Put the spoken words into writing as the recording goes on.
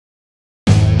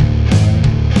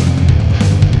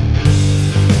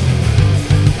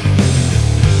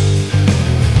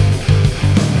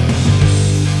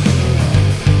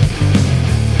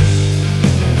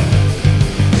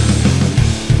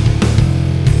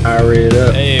I read it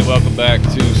up. Hey, welcome back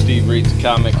to Steve Reads a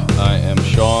Comic. I am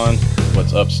Sean.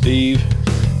 What's up, Steve?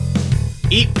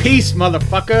 Eat peace,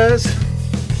 motherfuckers.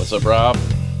 What's up, Rob?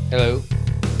 Hello.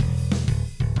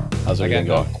 How's I got everything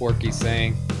no going? quirky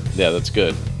saying. Yeah, that's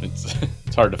good. It's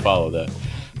hard to follow that.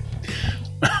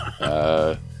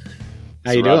 How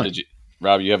Rob, you doing?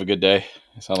 Rob, you have a good day?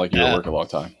 It sounded like you were at work a long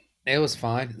time. It was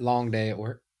fine. Long day at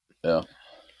work. Yeah.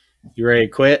 You ready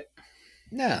to quit?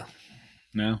 No.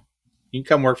 No. You can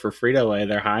come work for Frito-Lay.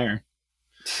 They're hiring.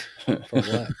 For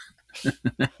what?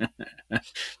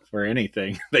 For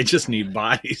anything. They just need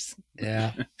bodies.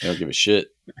 Yeah. They don't give a shit.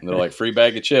 They're like free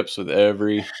bag of chips with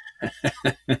every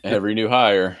new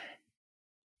hire.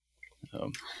 All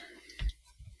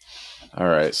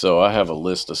right, so I have a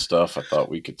list of stuff I thought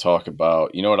we could talk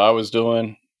about. You know what I was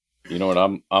doing? You know what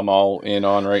I'm all in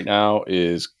on right now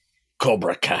is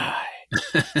Cobra Kai.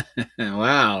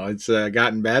 Wow. It's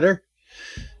gotten better?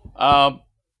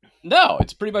 No,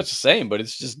 it's pretty much the same, but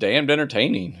it's just damned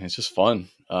entertaining. It's just fun.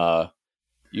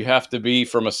 You have to be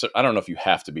I don't know if you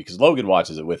have to be, because Logan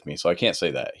watches it with me, so I can't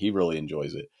say that. He really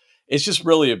enjoys it. It's just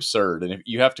really absurd, and if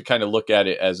you have to kind of look at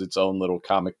it as its own little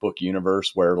comic book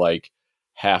universe where like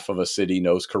half of a city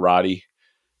knows karate,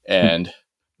 and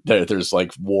there's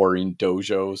like warring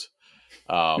dojos.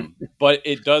 But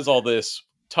it does all this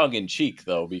tongue in cheek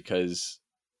though, because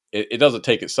it doesn't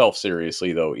take itself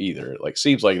seriously though either. It like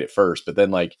seems like it at first, but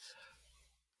then like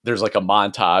there's like a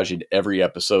montage in every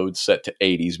episode set to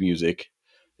 80s music,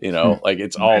 you know, like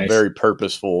it's all Nice. very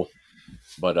purposeful,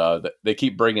 but they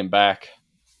keep bringing back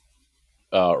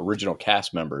original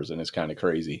cast members, and it's kind of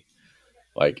crazy.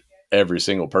 Like every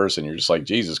single person, you're just like,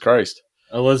 Jesus Christ.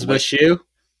 Elizabeth Shue?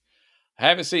 I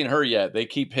haven't seen her yet. They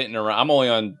keep hitting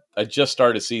around. I just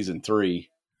started season 3,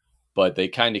 but they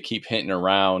kind of keep hitting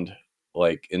around.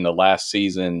 Like in the last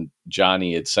season,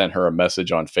 Johnny had sent her a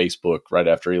message on Facebook right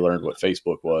after he learned what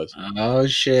Facebook was. Oh,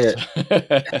 shit.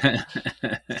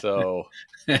 So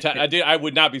I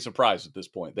would not be surprised at this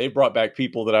point. They brought back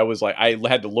people that I was like, I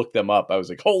had to look them up. I was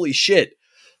like, holy shit.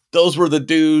 Those were the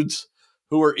dudes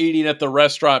who were eating at the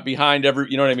restaurant behind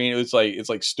you know what I mean? It's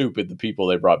like stupid, the people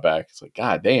they brought back. It's like,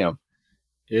 God damn.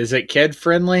 Is it kid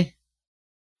friendly?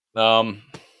 I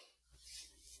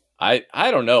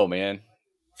don't know, man.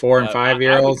 4 and 5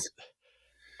 year olds?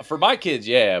 For my kids,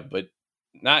 yeah, but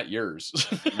not yours.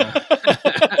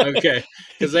 Okay.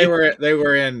 Because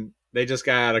they just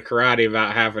got out of karate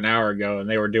about half an hour ago, and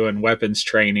they were doing weapons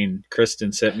training.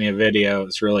 Kristen sent me a video.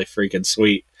 It's really freaking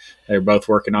sweet. They were both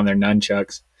working on their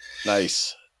nunchucks.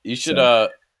 Nice. You should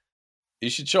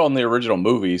show them the original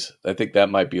movies. I think that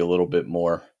might be a little bit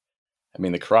more. I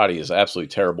mean, the karate is absolutely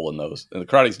terrible in those, and the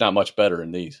karate's not much better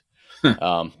in these.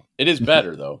 It is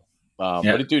better though.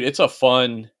 Yeah. But dude, it's a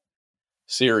fun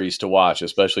series to watch,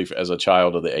 especially as a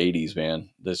child of the 80s, man.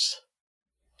 It's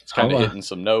kind of hitting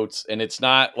some notes, and it's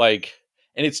not like,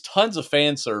 and it's tons of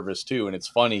fan service too. And it's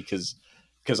funny because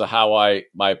of how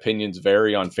my opinions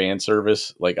vary on fan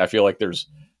service. Like I feel like there's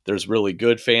really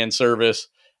good fan service,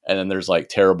 and then there's like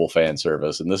terrible fan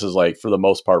service. And this is like, for the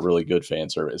most part, really good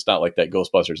fan service. It's not like that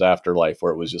Ghostbusters Afterlife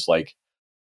where it was just like,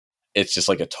 it's just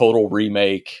like a total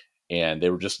remake, and they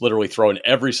were just literally throwing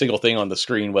every single thing on the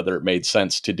screen, whether it made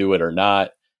sense to do it or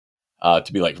not,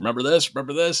 to be like, remember this.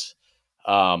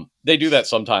 They do that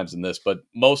sometimes in this, but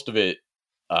most of it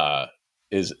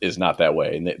is not that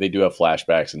way. And they do have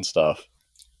flashbacks and stuff.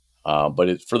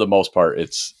 But for the most part,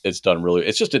 it's done really.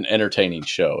 It's just an entertaining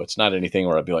show. It's not anything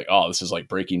where I'd be like, oh, this is like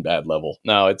Breaking Bad level.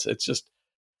 No,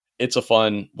 it's a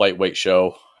fun, lightweight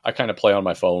show. I kind of play on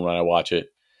my phone when I watch it.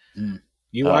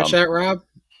 You watch that, Rob?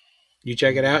 You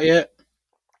check it out yet?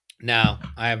 No,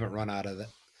 I haven't run out of it.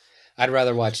 I'd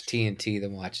rather watch TNT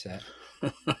than watch that.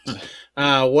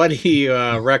 What do you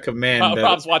recommend?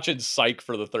 Rob's watching Psych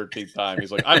for the 13th time.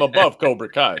 He's like, I'm above Cobra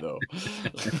Kai, though.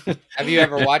 Have you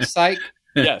ever watched Psych?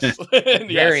 Yes.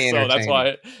 Very yes.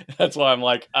 So that's why I'm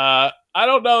like, I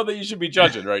don't know that you should be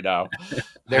judging right now.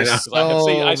 There's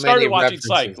I started watching references.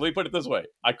 Psych. Let me put it this way.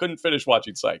 I couldn't finish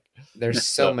watching Psych. There's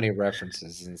so many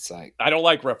references in Psych. I don't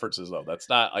like references though. That's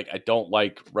not like, I don't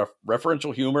like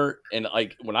referential humor. And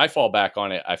like when I fall back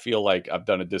on it, I feel like I've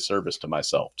done a disservice to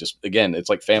myself. Just again, it's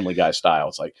like Family Guy style.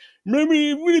 It's like,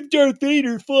 remember when Darth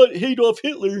Vader fought Adolf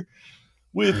Hitler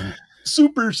with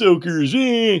super soakers?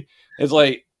 It's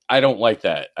like, I don't like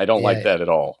that. I don't like that at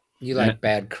all. You like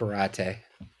bad karate.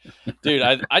 Dude,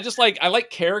 I just like, I like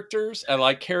characters. I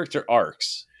like character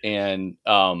arcs. And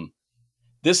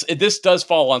this does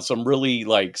fall on some really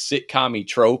like sitcom-y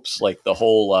tropes, like the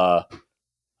whole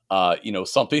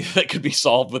something that could be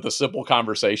solved with a simple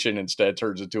conversation instead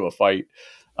turns into a fight.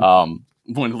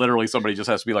 when literally somebody just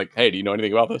has to be like, "Hey, do you know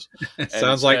anything about this?"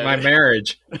 Sounds like my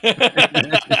marriage.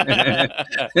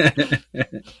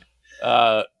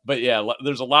 But yeah,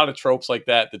 there's a lot of tropes like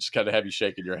that just kind of have you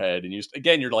shaking your head, and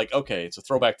you're like, okay, it's a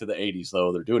throwback to the '80s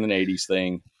though. They're doing an '80s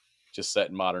thing, just set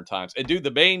in modern times. And dude,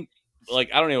 the main, like,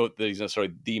 I don't know if he's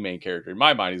necessarily the main character. In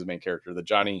my mind, he's the main character. The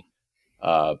Johnny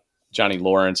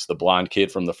Lawrence, the blonde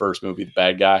kid from the first movie, the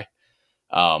bad guy.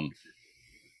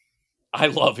 I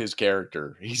love his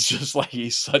character. He's just like,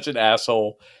 he's such an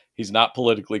asshole. He's not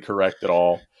politically correct at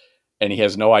all, and he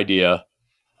has no idea.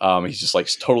 He's just like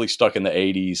totally stuck in the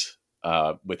 '80s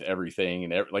with everything,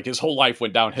 and like his whole life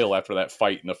went downhill after that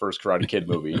fight in the first Karate Kid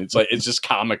movie. And it's like, it's just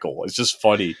comical. It's just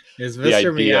funny. Is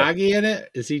Mr. Miyagi in it?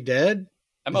 Is he dead?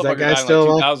 That guy still in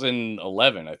like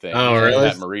 2011, I think. Oh, really?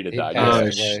 Matt Morita died.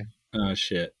 Oh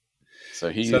shit. So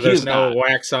there's no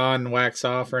wax on, wax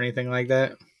off, or anything like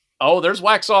that. Oh, there's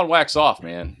wax on, wax off,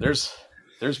 man. There's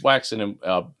wax in him.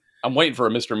 I'm waiting for a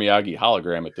Mr. Miyagi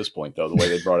hologram at this point, though. The way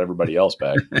they brought everybody else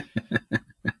back.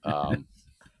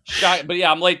 But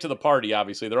yeah, I'm late to the party.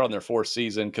 Obviously, they're on their 4th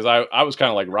season because I was kind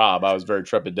of like Rob. I was very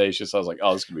trepidatious. I was like,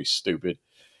 oh, this is gonna be stupid.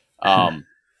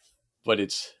 But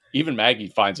even Maggie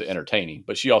finds it entertaining.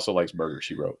 But she also likes Murder,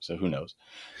 She Wrote. So who knows?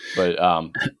 But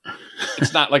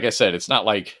it's not, like I said. It's not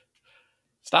like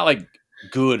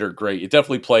good or great. It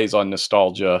definitely plays on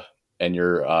nostalgia and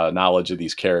your knowledge of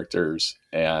these characters.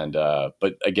 And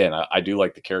but again, I do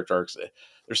like the character arcs.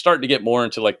 They're starting to get more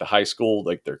into like the high school,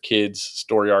 like their kids'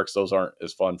 story arcs. Those aren't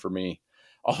as fun for me.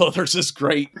 Although there's this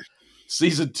great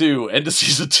season 2, end of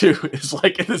season 2 is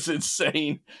like this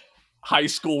insane high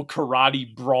school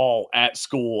karate brawl at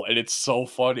school, and it's so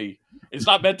funny. It's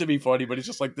not meant to be funny, but it's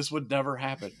just like, this would never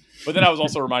happen. But then I was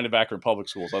also reminded of Akron Public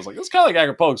Schools. I was like, it's kind of like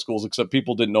Akron Public Schools, except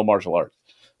people didn't know martial arts.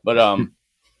 But so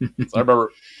I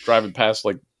remember driving past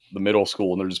like the middle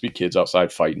school, and there'd just be kids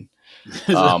outside fighting. Is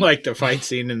it like the fight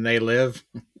scene in They Live?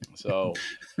 So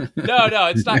no,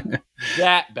 it's not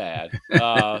that bad.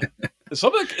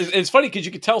 It's funny because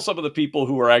you can tell some of the people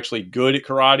who are actually good at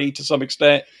karate to some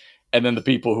extent, and then the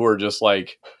people who are just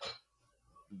like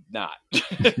not.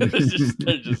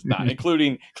 they're just not.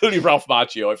 Including Ralph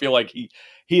Macchio. I feel like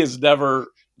he has never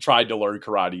tried to learn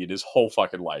karate in his whole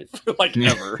fucking life, like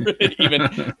never.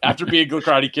 Even after being a good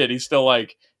Karate Kid, he's still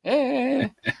like,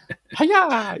 hiya,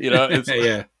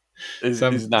 yeah.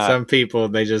 Some people,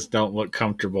 they just don't look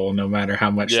comfortable no matter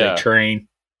how much they train.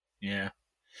 Yeah.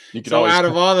 So out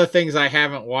of all the things I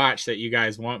haven't watched that you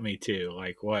guys want me to,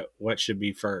 like what should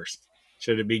be first?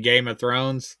 Should it be Game of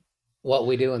Thrones? What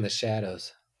We Do in the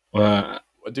Shadows.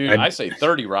 Dude, I say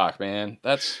 30 Rock, man.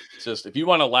 That's just, if you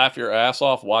want to laugh your ass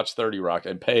off, watch 30 Rock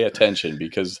and pay attention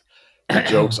because the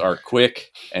jokes are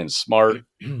quick and smart.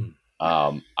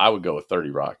 I would go with 30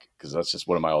 Rock because that's just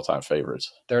one of my all-time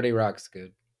favorites. 30 Rock's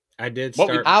good. I did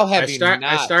start.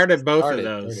 I started both of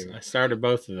those. I started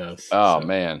both of those. Oh,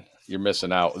 man. You're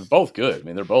missing out. They're both good. I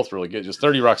mean, they're both really good. Just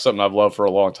 30 Rock's something I've loved for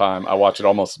a long time. I watch it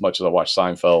almost as much as I watch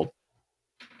Seinfeld.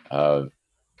 But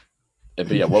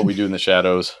yeah, What We Do in the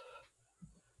Shadows.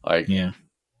 Like, yeah,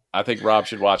 I think Rob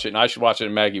should watch it, and I should watch it,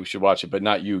 and Maggie should watch it, but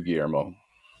not you, Guillermo.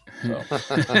 So.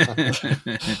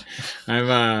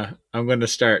 I'm going to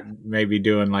start maybe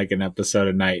doing like an episode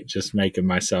a night, just making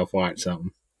myself watch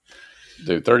something.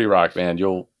 Dude, 30 Rock, man,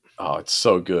 it's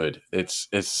so good. It's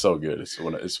so good. It's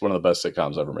one of the best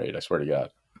sitcoms ever made. I swear to God.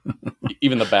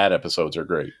 Even the bad episodes are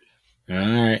great. All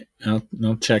right,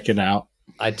 I'll check it out.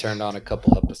 I turned on a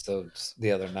couple episodes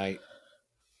the other night.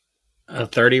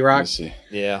 30 Rock?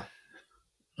 Yeah.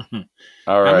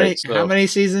 All right. How many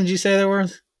seasons you say there were?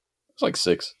 It's like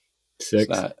 6. 6?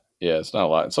 It's not a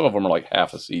lot. And some of them are like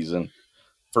half a season.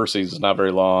 First season's not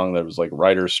very long. There was like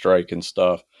writer's strike and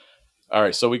stuff. All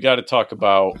right, so we got to talk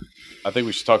about, I think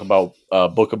we should talk about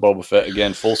Book of Boba Fett.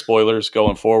 Again, full spoilers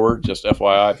going forward. Just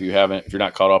FYI, if you're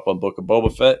not caught up on Book of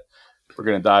Boba Fett, we're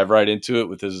going to dive right into it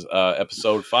with his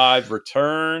episode 5,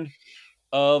 Return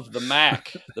of the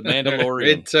Mac, the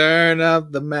Mandalorian. Return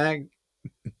of the Mac.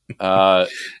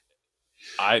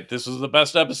 This was the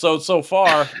best episode so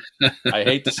far. I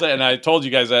hate to say it, and I told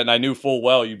you guys that, and I knew full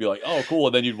well you'd be like, oh, cool,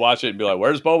 and then you'd watch it and be like,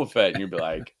 where's Boba Fett? And you'd be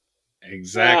like,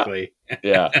 exactly.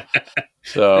 Yeah.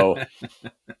 So what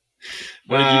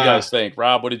did you guys think?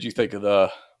 Rob, what did you think of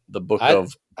the book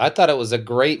of... I thought it was a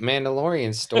great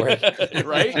Mandalorian story.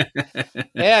 Right? It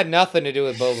had nothing to do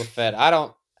with Boba Fett.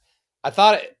 I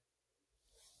thought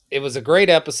it was a great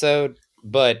episode,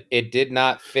 but it did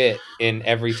not fit in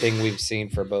everything we've seen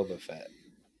for Boba Fett.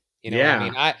 You know what I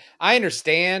mean? I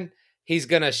understand he's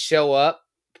going to show up,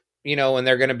 and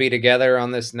they're going to be together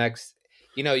on this next,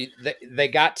 they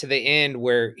got to the end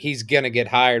where he's going to get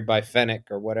hired by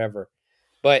Fennec or whatever.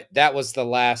 but that was the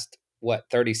last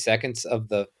 30 seconds of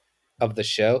the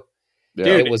show. Yeah.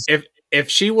 Dude, It was if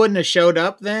she wouldn't have showed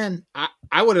up, then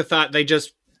I would have thought they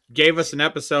just gave us an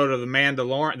episode of the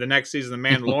Mandalorian, the next season of the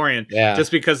Mandalorian, yeah,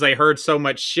 just because they heard so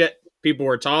much shit people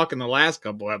were talking the last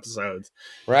couple episodes.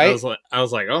 right. I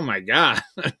was like, oh my god,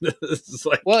 this is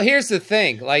like. Well, here's the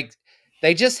thing: like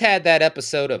they just had that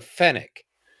episode of Fennec,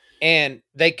 and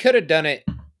they could have done it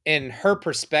in her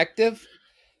perspective,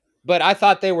 but I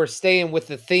thought they were staying with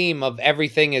the theme of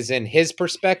everything is in his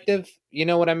perspective. You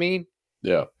know what I mean?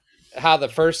 Yeah. How the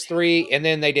first 3, and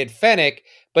then they did Fennec,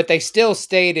 but they still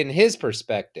stayed in his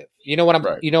perspective. You know what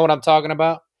I'm talking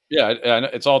about? Yeah,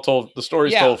 it's all told. The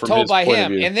story's told from his by point him.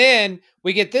 of view. And then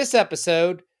we get this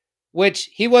episode, which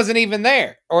he wasn't even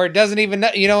there, or doesn't even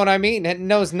know. You know what I mean? It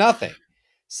knows nothing.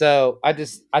 So I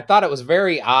thought it was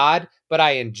very odd, but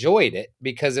I enjoyed it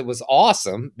because it was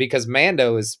awesome. Because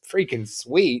Mando is freaking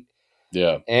sweet.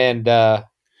 Yeah, and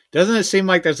doesn't it seem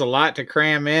like there's a lot to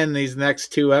cram in these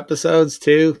next 2 episodes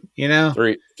too? You know,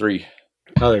 3.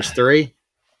 Oh, there's 3.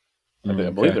 I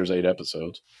believe there's 8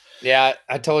 episodes. Yeah,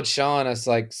 I told Sean, I was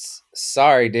like,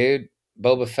 sorry, dude,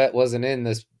 Boba Fett wasn't in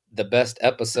the best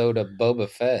episode of Boba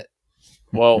Fett.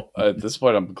 Well, at this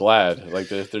point, I'm glad. Like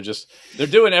they're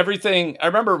doing everything. I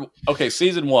remember,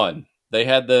 season 1, they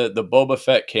had the Boba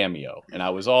Fett cameo, and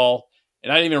I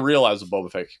didn't even realize the Boba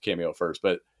Fett cameo first,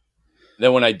 but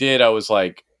then when I did, I was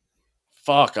like,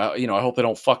 fuck, I hope they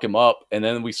don't fuck him up. And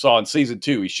then we saw in season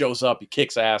 2, he shows up, he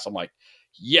kicks ass. I'm like,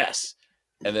 yes.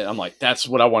 And then I'm like, that's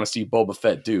what I want to see Boba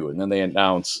Fett do. And then they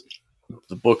announce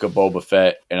the book of Boba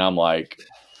Fett, and I'm like,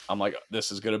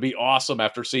 this is going to be awesome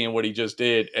after seeing what he just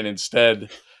did. And instead,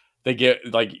 they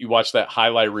get like you watch that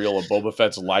highlight reel of Boba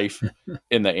Fett's life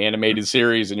in the animated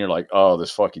series, and you're like, oh,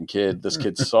 this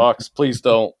kid sucks. Please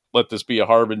don't let this be a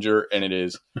harbinger. And it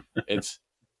is.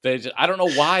 I don't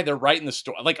know why they're writing the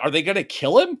story. Like, are they going to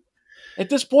kill him at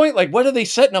this point? Like, what are they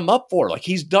setting him up for? Like,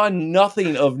 he's done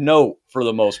nothing of note for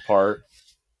the most part.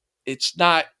 It's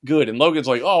not good. And Logan's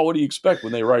like, oh, what do you expect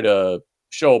when they write a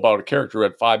show about a character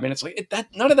at 5 minutes? Like,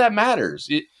 none of that matters.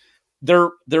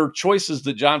 They're choices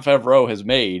that Jon Favreau has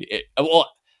made.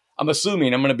 I'm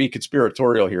assuming, I'm going to be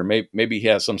conspiratorial here. Maybe he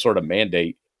has some sort of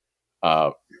mandate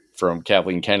from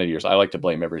Kathleen Kennedy. I like to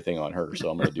blame everything on her, so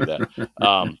I'm going to do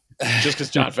that. Just because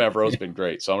Jon Favreau's been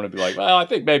great. So I'm going to be like, well, I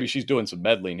think maybe she's doing some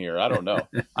meddling here. I don't know.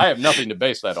 I have nothing to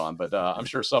base that on, but I'm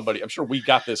sure We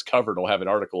Got This Covered will have an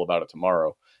article about it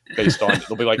tomorrow based on,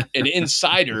 it'll be like an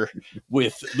insider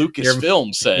with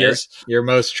Lucasfilm says. Your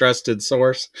most trusted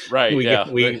source. Right, we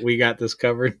got this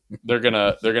covered. They're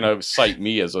gonna cite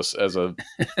me as a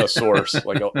source,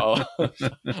 like a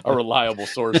reliable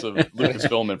source of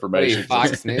Lucasfilm information.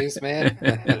 Fox News, man.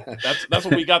 That's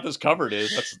what We Got This Covered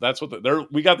is. That's what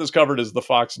We Got This Covered is. The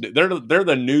Fox. They're the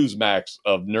Newsmax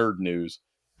of nerd news.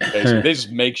 Basically. They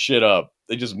just make shit up.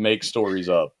 They just make stories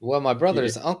up. Well, my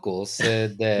brother's uncle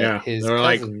said that his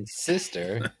cousin's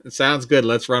sister. It sounds good.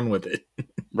 Let's run with it.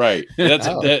 Right.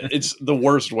 It's the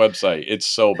worst website. It's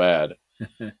so bad.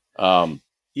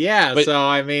 Yeah. So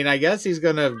I mean, I guess he's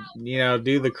gonna,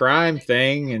 do the crime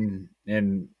thing,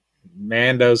 and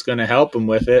Mando's gonna help him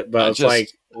with it. But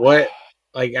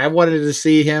I wanted to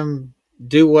see him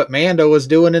do what Mando was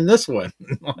doing in this one.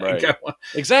 Right.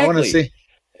 Exactly. I want to see.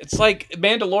 It's like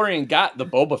Mandalorian got the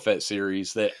Boba Fett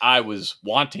series that I was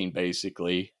wanting,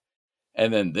 basically.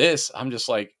 And then this, I'm just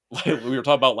like we were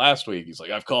talking about last week. He's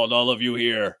like, I've called all of you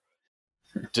here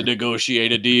to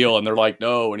negotiate a deal. And they're like,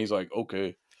 no. And he's like,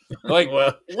 okay. Like,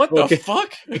 what the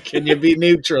fuck? Can you be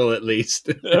neutral at least?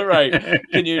 Right.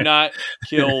 Can you not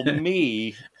kill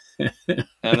me?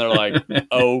 And they're like,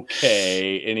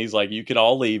 okay. And he's like, you can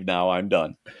all leave now. I'm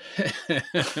done.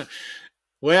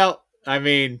 Well, I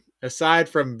mean, aside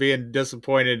from being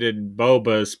disappointed in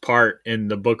Boba's part in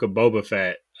the book of Boba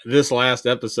Fett, this last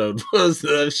episode was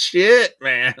the shit,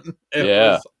 man. It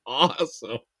was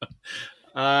awesome.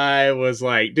 I was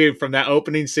like, dude, from that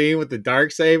opening scene with the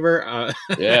Darksaber,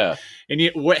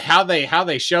 and how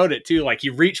they showed it too, like he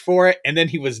reached for it and then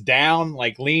he was down,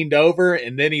 like leaned over,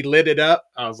 and then he lit it up.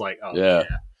 I was like, oh yeah.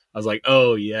 I was like,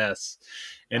 oh yes.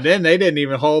 And then they didn't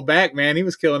even hold back, man. He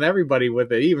was killing everybody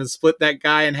with it. He even split that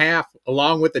guy in half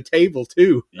along with the table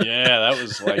too. Yeah, that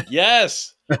was like,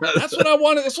 yes, that's what I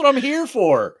wanted. That's what I'm here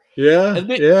for. Yeah,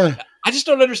 yeah. I just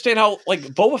don't understand how, like,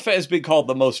 Boba Fett has been called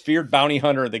the most feared bounty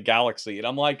hunter in the galaxy. And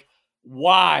I'm like,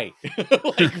 why?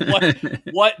 Like,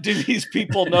 what do these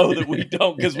people know that we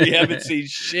don't? Because we haven't seen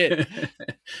shit.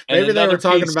 Maybe they were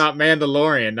talking about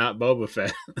Mandalorian, not Boba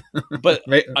Fett. But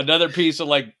another piece of,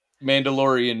 like,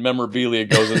 Mandalorian memorabilia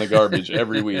goes in the garbage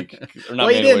every week. Or not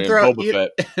Well, Boba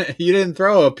Fett. You didn't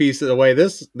throw a piece away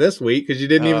this week because you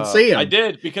didn't even see him. I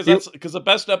did because the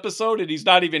best episode and he's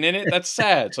not even in it. That's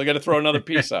sad. So I got to throw another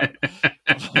piece out.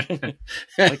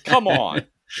 Like, come on,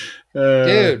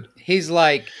 dude. He's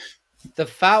like, the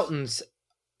fountains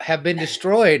have been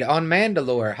destroyed on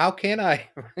Mandalore. How can I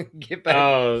get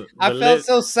back? I felt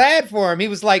so sad for him. He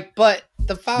was like, but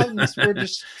the fountains were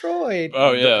destroyed.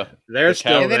 Oh yeah, they're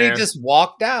still and then there. he just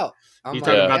walked out. You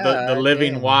talking about the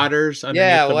living waters?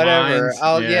 Yeah, the whatever.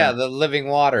 mines? The living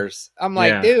waters. I'm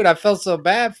like, dude, I felt so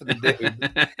bad for the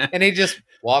dude, and he just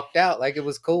walked out like it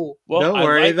was cool. Well, don't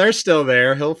worry, they're still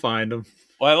there. He'll find them.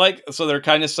 Well, so they're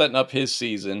kind of setting up his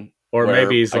season, or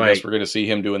maybe he's I guess we're going to see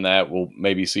him doing that. We'll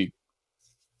maybe see.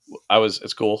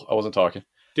 It's cool. I wasn't talking.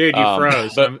 Dude, you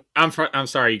froze. But, I'm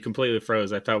sorry, you completely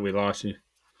froze. I thought we lost you.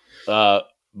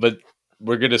 But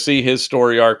we're going to see his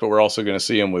story arc, but we're also going to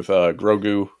see him with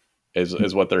Grogu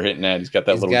is what they're hitting at. He's got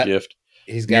that gift.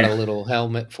 He's got a little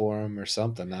helmet for him or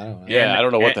something. I don't know. Yeah, I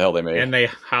don't know what the hell they made. And they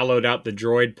hollowed out the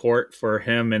droid port for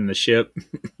him and the ship.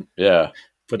 Yeah.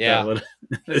 That little.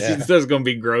 There's going to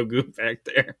be Grogu back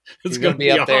there. It's going to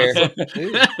be up awesome.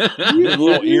 there.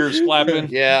 Little ears flapping.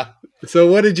 Yeah. So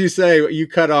what did you say? You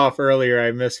cut off earlier.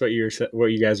 I missed what you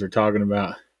guys were talking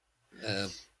about.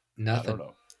 Nothing.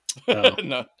 I don't know.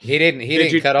 No. He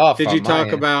didn't cut off. Did you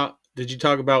talk about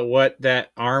what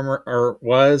that armor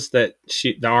was that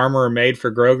the armor made for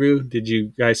Grogu? Did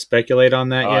you guys speculate on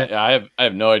that yet? I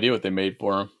have no idea what they made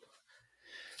for him.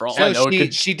 For all I know,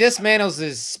 she dismantles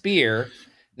his spear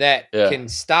that can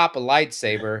stop a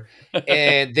lightsaber,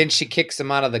 and then she kicks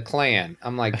him out of the clan.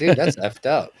 I'm like, dude, that's effed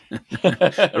up.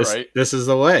 Right? This is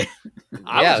the way.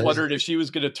 I was wondering if she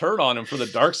was going to turn on him for the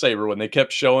Darksaber when they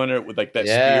kept showing it with like that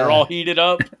spear all heated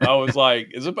up. I was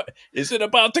like, is it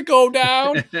about to go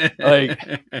down?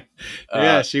 Like,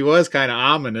 she was kind of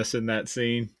ominous in that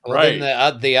scene. Well, right.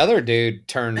 Then the other dude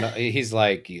turned. He's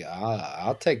like,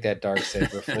 I'll take that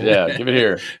Darksaber. Yeah, give it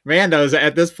here. Mando's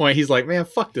at this point. He's like, man,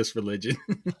 fuck this religion.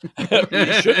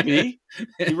 He should be.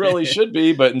 He really should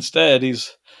be, but instead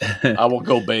I will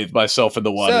go bathe myself in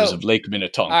the waters of Lake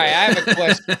Minnetonka. All right,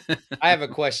 I have a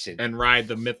question. And ride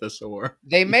the mythosaur.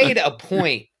 They made a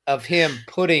point of him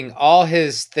putting all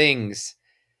his things,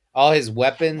 all his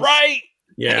weapons,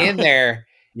 in there,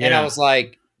 and I was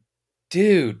like,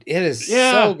 dude, it is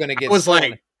so gonna get.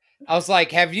 I was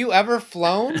like, have you ever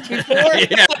flown before?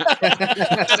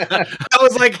 I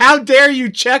was like, how dare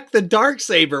you check the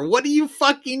Darksaber? What are you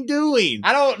fucking doing?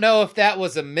 I don't know if that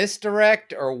was a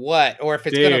misdirect or what, or if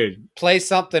it's going to play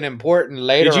something important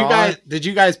later on. Did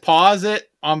you guys pause it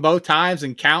on both times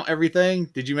and count everything?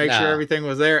 Did you make sure everything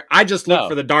was there? I just looked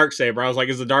for the Darksaber. I was like,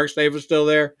 is the Darksaber still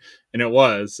there? And it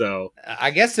was, so.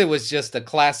 I guess it was just a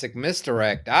classic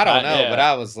misdirect. I don't know, but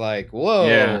I was like, whoa.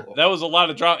 Yeah. That was a lot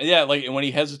of drama. Yeah, like when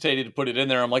he hesitated to put it in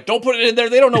there, I'm like, don't put it in there.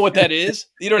 They don't know what that is.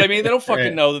 You know what I mean? They don't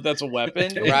fucking know that that's a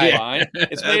weapon. You'll be fine.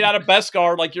 It's made out of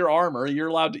Beskar, like your armor.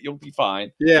 You'll be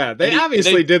fine. Yeah, they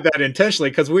obviously did that intentionally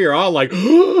because we were all like,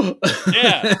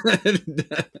 yeah.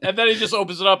 And then he just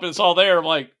opens it up and it's all there. I'm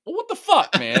like, well, what the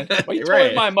fuck, man? Why are you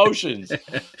toying my emotions?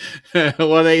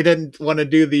 Well, they didn't want to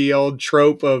do the old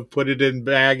trope of put it in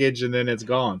baggage and then it's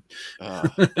gone.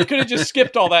 They could have just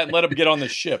skipped all that and let him get on the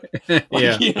ship.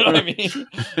 Like, you know what I mean?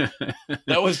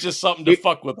 That was just something to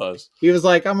fuck with us. He was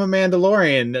like, I'm a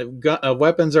Mandalorian.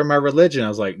 Weapons are my religion. I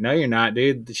was like, no, you're not,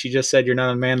 dude. She just said you're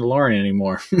not a Mandalorian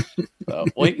anymore. Well,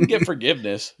 he can get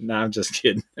forgiveness. No, I'm just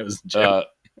kidding. It was a joke.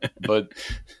 But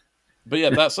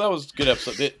yeah, that was a good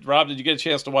episode. Rob, did you get a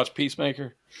chance to watch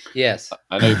Peacemaker? Yes.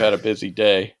 I know you've had a busy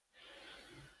day.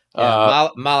 Yeah,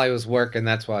 Molly was working.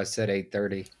 That's why I said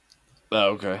 8:30. Oh,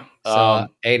 okay. So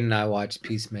Aiden and I watched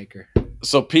Peacemaker.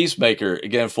 So Peacemaker,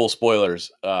 again, full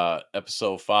spoilers,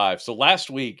 episode 5. So last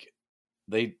week,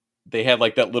 they had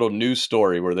like that little news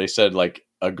story where they said like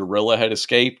a gorilla had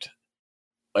escaped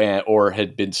or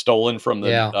had been stolen from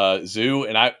the zoo.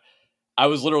 And I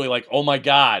was literally like, oh my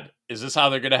God. Is this how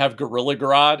they're going to have Gorilla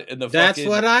Grodd in the That's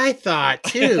what I thought,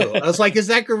 too. I was like, is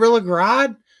that Gorilla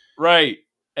Grodd? Right.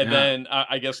 And then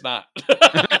I guess not.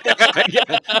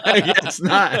 I guess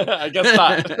not. I guess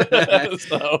not.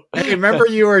 So. Hey, remember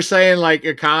you were saying, like,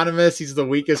 Economist, he's the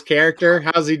weakest character?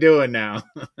 How's he doing now?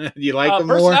 Do you like him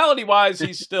more? Personality-wise,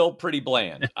 he's still pretty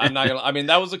bland. I'm not gonna. I mean,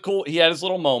 that was he had his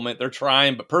little moment. They're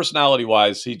trying, but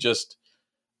personality-wise, he just.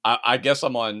 I guess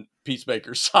I'm on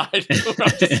Peacemaker's side.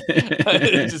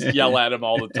 just yell at him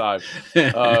all the time.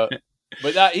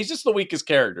 But he's just the weakest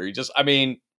character.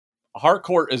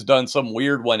 Harcourt has done some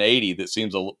weird 180 that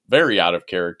seems very out of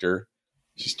character.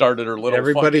 She started her little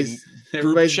everybody's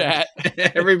chat.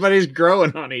 Everybody's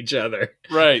growing on each other.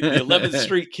 Right. The 11th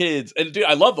Street Kids. And dude,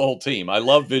 I love the whole team. I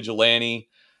love Vigilante.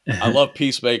 I love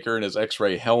Peacemaker and his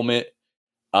X-ray helmet.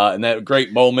 And that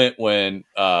great moment when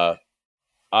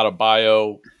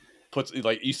Adebayo puts,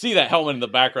 like, you see that helmet in the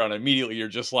background, and immediately you're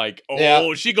just like,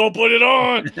 oh, she gonna put it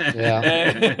on.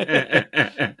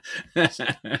 Yeah.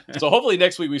 So hopefully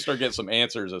next week we start getting some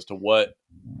answers as to what.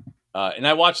 And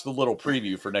I watched the little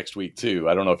preview for next week too.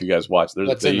 I don't know if you guys watched.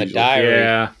 What's in the diary?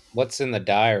 Yeah. What's in the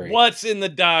diary? What's in the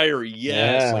diary?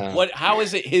 Yes. Yeah. Like how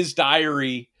is it his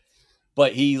diary?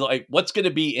 But he like, what's going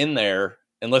to be in there?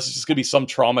 Unless it's just going to be some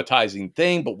traumatizing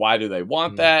thing. But why do they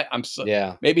want that?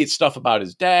 Maybe it's stuff about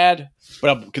his dad, but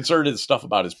I'm concerned it's stuff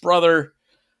about his brother.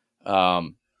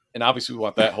 And obviously we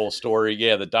want that whole story.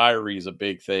 Yeah, the diary is a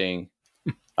big thing.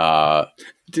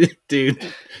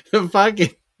 Dude, the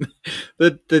fucking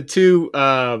the two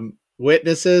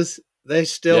witnesses, they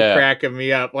still cracking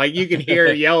me up. Like you can hear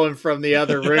her yelling from the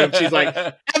other room. She's like,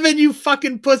 "Evan, you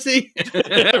fucking pussy!"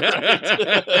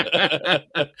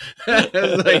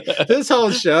 Like, this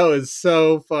whole show is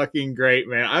so fucking great,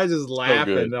 man. I was just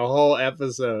laughing the whole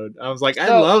episode. I was like,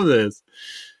 I love this.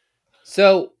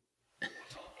 So,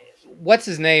 what's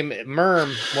his name?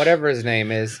 Merm, whatever his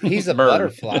name is. He's a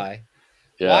butterfly.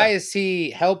 Yeah. Why is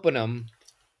he helping him?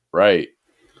 Right.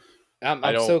 I'm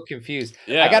so confused.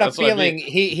 Yeah, I got a feeling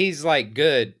he's like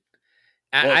good.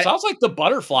 Well, it sounds like the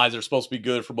butterflies are supposed to be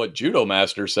good from what Judo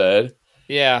Master said.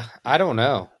 Yeah, I don't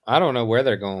know. I don't know where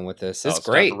they're going with this. It's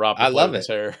great. I love it.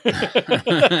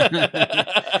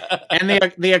 And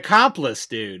the accomplice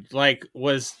dude,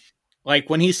 was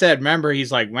when he said, remember,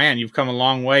 he's like, man, you've come a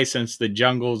long way since the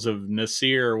jungles of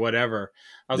Nasir or whatever.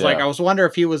 I was like, I was wondering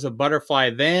if he was a butterfly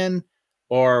then,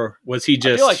 or was he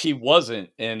just... I feel like he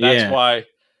wasn't. And that's why...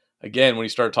 Again, when he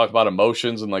started talking about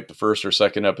emotions in like the first or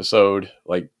second episode,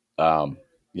 like,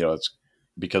 it's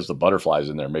because the butterfly's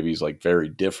in there. Maybe he's like very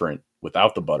different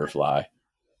without the butterfly.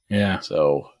 Yeah.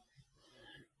 So,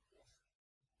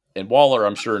 and Waller,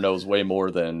 I'm sure, knows way more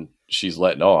than she's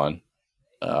letting on.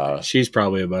 She's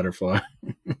probably a butterfly.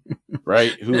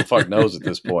 Right? Who the fuck knows at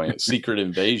this point? Secret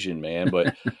invasion, man.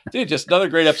 But dude, just another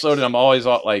great episode. And I'm always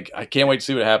like, I can't wait to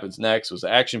see what happens next. It was an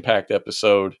action-packed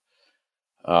episode.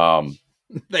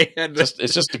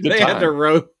 It's just a good time. They had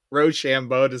to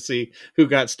Rochambeau to see who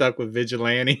got stuck with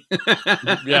Vigilante.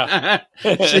 Yeah.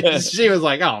 she was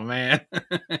like, oh man.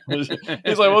 He's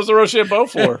like, what's the Rochambeau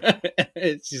for?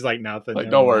 She's like, nothing. Like,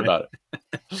 don't worry about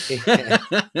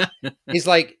it. He's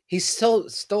like, he stole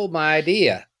my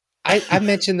idea. I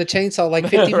mentioned the chainsaw like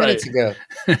 50 minutes ago.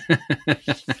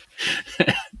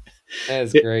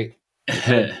 That's great.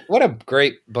 What a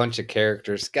great bunch of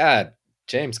characters. God,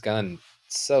 James Gunn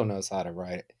so knows how to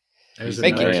write it.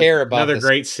 Make you care about another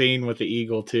great scene with the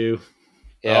eagle too.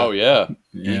 Yeah. Oh yeah.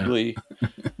 Eagly.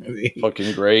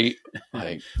 Fucking great.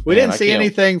 Like, we didn't see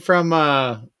anything from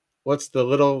what's the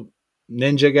little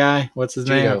ninja guy? What's his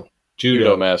name?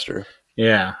 Judo Master.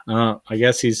 Yeah. I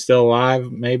guess he's still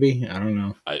alive, maybe. I don't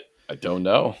know. I don't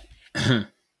know.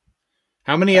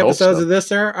 How many episodes of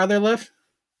this are there left?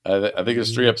 I think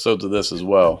there's 3 episodes of this as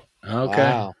well. Okay.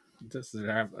 Wow.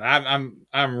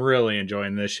 I'm really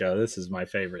enjoying this show. This is my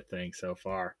favorite thing so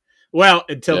far. Well,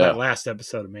 until that last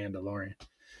episode of Mandalorian.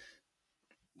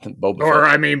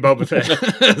 Boba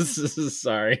Fett.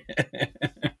 Sorry.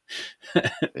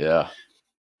 Yeah.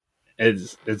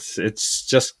 It's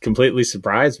just completely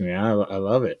surprised me. I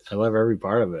love it. I love every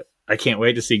part of it. I can't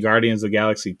wait to see Guardians of the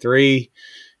Galaxy 3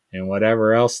 and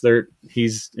whatever else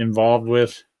he's involved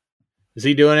with. Is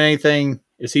he doing anything?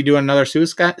 Is he doing another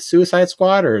Suicide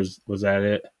Squad, or was that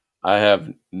it? I have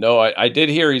no. I did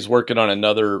hear he's working on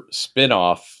another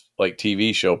spin-off, like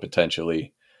TV show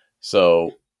potentially.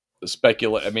 So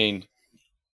speculate. I mean,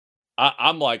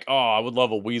 I'm like, I would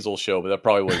love a Weasel show, but that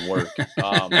probably wouldn't work.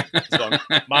 So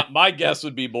my guess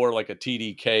would be more like a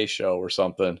TDK show or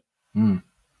something.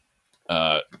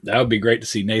 That would be great to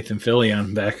see Nathan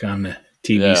Fillion back on the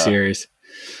TV series.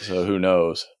 So who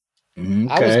knows? Okay.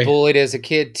 I was bullied as a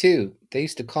kid too. They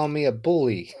used to call me a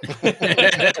bully.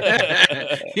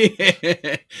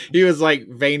 He was like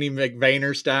Veiny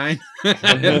McVaynerstein.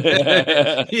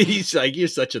 He's like, you're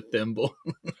such a thimble.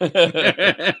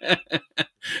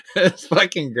 It's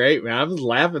fucking great, man. I was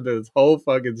laughing through this whole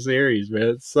fucking series, man.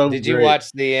 It's so Did you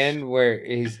watch the end where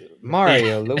he's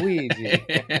Mario, Luigi?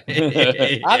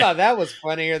 I thought that was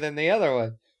funnier than the other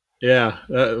one. Yeah,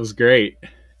 that was great.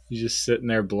 He's just sitting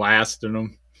there blasting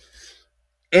them.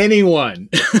 Anyone.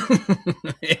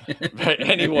 Right,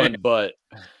 anyone but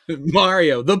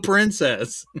Mario, the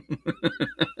princess.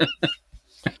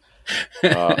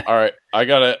 All right, I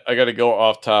gotta go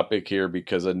off topic here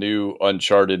because a new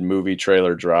Uncharted movie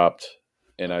trailer dropped,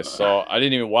 and I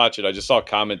didn't even watch it. I just saw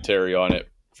commentary on it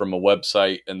from a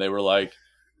website, and they were like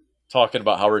talking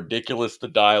about how ridiculous the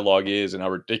dialogue is and how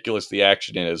ridiculous the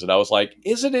action is, and I was like,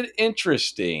 isn't it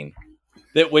interesting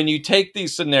that when you take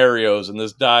these scenarios and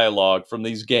this dialogue from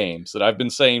these games that I've been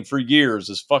saying for years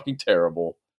is fucking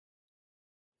terrible,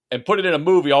 and put it in a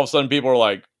movie, all of a sudden people are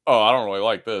like, oh, I don't really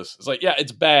like this. It's like, yeah,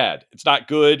 it's bad. It's not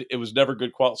good. It was never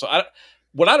good quality. So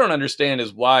what I don't understand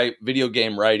is why video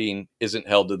game writing isn't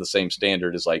held to the same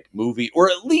standard as like movie or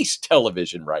at least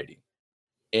television writing.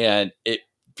 And it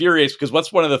infuriates because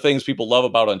what's one of the things people love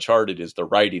about Uncharted is the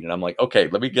writing. And I'm like, okay,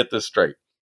 let me get this straight.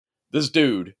 This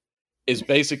dude is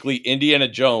basically Indiana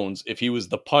Jones if he was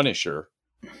the Punisher.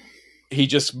 He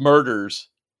just murders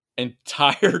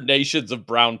entire nations of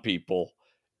brown people.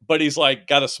 But he's like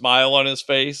got a smile on his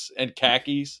face and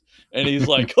khakis. And he's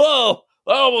like, oh,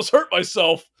 I almost hurt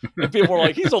myself. And people are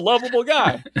like, he's a lovable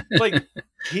guy. Like,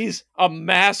 he's a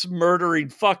mass murdering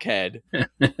fuckhead.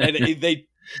 And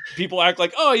people act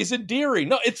like, oh, he's endearing.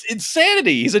 No, it's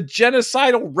insanity. He's a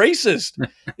genocidal racist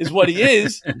is what he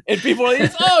is. And people are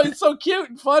like, oh, he's so cute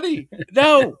and funny.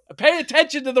 No, pay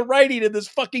attention to the writing in this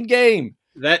fucking game.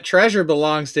 That treasure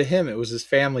belongs to him. It was his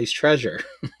family's treasure.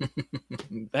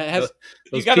 You got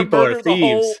to murder the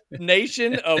whole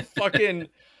nation of fucking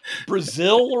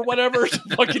Brazil or whatever to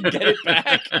fucking get it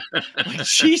back. Like,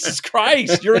 Jesus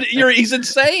Christ, he's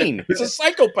insane. He's a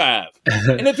psychopath.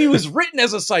 And if he was written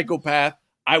as a psychopath,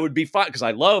 I would be fine because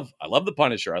I love the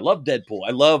Punisher. I love Deadpool.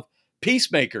 I love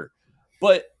Peacemaker.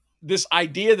 But this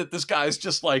idea that this guy is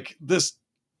just like this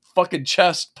fucking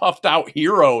chest puffed out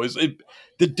hero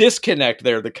the disconnect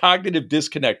there, the cognitive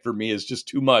disconnect for me is just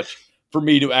too much for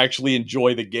me to actually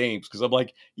enjoy the games. Because I'm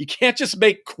like, you can't just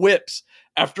make quips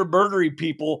after murdering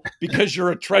people because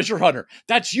you're a treasure hunter.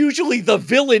 That's usually the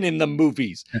villain in the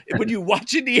movies. When you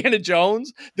watch Indiana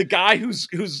Jones, the guy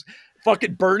who's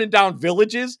fucking burning down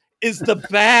villages is the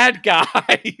bad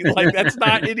guy. Like, that's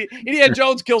not Indiana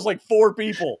Jones kills like 4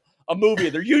 people a movie.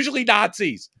 They're usually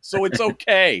Nazis, so it's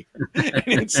okay. And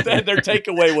instead, their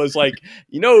takeaway was like,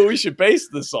 you know who we should base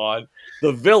this on?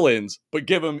 The villains, but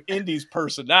give them Indy's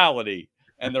personality.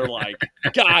 And they're like,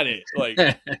 got it. Like,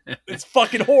 it's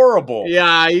fucking horrible.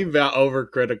 Yeah, you've been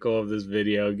overcritical of this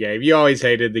video game. You always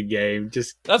hated the game.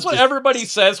 That's what everybody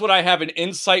says when I have an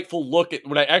insightful look at,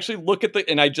 when I actually look at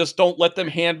and I just don't let them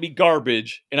hand me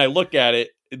garbage and I look at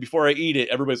it before I eat it.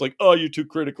 Everybody's like, oh, you're too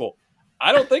critical.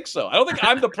 I don't think so. I don't think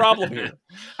I'm the problem here.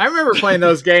 I remember playing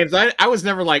those games. I was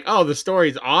never like, oh, the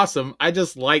story's awesome. I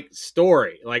just like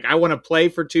story. Like, I want to play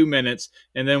for 2 minutes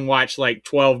and then watch like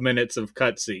 12 minutes of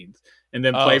cutscenes. And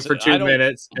then play for 2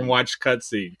 minutes and watch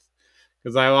cutscenes.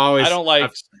 Because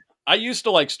I used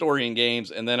to like story in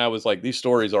games, and then I was like, these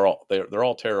stories are they're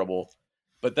all terrible.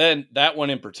 But then that one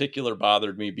in particular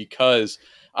bothered me because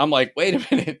I'm like, wait a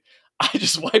minute, I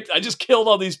just killed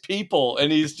all these people, and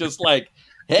he's just like,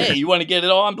 hey, you want to get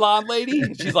it on, blonde lady?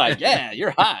 And she's like, yeah,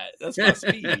 you're hot. That's my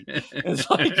speed. It's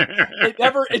like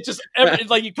it's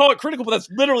like you call it critical, but that's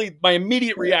literally my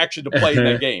immediate reaction to playing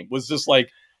that game was just like,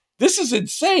 this is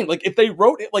insane. Like, if they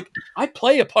wrote it, like, I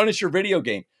play a Punisher video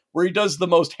game where he does the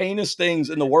most heinous things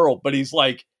in the world, but he's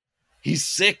like, he's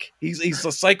sick. He's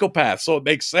a psychopath, so it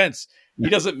makes sense. He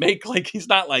doesn't make like, he's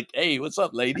not like, hey, what's up,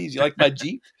 ladies? You like my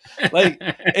Jeep? Like,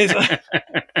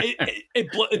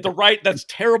 that's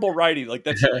terrible writing. Like,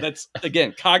 that's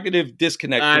again, cognitive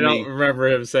disconnect. I don't remember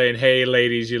him saying, hey,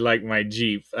 ladies, you like my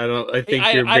Jeep. I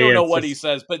don't know what he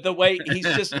says, but the way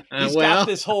he's got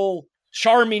this whole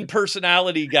charming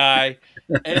personality guy,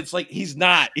 and it's like he's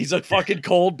a fucking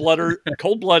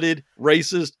cold-blooded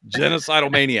racist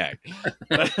genocidal maniac.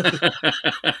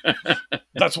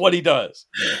 That's what he does.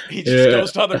 He just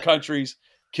goes to other countries,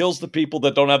 kills the people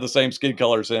that don't have the same skin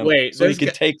color as him, so he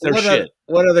can take their shit.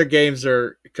 What other games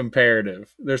are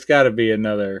comparative? There's got to be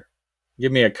another.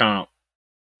 Give me a comp.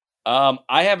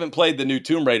 I haven't played the new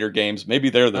Tomb Raider games. Maybe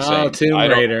they're the same. Oh, Tomb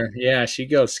Raider. Yeah, she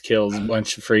kills a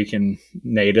bunch of freaking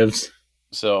natives.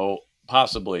 So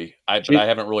possibly, I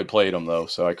haven't really played them though,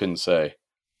 so I couldn't say.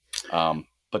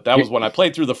 But that was when I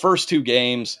played through the first 2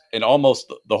 games and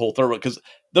almost the whole third one, because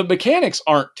the mechanics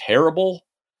aren't terrible.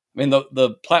 I mean,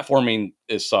 the platforming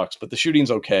sucks, but the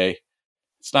shooting's okay.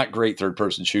 It's not great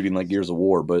third-person shooting like Gears of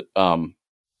War, but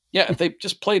yeah, if they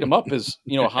just played him up as,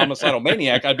 a homicidal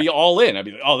maniac, I'd be all in. I'd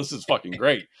be like, oh, this is fucking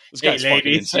great. This guy's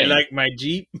fucking insane. You like my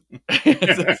Jeep?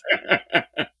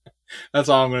 That's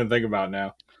all I'm going to think about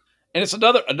now. And it's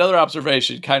another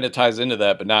observation, kind of ties into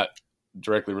that, but not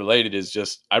directly related, is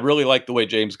just I really like the way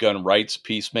James Gunn writes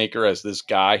Peacemaker as this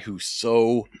guy who's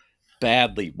so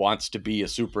badly wants to be a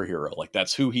superhero. Like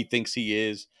that's who he thinks he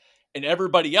is. And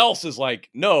everybody else is like,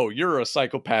 no, you're a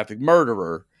psychopathic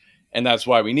murderer. And that's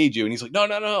why we need you. And he's like, no,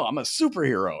 I'm a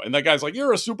superhero. And that guy's like,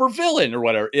 you're a super villain or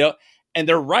whatever. You know? And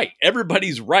they're right.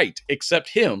 Everybody's right except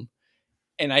him.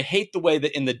 And I hate the way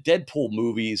that in the Deadpool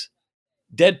movies,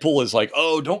 Deadpool is like,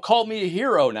 oh, don't call me a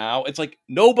hero now. It's like,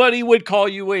 nobody would call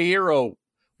you a hero.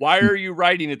 Why are you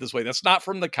writing it this way? That's not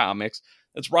from the comics.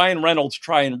 That's Ryan Reynolds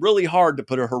trying really hard to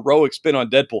put a heroic spin on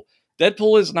Deadpool.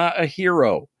 Deadpool is not a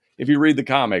hero if you read the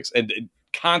comics, and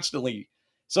constantly.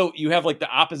 So you have like the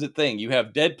opposite thing. You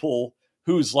have Deadpool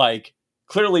who's like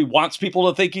clearly wants people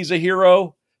to think he's a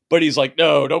hero, but he's like,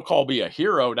 no, don't call me a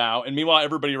hero now. And meanwhile,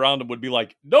 everybody around him would be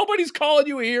like, nobody's calling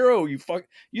you a hero.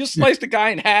 You sliced a guy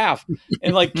in half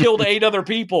and like killed 8 other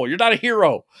people. You're not a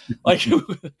hero. Like you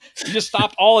just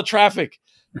stopped all the traffic.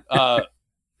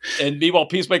 And meanwhile,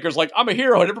 Peacemaker's like, I'm a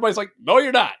hero. And everybody's like, no,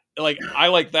 you're not. Like, I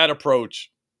like that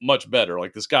approach much better.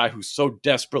 Like this guy who so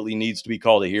desperately needs to be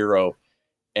called a hero.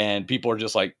 And people are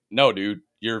just like, no, dude,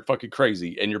 you're fucking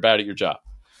crazy and you're bad at your job.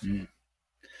 Mm.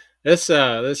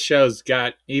 This show's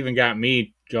got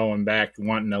me going back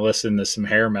wanting to listen to some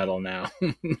hair metal now.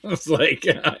 It's like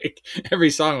every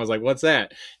song was like, what's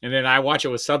that? And then I watch it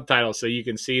with subtitles so you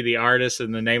can see the artist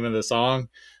and the name of the song.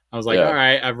 I was like, all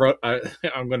right,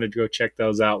 I'm going to go check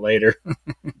those out later.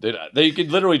 Dude, you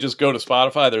could literally just go to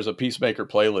Spotify. There's a Peacemaker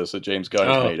playlist that James Gunn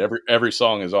has made. Every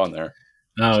song is on there.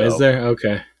 Oh, so, is there?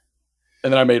 Okay.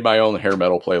 And then I made my own hair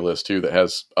metal playlist too that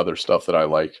has other stuff that I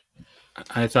like.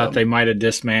 I thought they might have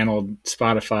dismantled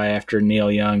Spotify after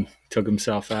Neil Young took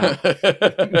himself out.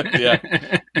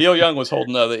 Yeah. Neil Young was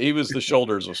holding he was the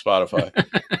shoulders of Spotify.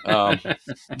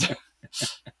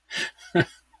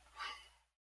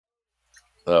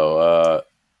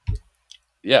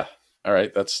 Yeah. All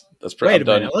right. That's pretty. Wait a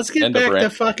minute. Let's get back to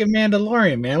fucking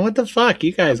Mandalorian, man. What the fuck?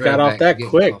 You guys got off that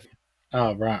quick.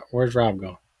 Oh, Rob. Where's Rob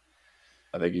going?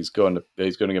 I think he's going to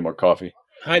get more coffee.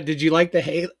 Did you like the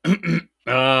Halo?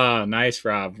 Oh, nice,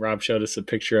 Rob. Rob showed us a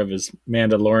picture of his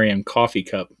Mandalorian coffee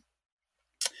cup.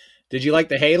 Did you like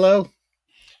the Halo?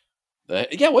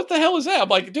 Yeah, what the hell is that? I'm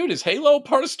like, dude, is Halo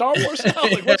part of Star Wars now?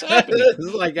 Like, what's happening?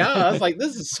 It's like, I was like,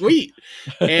 this is sweet.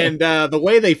 And the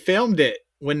way they filmed it,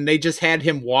 when they just had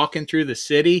him walking through the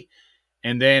city,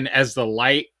 and then as the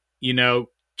light,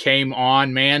 came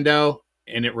on Mando,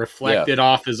 and it reflected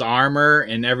off his armor,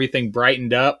 and everything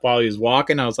brightened up while he was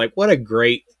walking, I was like, what a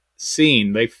great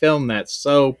scene. They filmed that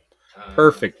so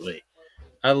perfectly.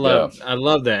 I love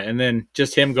that. And then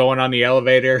just him going on the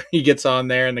elevator, he gets on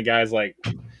there, and the guy's like,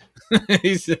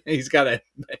 he's got a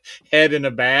head in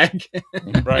a bag,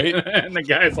 right? And the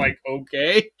guy's like,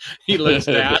 okay. He looks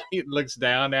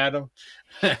down at him.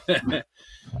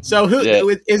 So who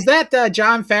is that?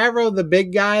 Jon Favreau, the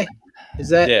big guy? Is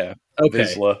that okay?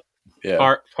 Vizsla. Yeah,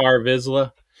 Par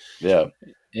Vizsla.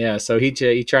 Yeah. So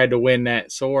he tried to win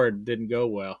that sword, didn't go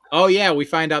well. Oh yeah, we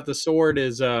find out the sword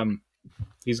is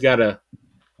he's got to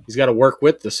work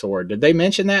with the sword. Did they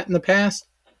mention that in the past?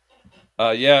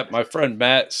 Yeah, my friend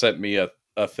Matt sent me a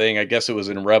thing. I guess it was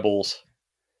in Rebels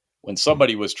when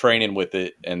somebody was training with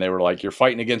it, and they were like, "You're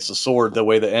fighting against the sword. The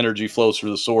way the energy flows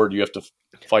through the sword, you have to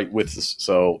fight with this."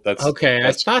 So that's okay.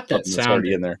 I thought that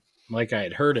sounded in there like I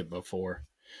had heard it before.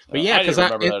 But yeah, because I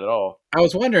didn't remember that at all. I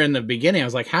was wondering in the beginning. I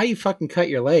was like, "How you fucking cut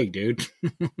your leg, dude?"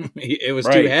 It was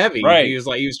too heavy. Right. He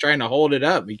was trying to hold it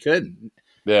up. He couldn't.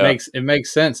 Yeah, it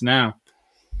makes sense now.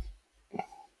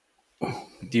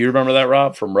 Do you remember that,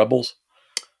 Rob, from Rebels?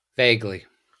 Vaguely.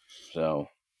 So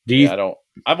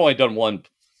I've only done one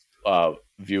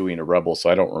viewing of Rebels, so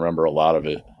I don't remember a lot of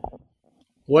it.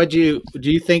 Do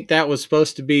you think that was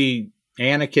supposed to be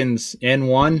Anakin's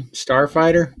N1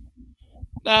 starfighter?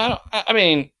 No, I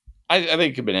mean, I think it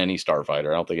could have been any starfighter.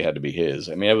 I don't think it had to be his.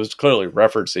 I mean, it was clearly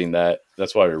referencing that.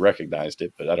 That's why we recognized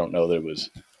it, but I don't know that it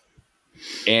was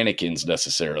Anakin's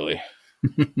necessarily.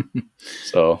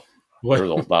 So there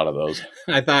was a lot of those.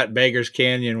 I thought Baker's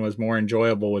Canyon was more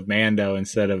enjoyable with Mando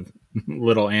instead of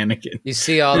little Anakin. You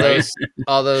see all those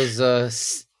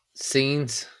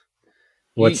scenes.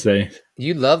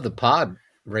 You love the pod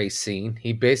race scene.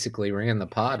 He basically ran the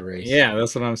pod race. Yeah,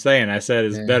 that's what I'm saying. I said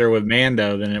it's better with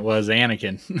Mando than it was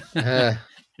Anakin.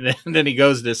 And then he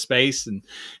goes to space and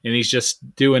he's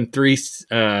just doing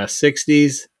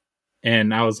 360s.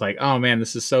 And I was like, oh man,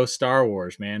 this is so Star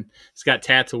Wars, man. It's got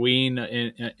Tatooine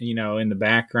in the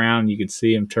background. You can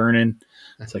see him turning.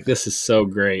 It's like, this is so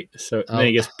great. So then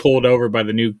he gets pulled over by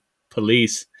the new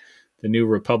police, the New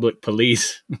Republic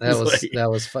police. That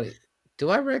was funny. Do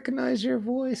I recognize your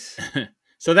voice?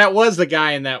 So that was the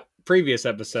guy in that previous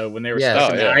episode when they were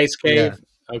stuck in the ice cave.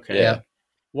 Yeah. Okay. Yeah.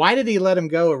 Why did he let him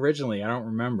go originally? I don't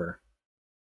remember.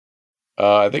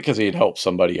 I think because he had helped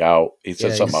somebody out. He said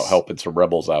Yeah, something about helping some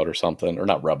rebels out or something, or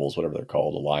not rebels, whatever they're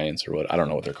called, alliance or what. I don't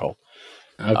know what they're called.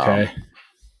 Okay.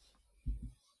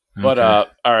 But all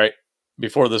right.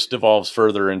 Before this devolves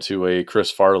further into a Chris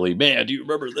Farley, man, do you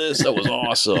remember this? That was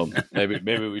awesome.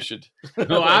 maybe we should.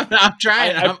 No, I'm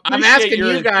trying. I'm asking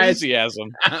you guys.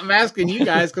 I'm asking you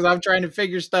guys because I'm trying to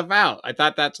figure stuff out. I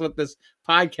thought that's what this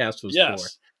podcast was for.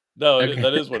 No,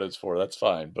 that is what it's for. That's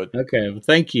fine. But okay, well,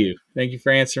 thank you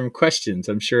for answering questions.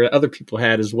 I'm sure other people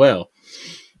had as well.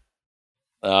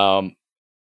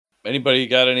 Anybody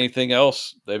got anything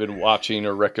else they've been watching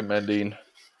or recommending?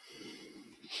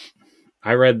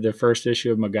 I read the first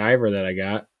issue of MacGyver that I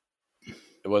got.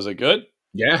 Was it good?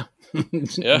 Yeah.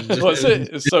 Yeah. Was it?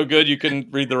 It's so good you couldn't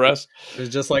read the rest? It was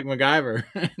just like MacGyver.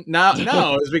 No, it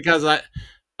was because I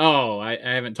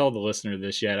haven't told the listener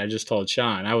this yet. I just told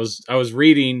Sean. I was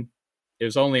reading. It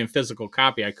was only in physical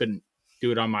copy. I couldn't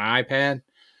do it on my iPad.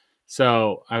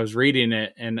 So I was reading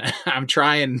it, and I'm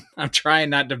trying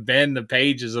not to bend the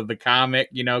pages of the comic,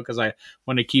 because I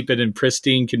want to keep it in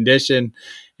pristine condition.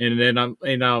 And then I'm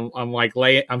like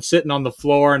I'm sitting on the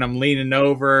floor and I'm leaning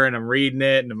over and I'm reading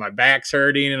it and my back's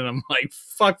hurting and I'm like,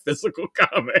 fuck physical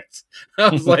comics. I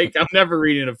was like, I'm never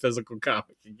reading a physical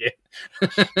comic again.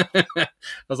 I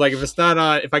was like,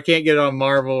 if I can't get it on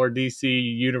Marvel or DC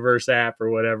Universe app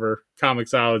or whatever,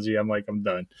 Comixology, I'm like, I'm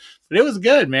done. But it was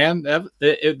good, man.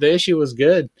 The issue was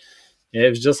good. It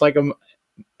was just like an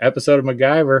episode of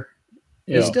MacGyver.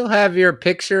 You still have your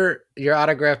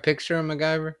autographed picture of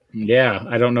MacGyver? Yeah,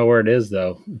 I don't know where it is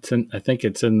though. I think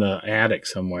it's in the attic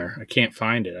somewhere. I can't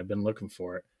find it. I've been looking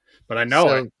for it, but I know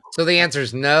it. So the answer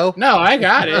is no. No, I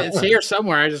got it. It's here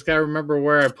somewhere. I just got to remember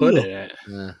where I put it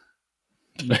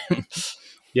at.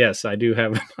 Yes, I do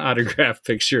have an autographed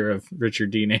picture of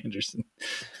Richard Dean Anderson.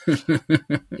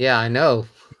 Yeah, I know.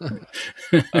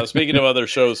 Speaking of other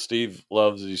shows Steve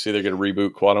loves, did you see they're going to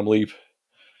reboot Quantum Leap?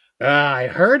 I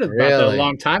heard about that a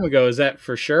long time ago. Is that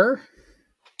for sure?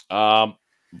 I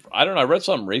don't know. I read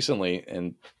something recently,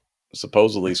 and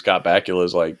supposedly Scott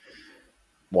Bakula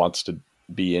wants to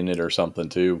be in it or something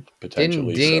too,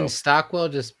 potentially. Didn't Dean Stockwell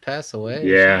just pass away?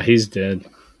 Yeah, he's dead.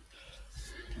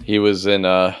 He was in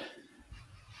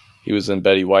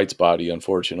Betty White's body,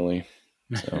 unfortunately.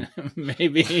 So.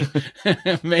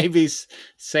 maybe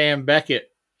Sam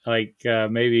Beckett,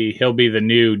 maybe he'll be the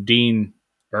new Dean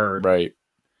Bird. Right.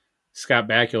 Scott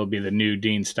Bakula will be the new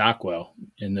Dean Stockwell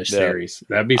in this series.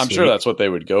 That'd be sweet. I'm sure that's what they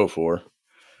would go for.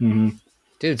 Mm-hmm.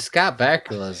 Dude, Scott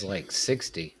Bakula is like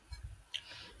 60.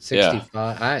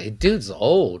 65. Dude's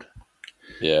old.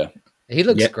 Yeah. He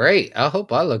looks great. I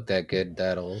hope I look that good,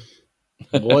 that old.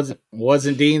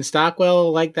 Wasn't Dean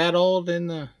Stockwell like that old in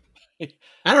the...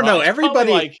 I don't know.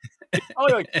 Everybody...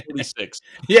 Probably like 46.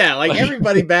 Yeah,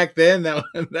 everybody back then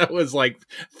that was like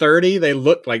 30, they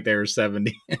looked like they were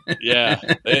 70. Yeah,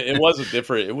 it wasn't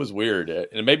different. It was weird.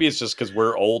 And maybe it's just because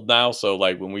we're old now. So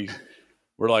when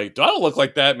we're like, do I look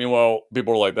like that? Meanwhile,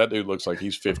 people are like, that dude looks like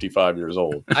he's 55 years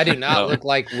old. I do not look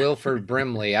like Wilford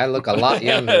Brimley. I look a lot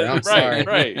younger. I'm sorry.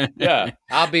 Right. Yeah.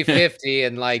 I'll be 50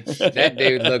 and that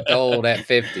dude looked old at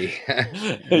 50.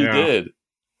 He did.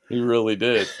 He really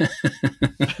did.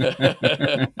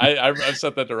 I've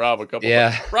sent that to Rob a couple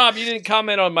times. Rob, you didn't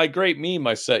comment on my great meme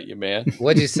I sent you, man.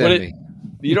 What'd you send me?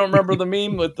 You don't remember the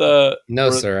meme with the... No,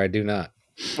 sir, I do not.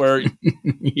 Where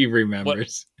he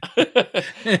remembers.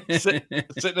 Sitting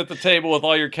at the table with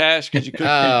all your cash because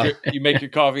you make your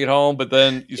coffee at home, but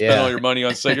then you spend all your money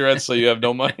on cigarettes, so you have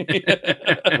no money.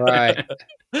 Right.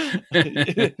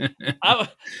 Dude,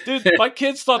 my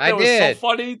kids thought that was so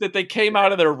funny that they came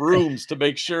out of their rooms to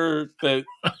make sure that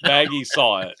Maggie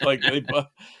saw it.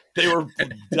 They were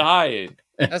dying.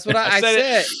 That's what I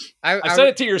said. I said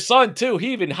it to your son too.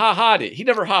 He even ha-ha'd it. He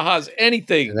never ha-has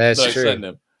anything. That's that true. I send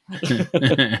him.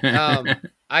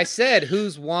 I said,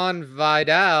 who's Juan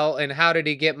Vidal and how did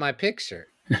he get my picture?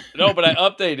 No, but I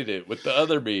updated it with the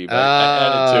other meme. I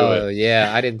added to it.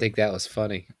 Yeah, I didn't think that was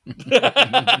funny.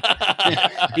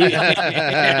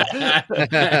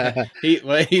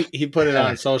 He put it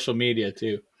on social media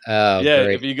too. Oh, yeah,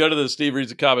 great. if you go to the Steve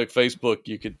Reads a Comic Facebook,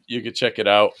 you could check it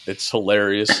out. It's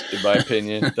hilarious, in my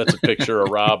opinion. That's a picture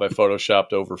of Rob I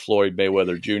photoshopped over Floyd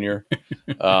Mayweather Jr.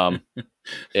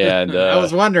 And I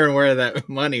was wondering where that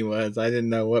money was. I didn't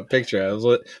know what picture.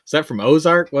 Was that from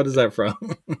Ozark? What is that from?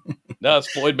 No,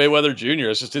 it's Floyd Mayweather Jr.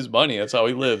 It's just his money. That's how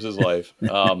he lives his life.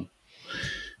 That's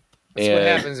what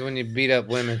happens when you beat up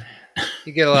women.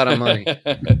 You get a lot of money.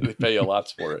 They pay you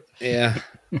lots for it. Yeah.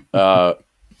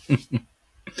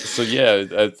 So yeah,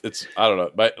 it's I don't know.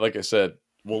 But like I said,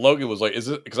 Logan was like, "Is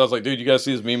it?" Because I was like, "Dude, you guys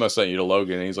see this meme I sent you to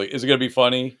Logan?" And he's like, "Is it gonna be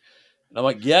funny?" And I'm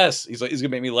like, yes. He's like, he's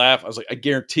gonna make me laugh. I was like, I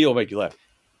guarantee he'll make you laugh.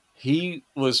 He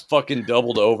was fucking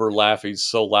doubled over laughing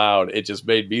so loud it just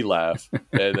made me laugh.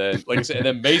 And then, like I said, and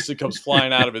then Mason comes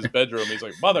flying out of his bedroom. He's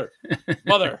like, mother.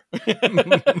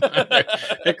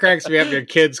 It cracks me up. Your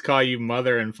kids call you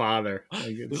mother and father. Like,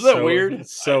 Isn't that weird?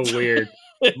 It's so weird.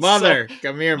 Mother,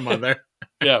 come here, mother.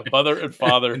 Yeah, mother and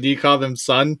father. Do you call them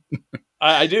son?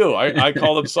 I do. I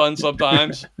call them son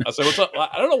sometimes. I say, what's up?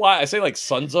 I don't know why. I say like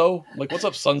Sunzo. I'm like, what's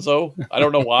up, Sunzo? I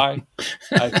don't know why.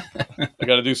 I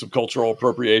got to do some cultural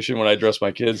appropriation when I address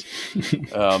my kids.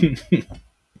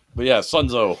 But yeah,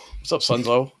 Sunzo. What's up,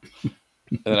 Sunzo?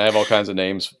 And then I have all kinds of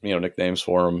names, nicknames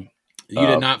for him. You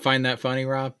did not find that funny,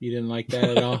 Rob? You didn't like that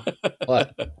at all?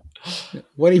 What?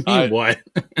 What do you mean, what?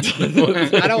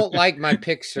 I don't like my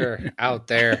picture out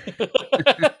there.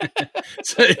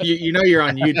 So you know you're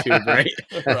on YouTube, right?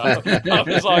 Rob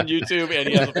is on YouTube and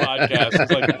he has a podcast.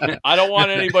 It's like, I don't want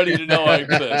anybody to know I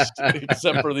exist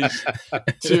except for these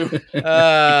two.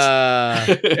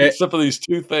 Except for these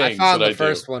two things. I found the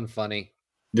first one funny,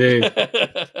 dude.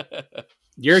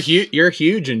 You're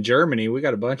huge in Germany. We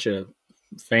got a bunch of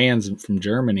fans from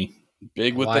Germany.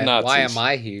 Big with the Nazis. Why am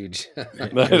I huge?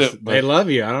 They love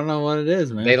you. I don't know what it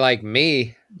is, man. They like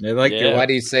me. They like Why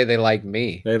do you say they like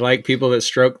me? They like people that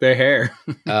stroke their hair.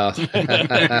 Oh.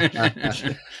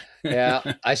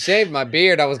 Yeah, I shaved my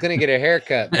beard. I was going to get a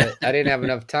haircut, but I didn't have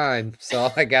enough time. So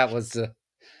all I got was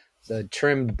the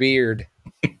trimmed beard.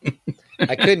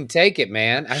 I couldn't take it,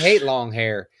 man. I hate long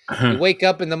hair. You wake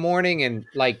up in the morning and,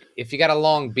 like, if you got a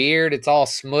long beard, it's all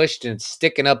smushed and it's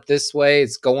sticking up this way.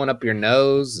 It's going up your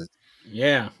nose.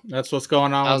 Yeah, that's what's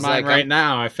going on with mine right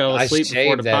now. I fell asleep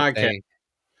before the podcast.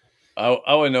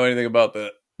 I wouldn't know anything about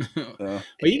that. Well,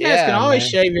 you guys can always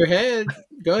shave your head.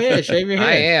 Go ahead, shave your head.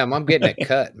 I am. I'm getting it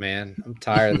cut, man. I'm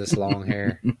tired of this long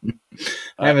hair.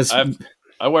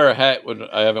 I wear a hat when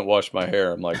I haven't washed my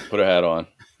hair. I'm like, put a hat on.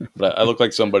 But I look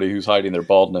like somebody who's hiding their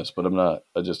baldness, but I'm not.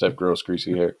 I just have gross,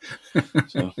 greasy hair.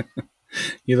 So.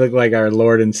 You look like our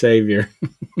Lord and Savior.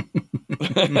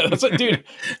 That's like, dude,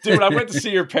 I went to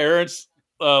see your parents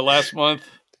last month.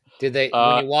 Did they,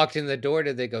 when you walked in the door,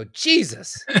 did they go,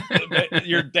 Jesus?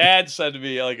 Your dad said to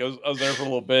me, like, I was there for a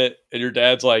little bit, and your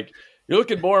dad's like, you're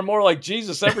looking more and more like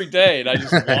Jesus every day. And I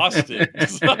just lost it.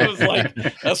 So I was like,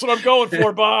 that's what I'm going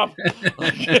for, Bob.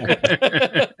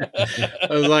 I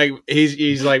was like,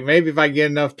 he's like, maybe if I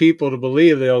get enough people to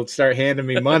believe, they'll start handing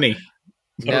me money.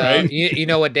 No, right? You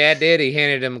know what Dad did? He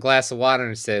handed him a glass of water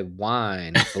and said,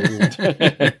 wine. That's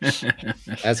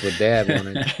what Dad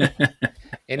wanted.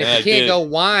 And if you can't go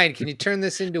wine, can you turn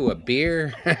this into a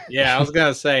beer? Yeah, I was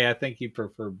going to say, I think you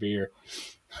prefer beer.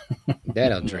 Dad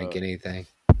don't drink anything.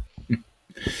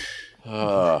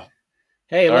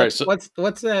 Hey,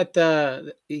 what's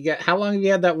that? You got? How long have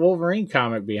you had that Wolverine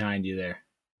comic behind you there?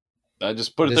 I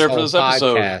just put it there for this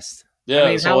episode. Podcast. Yeah. I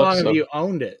mean, how long have you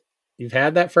owned it? You've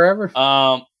had that forever?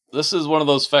 This is one of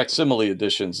those facsimile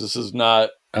editions. This is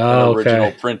not an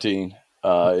original printing.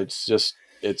 It's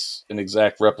an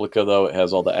exact replica, though. It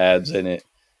has all the ads in it,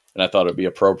 and I thought it'd be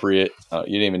appropriate. You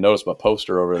didn't even notice my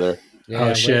poster over there. Yeah,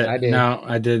 oh shit! I did. No,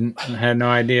 I didn't. I had no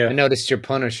idea. I noticed your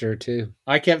Punisher too.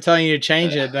 I kept telling you to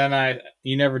change it, then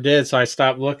you never did, so I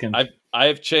stopped looking. I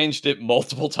have changed it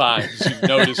multiple times. You've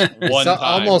noticed one time.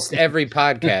 Almost every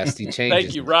podcast he changes.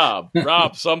 Thank you, Rob.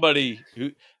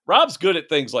 Rob's good at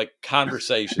things like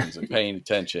conversations and paying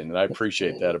attention, and I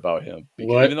appreciate that about him.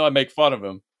 Because even though I make fun of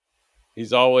him,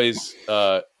 he's always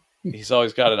got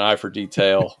an eye for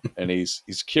detail, and he's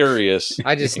curious.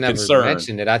 I just never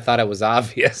mentioned it. I thought it was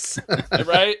obvious.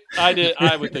 Right?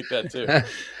 I would think that too.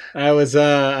 I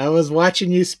was watching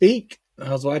you speak.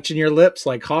 I was watching your lips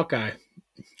like Hawkeye,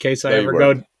 in case I ever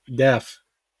go deaf.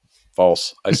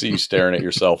 False. I see you staring at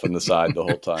yourself in the side the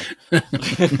whole time.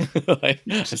 I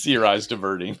see your eyes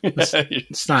diverting.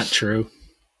 It's not true.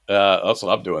 That's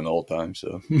what I'm doing the whole time.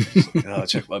 So,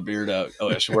 check my beard out. Oh,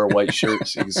 I should wear a white shirt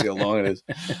so you can see how long it is.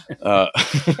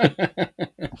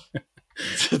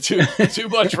 Too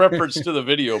much reference to the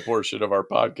video portion of our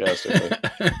podcast.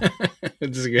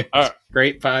 It's good.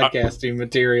 Great podcasting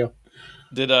material.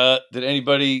 Did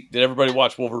everybody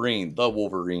watch Wolverine? The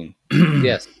Wolverine.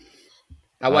 Yes.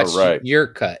 I watched your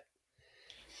cut.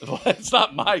 Well, it's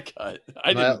not my cut.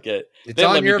 I didn't get. It's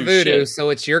on your voodoo,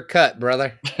 so it's your cut,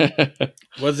 brother.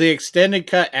 Was the extended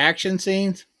cut action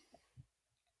scenes?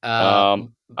 There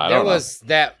was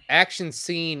that action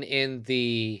scene in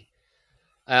the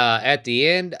at the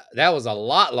end. That was a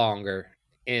lot longer.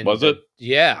 Was it?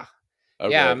 Yeah.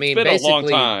 Okay. Yeah, I mean, it's been a long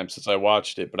time since I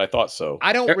watched it, but I thought so.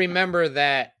 I don't remember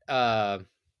that that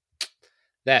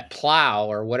plow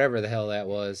or whatever the hell that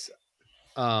was.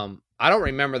 I don't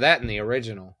remember that in the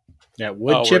original. That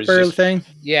wood chipper thing?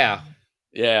 Yeah.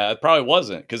 Yeah, it probably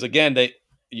wasn't. Because again,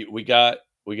 we got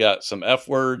some F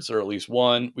words, or at least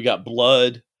one. We got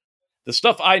blood. The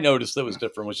stuff I noticed that was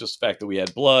different was just the fact that we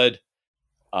had blood.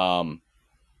 And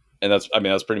that's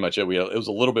pretty much it. It was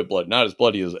a little bit blood, not as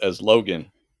bloody as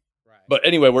Logan. Right. But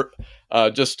anyway, we're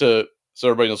so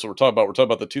everybody knows what we're talking about. We're talking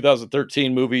about the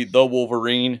 2013 movie, The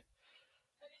Wolverine.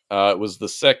 It was the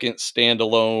second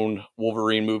standalone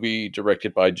Wolverine movie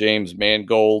directed by James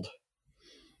Mangold.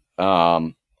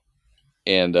 So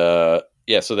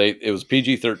it was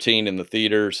PG-13 in the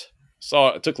theaters.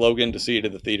 I took Logan to see it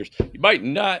in the theaters.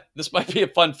 This might be a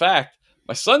fun fact.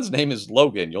 My son's name is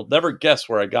Logan. You'll never guess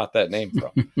where I got that name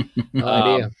from. No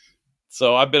idea.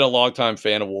 So I've been a longtime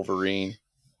fan of Wolverine.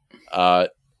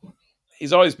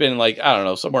 He's always been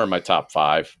somewhere in my top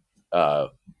 5.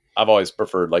 I've always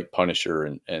preferred like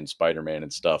Punisher and Spider-Man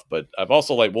and stuff, but I've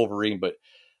also liked Wolverine, but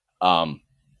I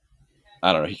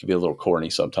don't know. He can be a little corny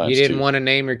sometimes. You didn't want to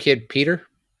name your kid Peter?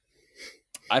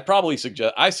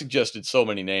 I suggested so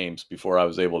many names before I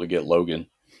was able to get Logan.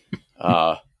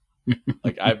 I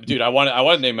wanted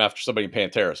to name him after somebody in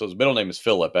Pantera. So his middle name is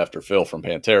Philip, after Phil from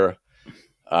Pantera.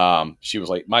 She was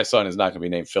like, my son is not going to be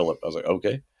named Philip. I was like,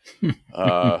 okay.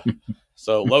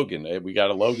 So Logan, we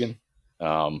got a Logan.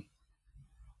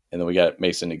 And then we got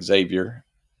Mason Xavier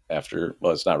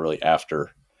it's not really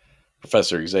after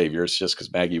Professor Xavier. It's just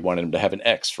because Maggie wanted him to have an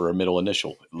X for a middle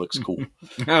initial. It looks cool.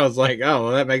 I was like, oh,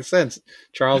 well, that makes sense.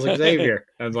 Charles Xavier.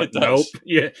 I was like, nope.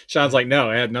 Yeah. Sean's like,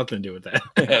 no, it had nothing to do with that.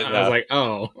 I was like,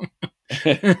 oh.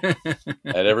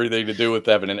 Had everything to do with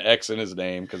having an X in his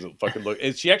name because it fucking look.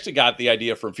 She actually got the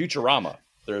idea from Futurama.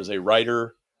 There's a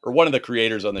writer or one of the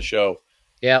creators on the show.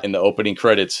 Yeah. In the opening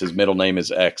credits, his middle name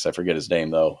is X. I forget his name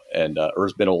though, and or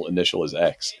his middle initial is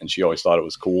X, and she always thought it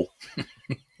was cool.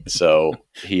 So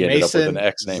he ended up with an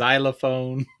X name.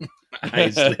 Xylophone.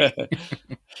 It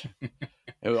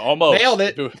was almost nailed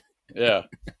it. Yeah.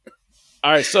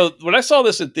 All right. So when I saw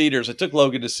this in theaters, I took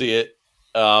Logan to see it.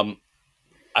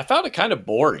 I found it kind of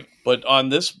boring, but on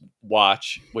this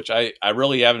watch, which I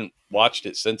really haven't watched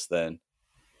it since then,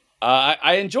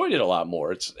 I enjoyed it a lot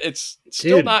more. It's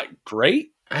still not great.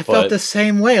 I felt the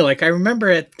same way. Like I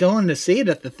remember going to see it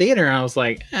at the theater, and I was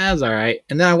like, "That's all right."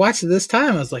 And then I watched it this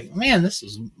time. I was like, "Man, this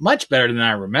is much better than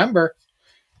I remember."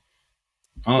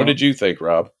 What did you think,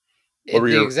 Rob?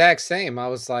 The exact same. I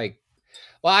was like,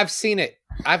 "Well, I've seen it.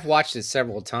 I've watched it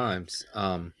several times.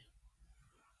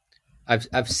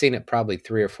 I've seen it probably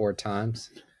 3 or 4 times.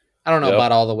 I don't know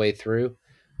about all the way through,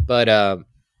 but I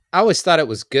always thought it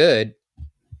was good.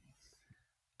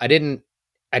 I didn't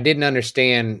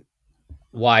understand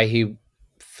why he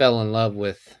fell in love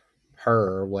with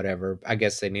her or whatever. I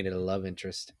guess they needed a love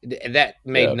interest. That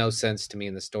made no sense to me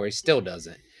in the story. Still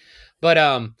doesn't. But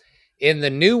in the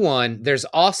new one, there's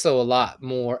also a lot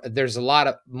more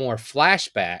more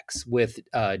flashbacks with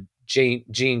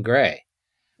Jean Grey.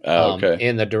 Okay.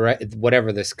 In the direct,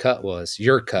 whatever this cut was,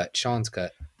 your cut, Sean's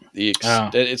cut.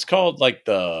 It's called like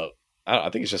I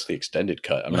think it's just the extended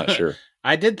cut. I'm not sure.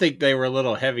 I did think they were a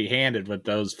little heavy-handed with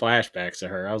those flashbacks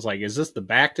of her. I was like, "Is this the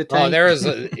back to tank?" Oh,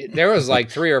 there was like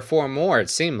 3 or 4 more.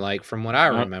 It seemed like, from what I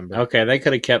remember. Okay, they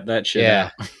could have kept that shit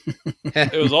out.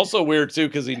 It was also weird too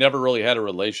because he never really had a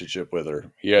relationship with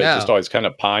her. He just always kind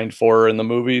of pined for her in the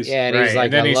movies. Yeah, and he's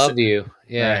like, "I love you."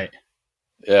 Yeah, right.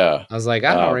 Yeah. I was like,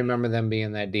 I don't remember them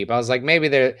being that deep. I was like, maybe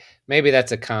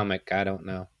that's a comic. I don't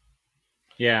know.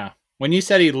 Yeah. When you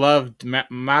said he loved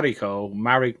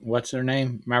Mariko, what's her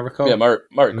name? Mariko? Yeah,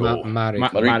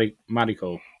 Mariko.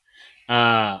 Mariko.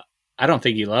 I don't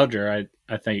think he loved her.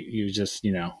 I think he was just,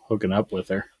 hooking up with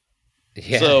her.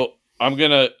 Yeah. So I'm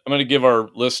gonna give our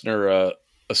listener a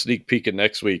sneak peek at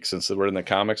next week since we're in the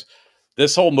comics.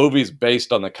 This whole movie is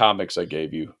based on the comics I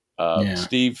gave you.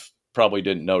 Steve probably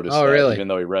didn't notice that, really? Even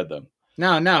though he read them.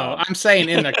 No. I'm saying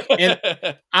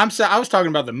I was talking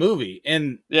about the movie.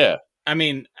 And yeah. I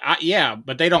mean,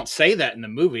 but they don't say that in the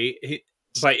movie.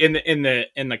 But in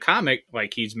the comic,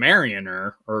 like he's marrying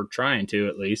her or trying to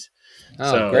at least.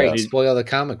 Oh, so, great! Spoil the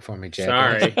comic for me, Jack.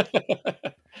 Sorry.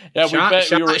 Yeah, Sean was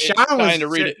trying to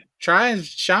read it.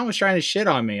 Sean was trying to shit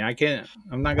on me. I'm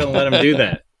not going to let him do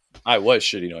that. I was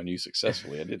shitting on you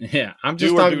successfully. I didn't. Yeah, I'm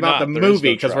just talking about the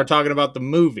movie because we're talking about the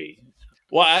movie.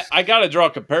 Well, I got to draw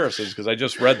comparisons because I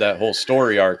just read that whole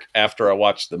story arc after I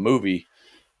watched the movie.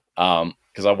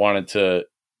 Because I wanted to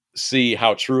see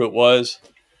how true it was.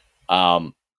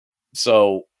 In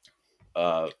the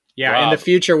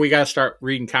future, we got to start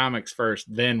reading comics first,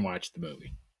 then watch the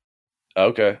movie.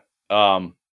 Okay.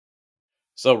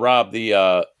 So Rob,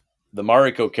 the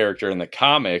Mariko character in the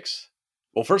comics,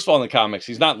 well, first of all, in the comics,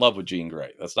 he's not in love with Jean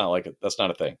Grey. That's not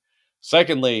a thing.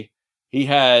 Secondly, he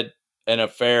had a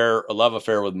love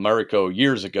affair with Mariko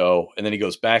years ago, and then he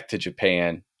goes back to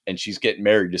Japan, and she's getting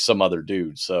married to some other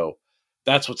dude. So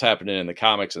that's what's happening in the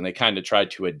comics, and they kind of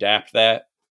tried to adapt that.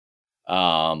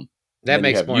 That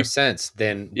makes more sense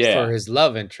than for his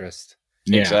love interest.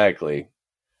 Yeah. Exactly.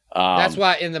 That's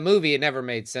why in the movie it never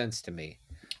made sense to me.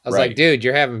 I was like, dude,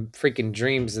 you're having freaking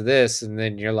dreams of this, and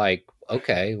then you're like,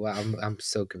 okay, well, I'm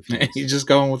so confused. You're just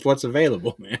going with what's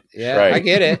available, man. Yeah, I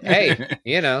get it. Hey,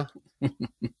 you know.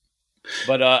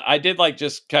 But I did like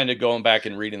just kind of going back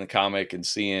and reading the comic and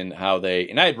seeing how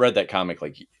and I had read that comic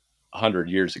like 100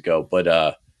 years ago,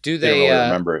 but do they really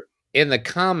remember it in the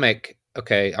comic?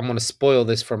 Okay, I'm going to spoil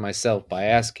this for myself by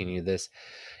asking you this.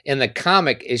 In the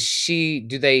comic,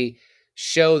 do they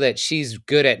show that she's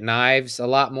good at knives a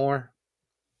lot more?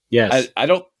 Yes. I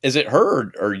don't, is it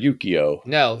her or Yukio?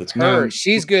 No, it's her.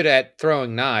 She's good at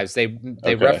throwing knives. They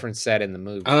reference that in the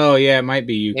movie. Oh yeah, it might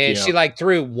be Yukio. And she like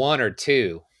threw one or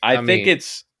two. I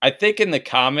think in the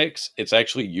comics, it's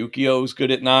actually Yukio's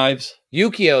good at knives.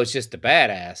 Yukio is just a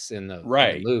badass in the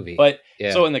movie. But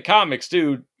so in the comics,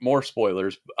 dude, more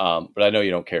spoilers. But I know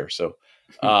you don't care. So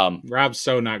Rob's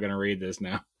so not going to read this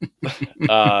now.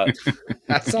 I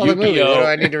saw the movie. What do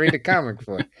I need to read the comic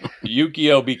for?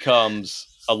 Yukio becomes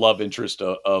a love interest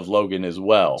of Logan as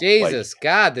well. Jesus,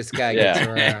 God, this guy gets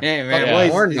around. Hey, man,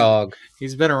 horn dog.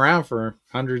 He's been around for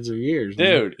hundreds of years.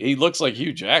 Dude, he looks like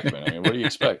Hugh Jackman. I mean, what do you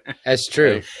expect? That's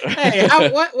true. Hey,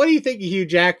 what do you think of Hugh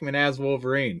Jackman as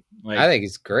Wolverine? I think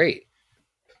he's great.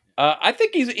 I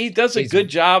think he does a good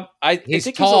job.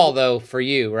 He's tall though for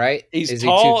you, right? He's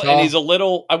tall, and he's a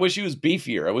little. I wish he was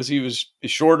beefier. I wish he was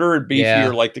shorter and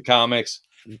beefier like the comics.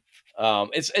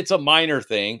 It's a minor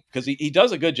thing because he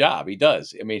does a good job. He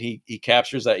does. I mean, he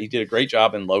captures that. He did a great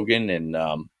job in Logan, and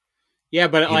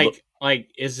but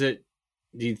is it?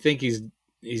 Do you think he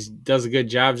does a good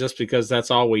job just because that's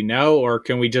all we know, or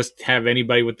can we just have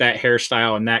anybody with that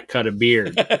hairstyle and that cut of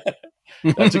beard?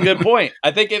 That's a good point.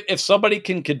 I think if somebody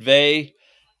can convey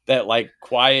that like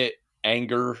quiet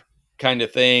anger kind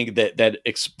of thing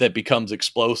that becomes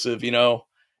explosive, you know,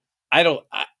 I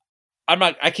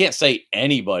can't say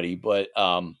anybody, but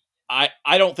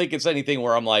I don't think it's anything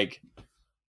where I'm like,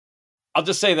 I'll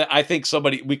just say that I think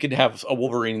we could have a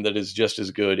Wolverine that is just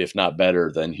as good, if not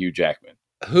better, than Hugh Jackman.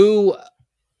 Who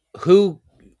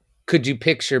could you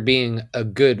picture being a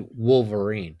good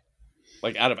Wolverine?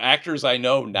 Like out of actors I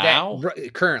know now?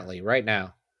 Currently, right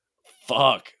now.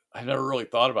 Fuck. I never really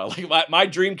thought about it. Like my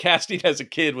dream casting as a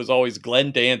kid was always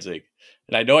Glenn Danzig.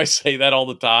 And I know I say that all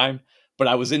the time, but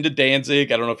I was into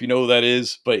Danzig. I don't know if you know who that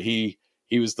is, but he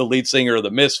was the lead singer of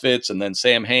the Misfits and then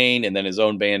Sam Hain and then his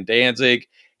own band Danzig.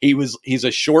 He's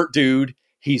a short dude.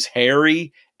 He's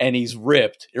hairy and he's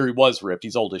ripped, or he was ripped.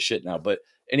 He's old as shit now,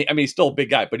 he's still a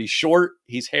big guy, but he's short,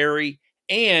 he's hairy.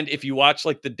 And if you watch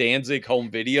like the Danzig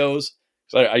home videos,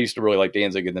 so I used to really like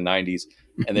Danzig in the 90s,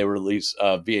 and they released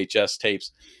VHS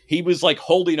tapes. He was like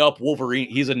holding up Wolverine.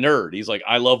 He's a nerd. He's like,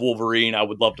 I love Wolverine. I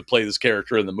would love to play this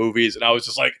character in the movies. And I was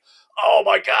just like, oh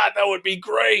my God, that would be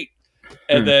great.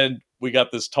 And then we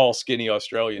got this tall, skinny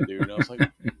Australian dude. And I was like,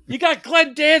 you got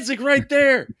Glenn Danzig right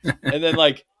there. And then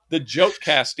like the joke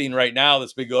casting right now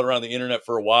that's been going around the internet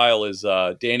for a while is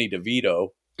Danny DeVito.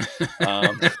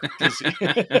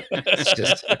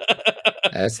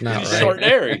 That's not he's right.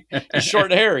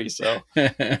 Short and hairy, so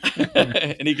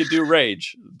and he could do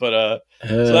rage, but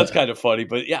so that's kind of funny.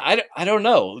 But yeah, I don't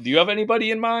know. Do you have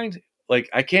anybody in mind? Like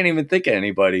I can't even think of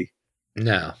anybody.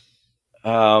 No.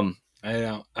 I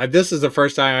don't. This is the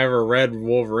first time I ever read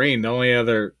Wolverine. The only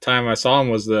other time I saw him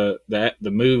was the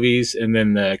movies and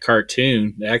then the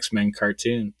cartoon, the X-Men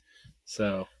cartoon.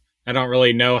 So I don't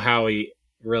really know how he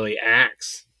really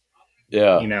acts.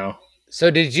 Yeah. You know.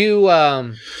 So did you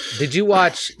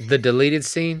watch the deleted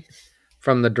scene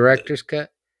from the director's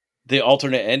cut? The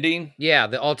alternate ending? Yeah,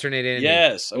 the alternate ending.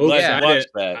 Yes. I'm glad you watched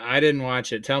that. I didn't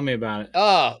watch it. Tell me about it.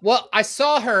 Well, I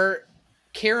saw her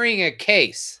carrying a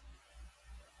case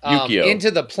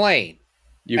into the plane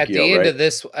at the end of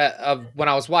this of when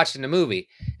I was watching the movie.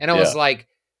 And I was like,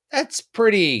 that's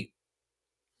pretty,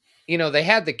 they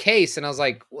had the case and I was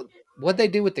like, what'd they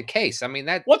do with the case? I mean,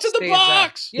 what's in the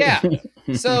box? Yeah.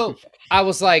 So I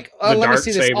was like, let me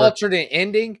see this alternate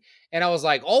ending. And I was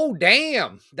like, oh,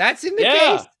 damn, that's in the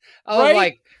case. I was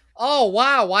like, oh,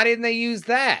 wow, why didn't they use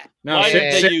that? No, why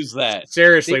didn't they use that?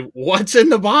 Seriously, what's in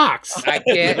the box? I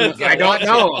can't. I don't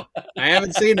know. I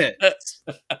haven't seen it.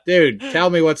 Dude,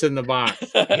 tell me what's in the box.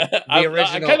 I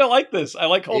kind of like this. I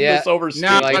like holding this over.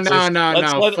 No.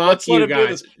 Fuck you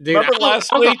guys. Dude, remember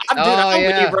last week? I'm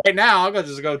with you right now. I'll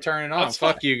just go turn it on.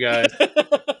 Fuck you guys.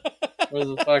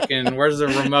 Where's the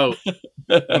remote?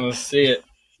 Let's see it.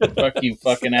 Fuck you,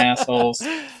 fucking assholes.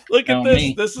 Look at Tell this.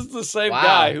 me. This is the same Wow.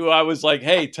 guy who I was like,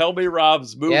 "Hey, tell me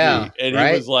Rob's movie," Yeah, and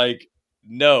right? he was like,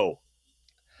 "No."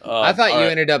 I thought all you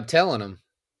right. ended up telling him.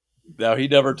 No, he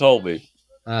never told me.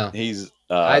 Oh, He's.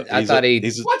 I thought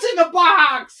what's in the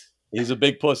box? He's a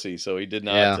big pussy, so he did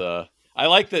not. Yeah. I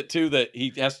like that too. That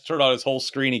he has to turn on his whole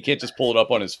screen. He can't just pull it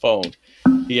up on his phone.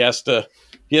 He has to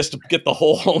get the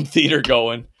whole home theater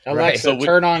going. Alexa, So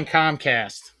turn on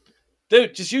Comcast.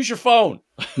 Dude, just use your phone.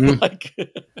 Like,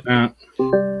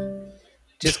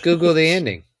 Just Google the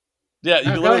ending. yeah, you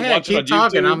No, can go literally ahead, watch it on keep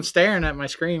talking. YouTube. I'm staring at my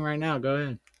screen right now. Go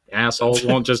ahead. Assholes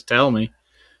won't just tell me.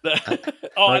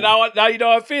 Oh, now you know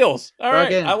how it feels. All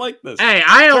right, Fucking- I like this. Hey,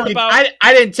 Turnabout.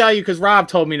 I didn't tell you because Rob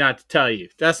told me not to tell you.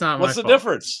 That's not What's my the fault.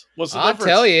 difference? What's the I'll difference?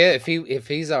 tell you if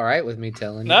he's all right with me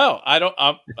telling you. No, I don't.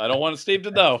 I don't want Steve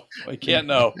to know. We can't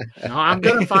know. No, I'm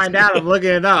gonna find out. I'm looking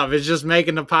it up. It's just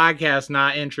making the podcast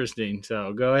not interesting.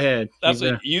 So go ahead. That's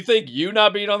Keep what, you think you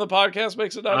not being on the podcast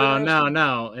makes it not Oh interesting?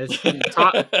 no!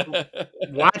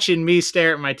 It's watching me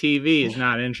stare at my TV is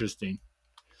not interesting.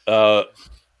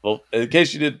 Well, in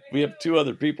case you did, we have two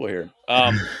other people here.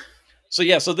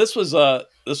 So this was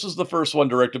the first one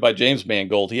directed by James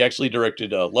Mangold. He actually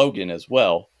directed Logan as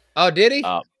well. Oh, did he?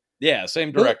 Yeah,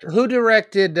 same director. Who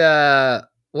directed?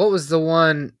 What was the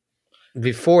one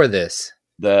before this?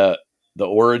 The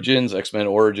Origins, X-Men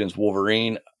Origins,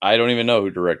 Wolverine. I don't even know who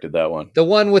directed that one. The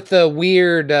one with the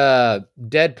weird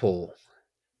Deadpool.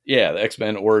 Yeah, the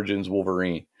X-Men Origins,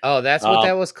 Wolverine. Oh, that's what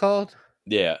that was called?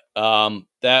 Yeah.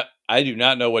 That I do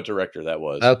not know what director that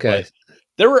was. Okay.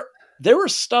 But there were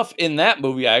stuff in that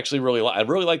movie I actually really like. I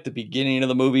really liked the beginning of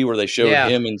the movie where they showed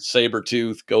him and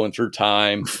Sabretooth going through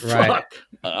time. Right. Fuck.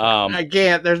 I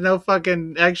can't. There's no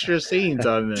fucking extra scenes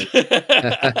on this.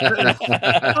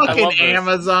 Fucking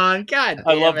Amazon. God damn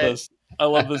I love it. this. I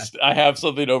love this. I have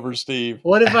something over Steve.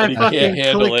 What if I He fucking can't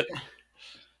handle click? it.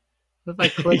 What if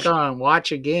I click on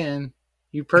watch again?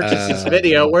 You purchased this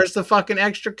video. Where's the fucking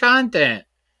extra content?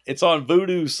 It's on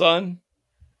Vudu, son.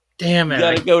 Damn You it.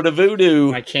 gotta go to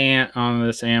Vudu. I can't on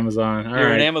this Amazon. All You're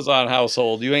right. an Amazon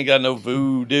household. You ain't got no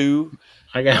Vudu.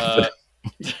 I got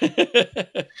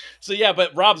So yeah,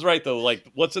 but Rob's right though. Like,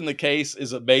 what's in the case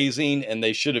is amazing, and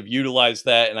they should have utilized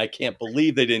that. And I can't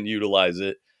believe they didn't utilize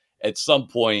it at some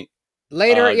point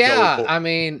Later, going yeah. forward. I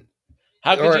mean,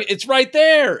 How could you? It's right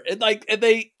there.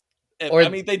 They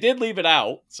did leave it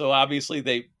out, so obviously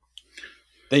they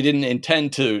didn't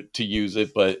intend to use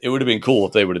it, but it would have been cool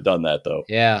if they would have done that though.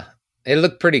 yeah. It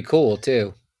looked pretty cool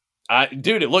too.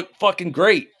 Dude, it looked fucking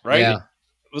great, right? Yeah.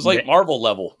 It was like Marvel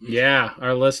level. Yeah,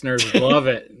 our listeners love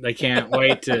it. They can't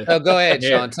wait to. Oh, go ahead, Yeah.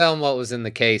 Sean. Tell them what was in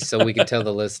the case so we can tell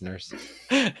the listeners.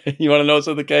 You want to know what's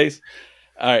in the case?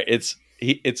 All right, it's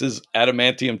his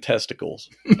adamantium testicles,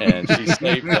 and she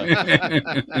saved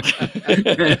them.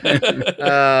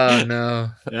 Oh no.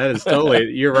 That is totally.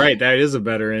 You're right. That is a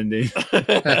better ending.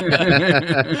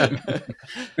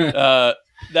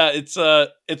 It's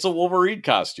a Wolverine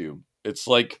costume. It's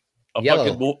like a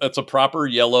Yellow. it's a proper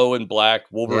yellow and black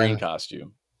Wolverine Yeah.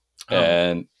 costume, Oh.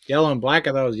 and Yellow and black.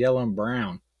 I thought it was yellow and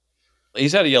brown.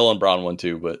 he's had a yellow and brown one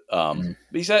too. But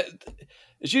he's had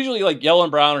it's usually like yellow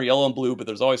and brown or yellow and blue, but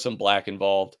there's always some black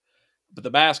involved. But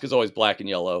the mask is always black and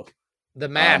yellow. The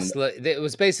mask, it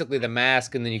was basically the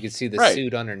mask, and then you could see the Right.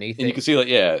 suit underneath And it. you can see like,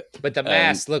 yeah, But the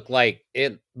mask looked like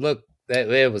it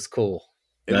was cool.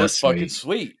 it That's looks fucking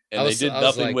sweet. And they did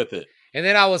nothing like- with it. And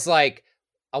then I was like,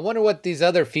 I wonder what these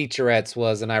other featurettes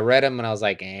was, and I read them, and I was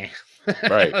like, eh.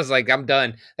 Right. I was like, I'm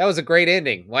done. That was a great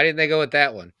ending. Why didn't they go with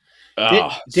that one?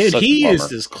 Dude, Such he a bummer. used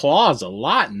his claws a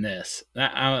lot in this.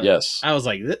 Yes. I was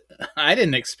like, I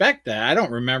didn't expect that. I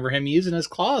don't remember him using his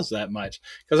claws that much.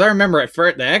 Because I remember at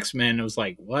first the X-Men, it was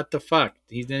like, what the fuck?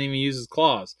 He didn't even use his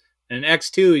claws. And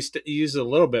X2, he used a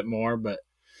little bit more, but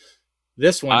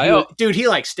this one, he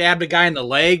like stabbed a guy in the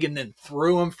leg and then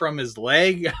threw him from his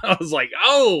leg. I was like,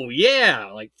 oh,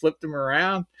 yeah. Like flipped him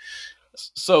around.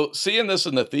 So seeing this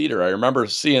in the theater, I remember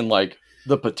seeing like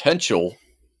the potential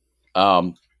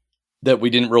that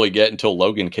we didn't really get until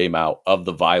Logan came out of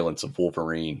the violence of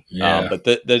Wolverine. Yeah. But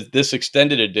this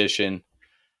extended edition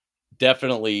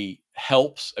definitely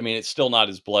helps. I mean, it's still not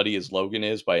as bloody as Logan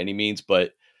is by any means,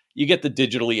 but you get the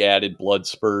digitally added blood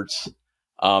spurts.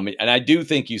 And I do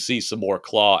think you see some more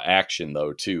claw action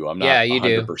though, too. I'm not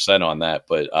 100% on that,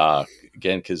 but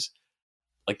again, because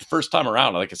like the first time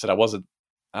around, like I said,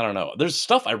 I don't know. There's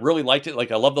stuff I really liked it.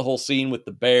 Like I love the whole scene with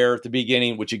the bear at the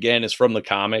beginning, which again is from the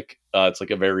comic. It's like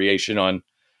a variation on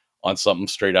something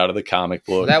straight out of the comic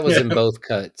book. That was in both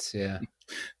cuts. Yeah.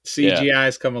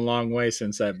 CGI's come a long way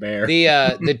since that bear.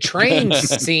 The train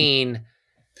scene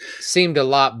seemed a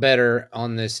lot better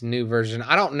on this new version.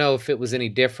 I don't know if it was any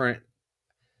different.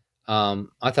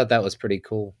 I thought that was pretty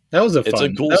cool. That was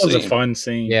a fun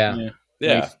scene. Yeah.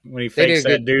 When he fakes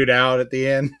that dude out at the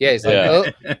end. Yeah, he's like, oh.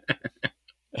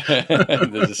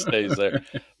 It just stays there.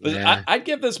 But Yeah. I'd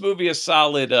give this movie a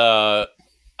solid, I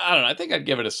don't know. I think I'd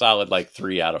give it a solid like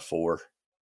 3 out of 4.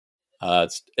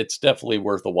 It's definitely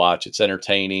worth a watch. It's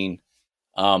entertaining.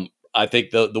 I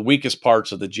think the weakest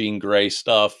parts of the Jean Grey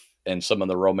stuff and some of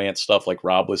the romance stuff, like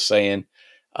Rob was saying,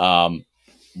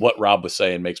 what Rob was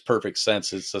saying makes perfect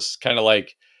sense. It's just kind of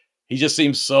like he just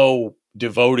seems so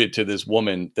devoted to this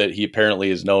woman that he apparently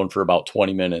is known for about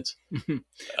 20 minutes.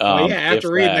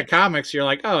 After reading the comics, you're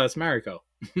like, oh, that's Mariko.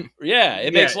 Yeah,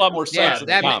 it makes a lot more sense in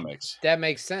the comics. That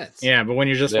makes sense. Yeah, but when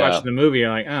you're just watching the movie, you're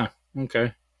like, oh,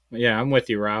 okay. Yeah, I'm with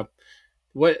you, Rob.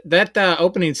 What that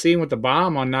opening scene with the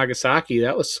bomb on Nagasaki,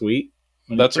 that was sweet.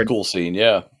 That's a cool scene,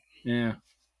 yeah. Yeah.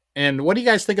 And what do you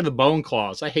guys think of the bone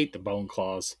claws? I hate the bone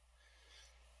claws.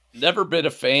 Never been a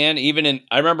fan.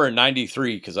 I remember in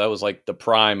 '93, because I was like the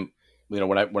prime,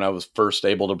 when I was first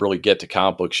able to really get to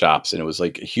comic book shops, and it was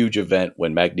like a huge event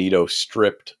when Magneto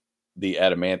stripped the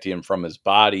adamantium from his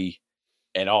body,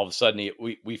 and all of a sudden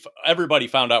everybody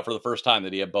found out for the first time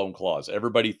that he had bone claws.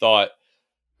 Everybody thought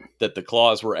that the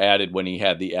claws were added when he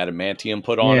had the adamantium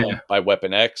put on him by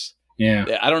Weapon X.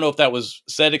 Yeah. I don't know if that was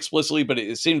said explicitly, but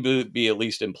it seemed to be at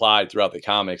least implied throughout the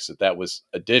comics that was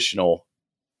additional,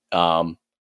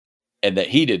 and that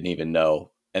he didn't even know.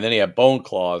 And then he had bone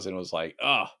claws, and it was like,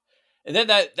 oh. And then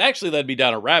that actually led me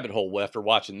down a rabbit hole after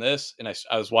watching this, and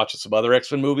I was watching some other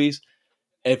X-Men movies.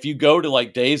 If you go to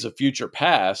like Days of Future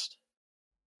Past,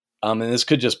 and this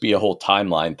could just be a whole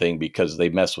timeline thing because they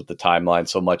mess with the timeline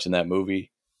so much in that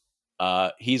movie.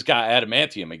 He's got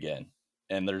adamantium again,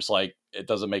 and there's like, it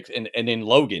doesn't make, and in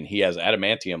Logan, he has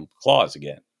adamantium claws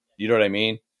again. You know what I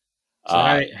mean? So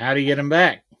how do you get him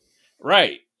back?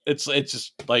 Right. It's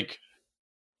just like,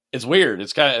 it's weird.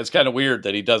 It's kind of weird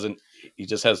that he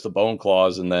just has the bone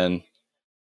claws, and then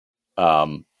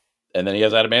he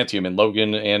has adamantium in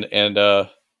Logan and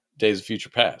Days of Future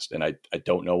Past. And I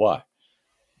don't know why.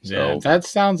 So, that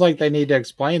sounds like they need to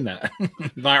explain that.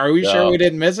 Are we sure we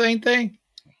didn't miss anything?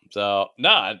 So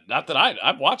no, not that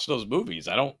I've watched those movies.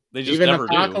 They just even never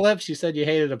Apocalypse. do. You said you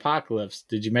hated Apocalypse.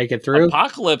 Did you make it through?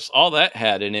 Apocalypse? All that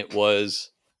had in it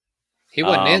was he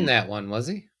wasn't in that one, was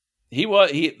he? He was.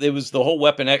 It was the whole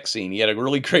Weapon X scene. He had a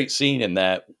really great scene in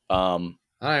that.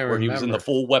 Where he was in the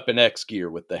full Weapon X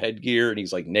gear with the headgear, and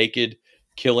he's like naked,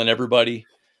 killing everybody.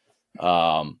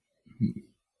 But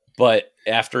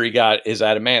after he got his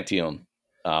adamantium,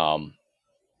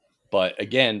 but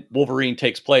again, Wolverine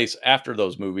takes place after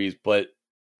those movies, but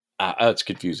it's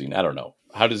confusing. I don't know.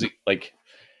 How does he like?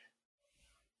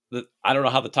 I don't know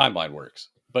how the timeline works.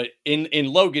 But in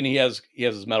Logan, he has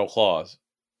his metal claws,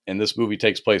 and this movie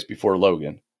takes place before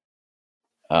Logan.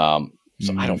 So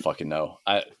I don't fucking know.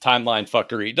 Timeline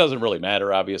fuckery. It doesn't really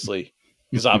matter, obviously,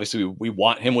 because obviously we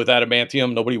want him with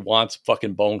adamantium. Nobody wants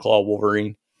fucking Bone Claw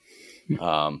Wolverine.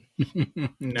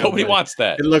 Nobody wants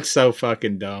that. It looks so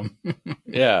fucking dumb.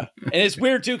 Yeah, and it's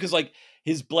weird too because like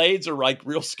his blades are like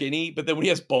real skinny, but then when he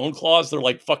has bone claws, they're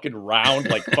like fucking round,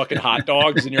 like fucking hot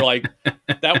dogs, and you're like,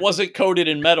 that wasn't coated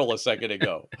in metal a second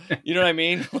ago. You know what I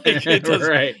mean? Like,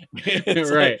 right.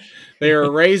 They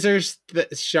were razors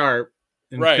sharp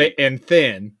and, and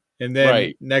thin, and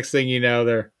then next thing you know,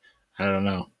 they're, I don't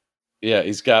know. Yeah,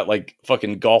 he's got like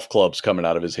fucking golf clubs coming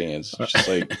out of his hands. It's just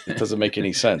like, it doesn't make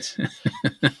any sense.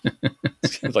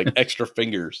 It's like extra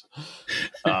fingers.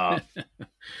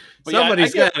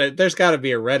 Somebody's got it. There's got to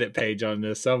be a Reddit page on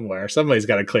this somewhere. Somebody's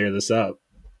got to clear this up.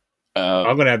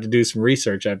 I'm going to have to do some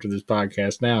research after this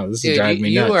podcast now. This is driving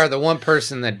me nuts. You are the one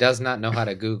person that does not know how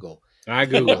to Google. I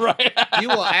Google. Right. You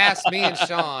will ask me and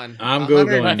Sean I'm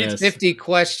Googling this. 50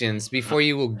 questions before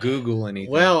you will Google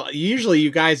anything. Well, usually you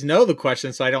guys know the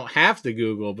question, so I don't have to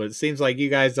Google, but it seems like you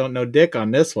guys don't know dick on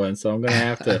this one, so I'm going to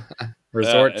have to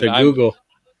resort to Google.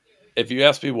 If you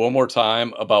ask me one more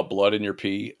time about blood in your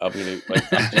pee, I'm going to,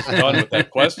 like, I'm just done with that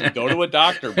question. Go to a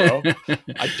doctor, bro.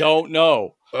 I don't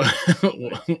know.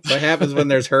 What happens when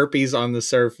there's herpes on the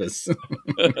surface?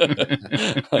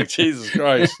 Like, Jesus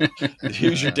Christ.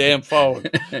 Use your damn phone.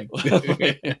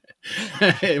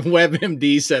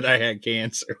 WebMD said I had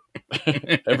cancer.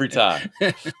 Every time.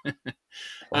 100%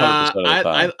 of the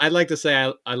time. I'd like to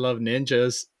say I love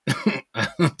ninjas.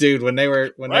 Dude, when they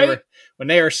were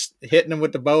hitting them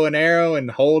with the bow and arrow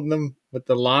and holding them with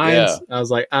the lines, I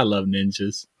was like, I love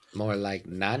ninjas. More like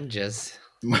ninjas.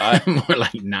 More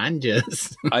like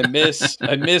ninjas. I miss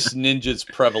ninjas'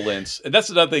 prevalence, and that's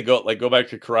another thing. Go back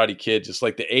to Karate Kid. Just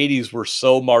like the '80s were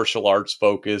so martial arts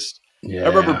focused, I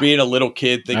remember being a little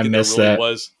kid thinking there really that.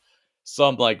 was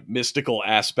some like mystical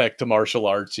aspect to martial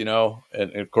arts, you know,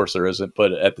 and of course there isn't.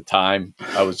 But at the time,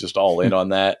 I was just all in on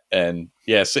that, and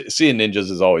yeah, seeing ninjas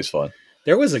is always fun.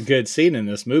 There was a good scene in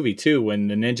this movie too when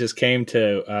the ninjas came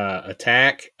to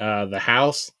attack the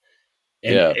house,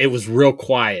 and it was real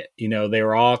quiet. You know, they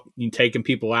were all taking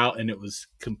people out, and it was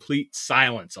complete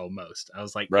silence almost. I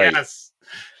was like, yes,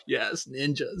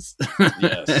 ninjas.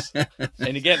 Yes,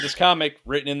 and again, this comic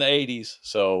written in the 80s,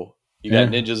 so you got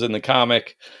ninjas in the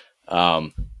comic.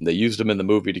 They used them in the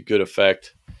movie to good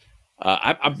effect.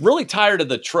 I'm really tired of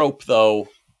the trope though.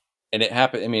 And it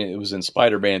happened. I mean, it was in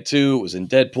Spider-Man 2. It was in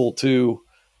Deadpool 2.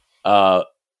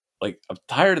 Like, I'm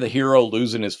tired of the hero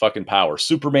losing his fucking power.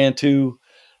 Superman 2.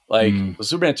 Like, was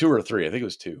Superman 2 or 3? I think it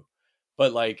was 2.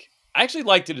 But, like, I actually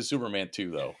liked it in Superman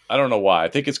 2, though. I don't know why. I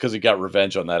think it's because he got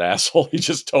revenge on that asshole. He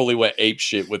just totally went ape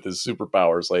shit with his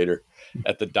superpowers later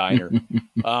at the diner.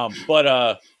 I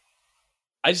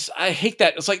hate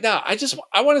that. It's like, no,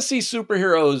 I want to see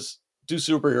superheroes do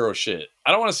superhero shit.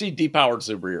 I don't want to see depowered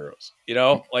superheroes, you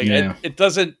know, like it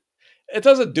doesn't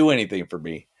do anything for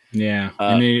me. Yeah.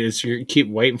 And you keep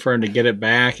waiting for him to get it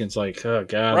back. And it's like, oh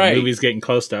God, the movie's getting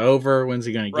close to over. When's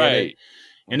he going to get it?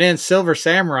 And then Silver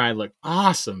Samurai looked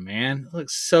awesome, man. It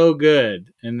looks so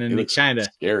good. And then they kind of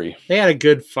scary. They had a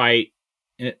good fight.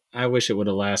 I wish it would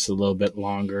have lasted a little bit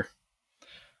longer.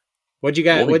 What'd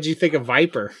you think of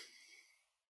Viper?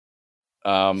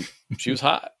 She was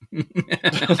hot.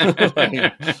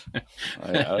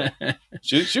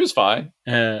 She was fine.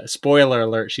 Spoiler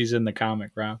alert, she's in the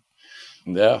comic, Rob.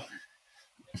 Yeah.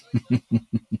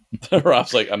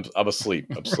 Rob's like, I'm asleep.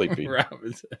 I'm sleepy.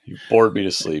 You bored me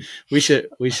to sleep. We should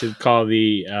call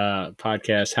the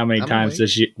podcast How Many Times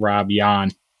Does Rob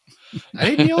Yawn? I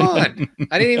didn't yawn.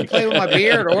 I didn't even play with my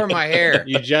beard or my hair.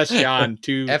 You just yawned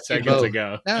 2 seconds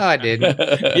ago. No, I didn't.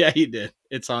 Yeah, you did.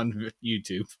 It's on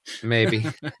YouTube. Maybe.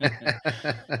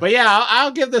 But yeah,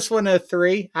 I'll give this one a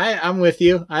 3. I'm with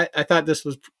you. I thought this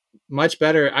was much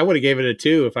better. I would have gave it a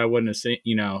 2 if I wouldn't have seen,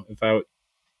 if I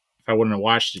wouldn't have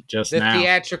watched it just now. The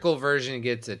theatrical version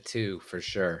gets a 2 for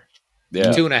sure. Yeah.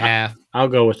 2.5. I'll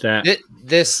go with that.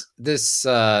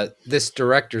 This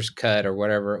director's cut or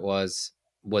whatever it was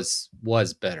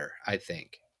better, I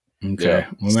think. Okay. Yeah.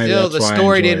 Well, still, the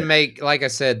story didn't make, like I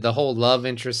said, the whole love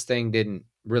interest thing didn't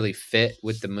really fit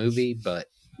with the movie, but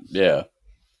yeah,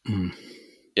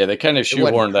 they kind of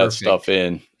shoehorned that stuff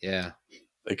in. Yeah,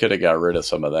 they could have got rid of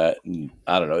some of that. And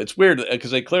I don't know. It's weird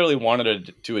because they clearly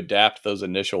wanted to adapt those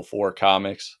initial 4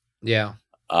 comics. Yeah.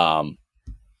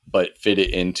 But fit it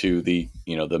into the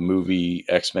the movie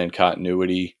X-Men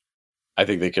continuity. I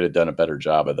think they could have done a better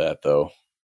job of that though.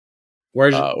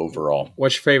 Overall,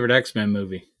 what's your favorite X-Men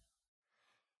movie?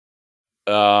 /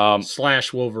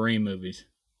 Wolverine movies.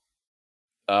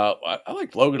 I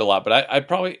liked Logan a lot, but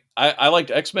I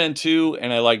liked X-Men 2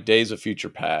 and I liked Days of Future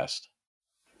Past,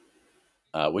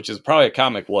 which is probably a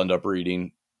comic we'll end up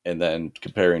reading and then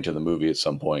comparing to the movie at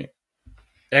some point.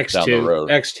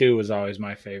 X2 was always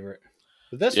my favorite,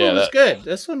 but this one was good.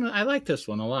 This one, I like this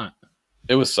one a lot.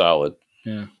 It was solid.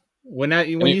 Yeah. When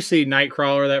you see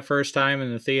Nightcrawler that first time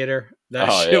in the theater, that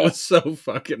shit was so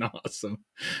fucking awesome.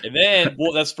 And then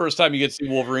that's the first time you get to see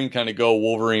Wolverine kind of go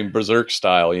Wolverine Berserk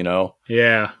style,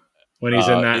 Yeah. When he's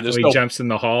in that, he jumps in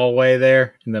the hallway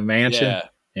there in the mansion. Yeah.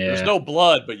 There's no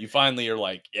blood, but you finally are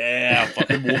like, yeah,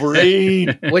 fucking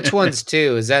Wolverine. Which one's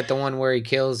 2? Is that the one where he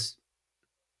kills,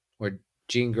 where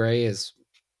Jean Grey is?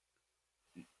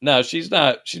 No, she's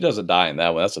not. She doesn't die in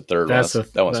that one. That's the third one.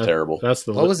 That one's terrible. That's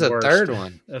the what was the third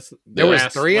one? There was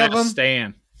 3 of them?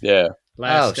 Stand. Yeah.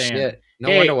 Last Stand. Shit.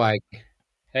 No wonder why.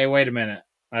 Hey, wait a minute.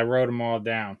 I wrote them all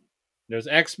down. There's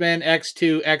X-Men,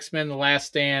 X2, X-Men The Last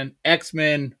Stand,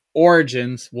 X-Men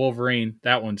Origins, Wolverine.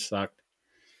 That one sucked.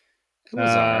 It was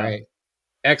all right.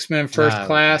 X-Men First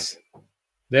Class,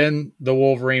 then The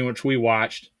Wolverine, which we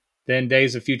watched, then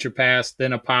Days of Future Past,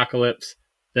 then Apocalypse,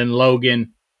 then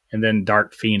Logan, and then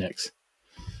Dark Phoenix.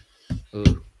 Ooh,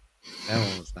 that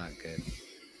one was not good.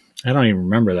 I don't even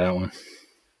remember that one.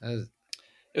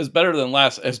 It was better than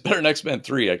It's better than X-Men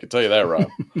 3. I can tell you that, Rob.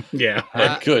 Yeah,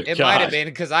 it might have been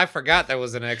because I forgot there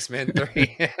was an X-Men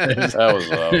 3.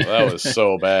 that was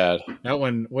so bad. That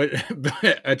one, what?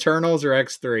 Eternals or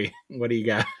X3? What do you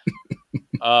got?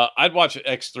 I'd watch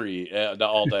X3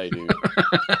 all day, dude.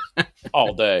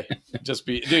 All day,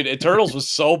 dude. Eternals was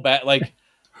so bad. Like,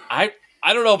 I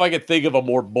don't know if I could think of a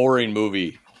more boring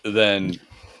movie than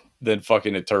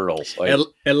fucking Eternals. Like,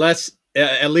 unless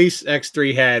at least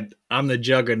X3 had "I'm the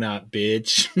Juggernaut,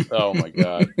 bitch." Oh my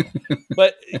god!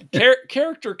 But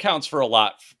character counts for a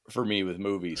lot for me with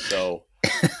movies. So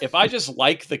if I just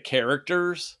like the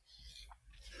characters,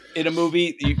 in a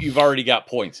movie, you've already got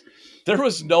points. There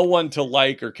was no one to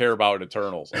like or care about in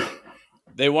Eternals.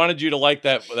 They wanted you to like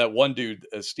that one dude.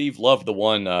 Steve loved the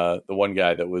one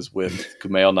guy that was with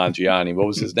Kumail Nanjiani. What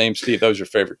was his name, Steve? That was your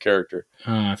favorite character.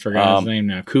 I forgot his name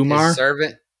now. Kumar? His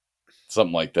servant?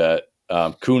 Something like that.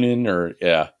 Kunin or,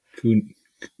 yeah.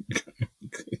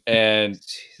 And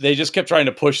they just kept trying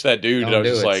to push that dude. Don't and I was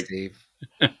do just it, like, Steve.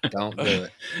 Don't do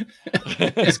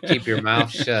it. Just keep your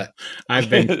mouth shut. I've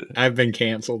been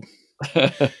canceled.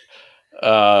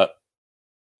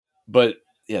 But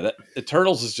yeah, that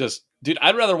Eternals is just, dude,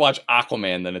 I'd rather watch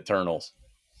Aquaman than Eternals.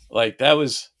 Like it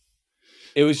was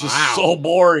just so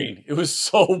boring. It was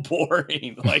so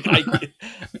boring. Like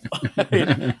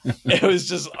it was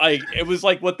just like, it was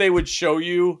like what they would show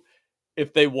you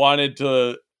if they wanted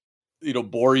to,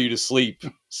 bore you to sleep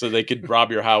so they could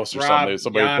rob your house or something.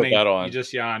 Somebody yawning. Put that on. You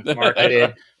just yawned. Mark, I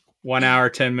did. 1 hour,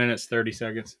 10 minutes, 30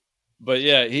 seconds. But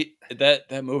yeah,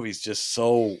 that movie's just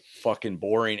so fucking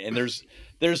boring. And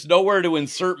there's nowhere to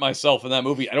insert myself in that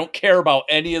movie. I don't care about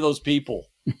any of those people.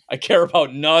 I care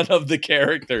about none of the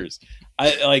characters.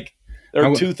 There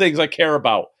are two things I care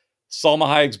about. Salma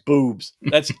Hayek's boobs.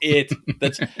 That's it.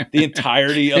 That's the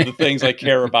entirety of the things I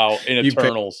care about in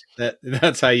Eternals.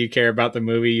 That's how you care about the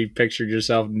movie. You pictured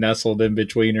yourself nestled in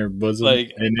between her bosom,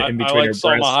 like in between I like her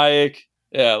Salma breasts. Hayek.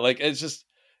 Yeah, like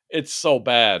it's so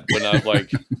bad. When I'm like,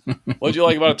 what'd you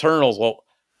like about Eternals? Well,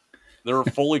 they're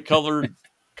fully covered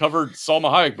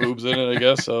Salma Hayek boobs in it, I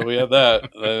guess. So we have that.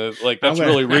 That's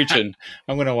really reaching.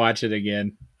 I'm gonna watch it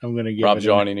again. I'm gonna give Rob it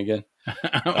yawning again.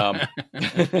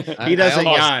 He doesn't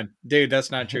yawn, dude. That's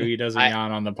not true. He doesn't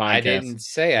yawn on the podcast. I didn't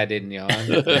say I didn't yawn. I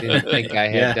didn't think I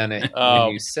had done it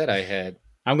when you said I had.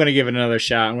 I'm gonna give it another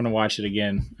shot. I'm gonna watch it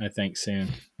again. I think soon.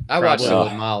 I watched it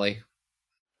with Molly.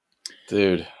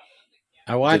 Dude,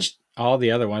 I watched all the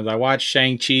other ones. I watched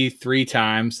Shang-Chi 3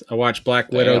 times. I watched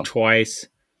Black Widow twice.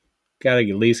 Gotta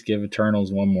at least give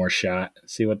Eternals one more shot.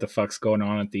 See what the fuck's going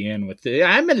on at the end with it.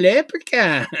 I'm a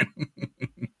leprechaun.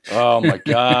 Oh my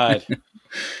god!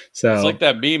 So it's like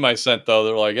that meme I sent though.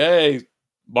 They're like, "Hey,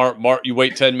 you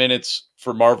wait 10 minutes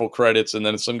for Marvel credits, and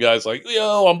then some guy's like,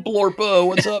 yo, I'm Blorpo.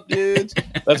 What's up, dudes?"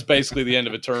 That's basically the end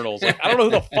of Eternals. Like, I don't know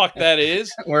who the fuck that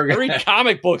is. I read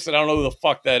comic books, and I don't know who the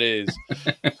fuck that is.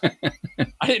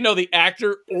 I didn't know the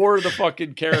actor or the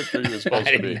fucking character he was supposed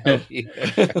to be.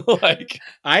 Like,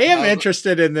 I am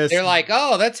interested in this. They're like,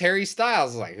 "Oh, that's Harry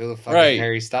Styles." Like, who the fuck is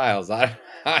Harry Styles? I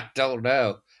don't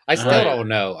know. I still don't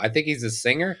know. I think he's a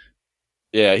singer.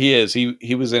 Yeah, he is.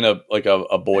 He was in a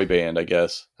boy band, I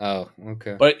guess. Oh,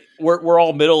 okay. But we're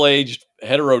all middle-aged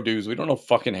hetero dudes. We don't know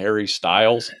fucking Harry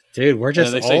Styles. Dude, we're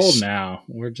just old now.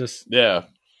 We're just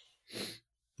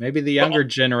Maybe the younger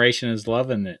generation is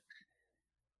loving it.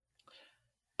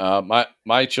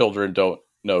 My children don't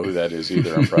know who that is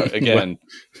either. I'm proud. Again,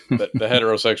 the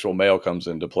heterosexual male comes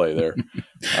into play there.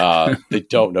 They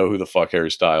don't know who the fuck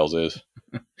Harry Styles is.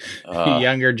 The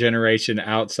younger generation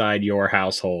outside your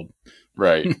household.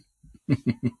 Right.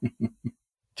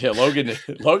 Yeah,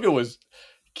 Logan was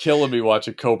killing me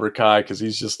watching Cobra Kai because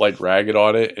he's just like ragging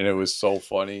on it, and it was so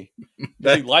funny.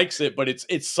 He likes it, but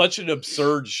it's such an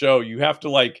absurd show. You have to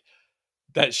like,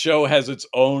 that show has its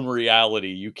own reality.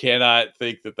 You cannot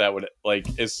think that would like,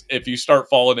 if you start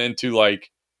falling into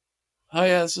like, oh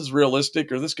yeah, this is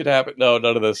realistic or this could happen. No,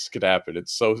 none of this could happen.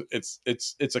 It's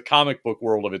a comic book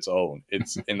world of its own.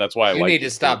 And that's why you need to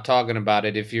stop talking about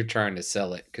it if you're trying to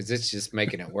sell it, because it's just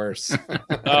making it worse.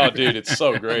 Oh, dude, it's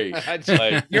so great.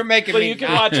 Like, you're making me. You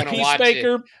can watch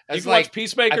Peacemaker. You can watch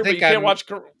Peacemaker, but you can't watch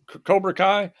Cobra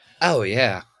Kai. Oh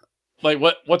yeah. Like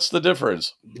what's the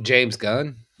difference? James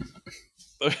Gunn.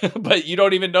 But you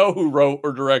don't even know who wrote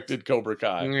or directed Cobra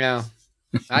Kai. Yeah.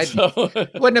 I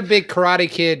wasn't a big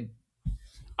Karate Kid.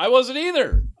 I wasn't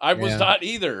either. I was not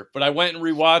either. But I went and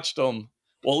rewatched them.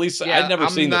 Well, at least I'd never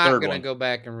seen the third one. I'm not going to go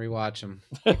back and rewatch them.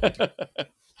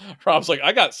 Rob's like,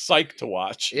 I got Psych to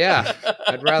watch. Yeah,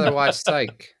 I'd rather watch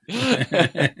Psych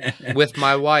with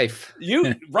my wife.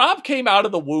 Rob came out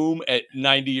of the womb at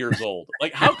 90 years old.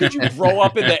 Like, how could you grow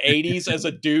up in the 80s as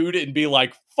a dude and be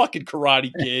like, fucking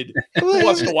Karate Kid? Who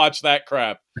wants to watch that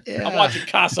crap? Yeah. I'm watching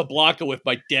Casablanca with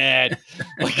my dad.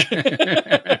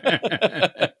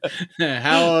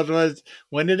 How old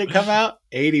when did it come out?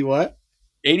 80 what?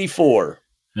 84.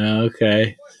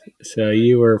 Okay. So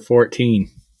you were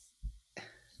 14.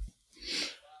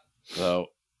 So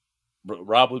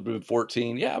Rob would be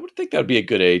 14. Yeah, I would think that would be a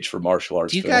good age for martial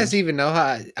arts. Do you guys even know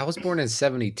how I was born in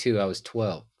 72? I was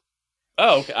 12.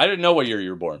 Oh, okay. I didn't know what year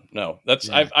you were born. No, that's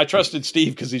I trusted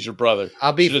Steve because he's your brother.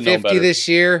 I'll be 50 this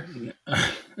year.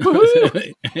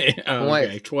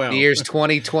 Okay, 12. The year's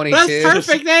 2022. That's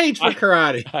perfect age for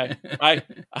karate.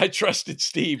 I trusted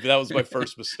Steve. That was my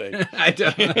first mistake.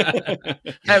 I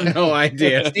have no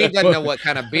idea. Steve doesn't know what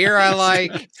kind of beer I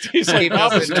like. He's like,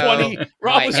 Rob was 20.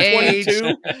 Rob was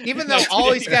 22. Even though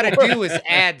all he's got to do is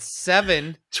add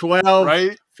 7 12,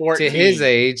 right? 14. to his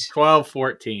age. 12,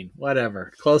 14.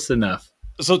 Whatever. Close enough.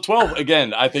 So 12,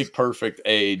 again, I think perfect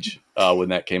age when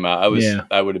that came out. I would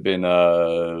have been,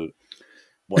 8?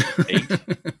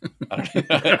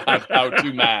 How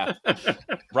to math.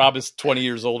 Rob is 20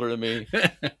 years older than me. Steve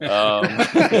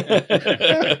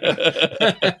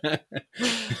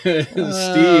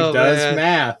does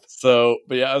math. So,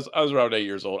 but yeah, I was around 8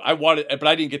 years old. I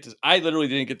literally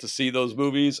didn't get to see those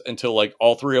movies until like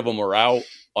all 3 of them were out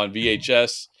on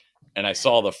VHS. And I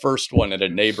saw the first one at a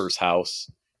neighbor's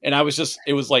house. And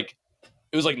it was like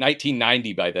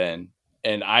 1990 by then.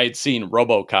 And I had seen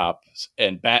RoboCop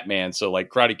and Batman, so like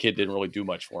Karate Kid didn't really do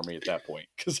much for me at that point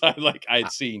because I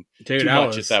had seen too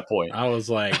much at that point. I was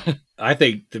like, I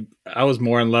think I was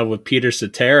more in love with Peter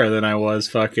Cetera than I was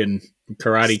fucking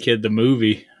Karate Kid the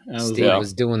movie. Steve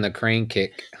was doing the crane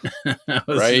kick,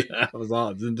 right? I was all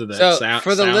into that. So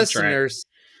for the listeners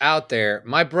out there,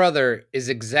 my brother is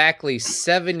exactly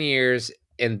 7 years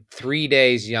and 3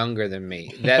 days younger than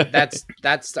me.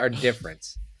 That's our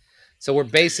difference. So we're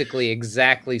basically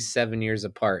exactly 7 years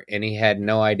apart, and he had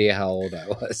no idea how old I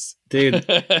was. Dude,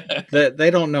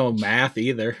 they don't know math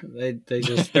either. They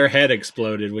just their head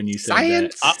exploded when you said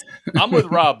Science. that. I'm with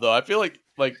Rob though. I feel like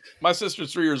my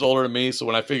sister's 3 years older than me, so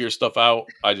when I figure stuff out,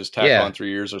 I just tack on 3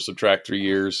 years or subtract 3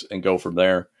 years and go from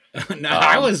there. No,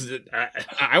 I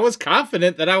was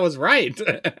confident that I was right.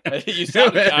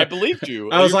 I believed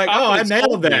you. I was like, oh, I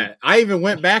nailed that. I even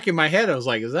went back in my head. I was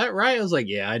like, is that right? I was like,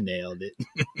 yeah, I nailed it.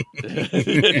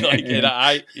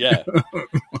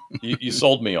 You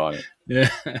sold me on it. Yeah.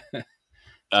 It's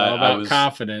all about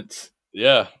confidence.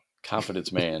 Yeah.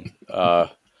 Confidence, man.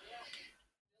 But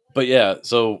yeah,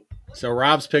 so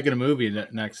Rob's picking a movie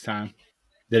next time.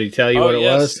 Did he tell you what it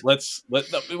was?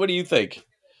 What do you think?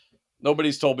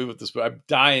 Nobody's told me what this. I'm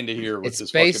dying to hear what this.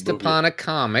 It's based upon a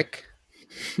comic.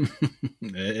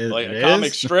 A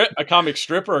comic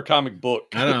strip, or a comic book.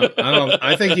 I don't.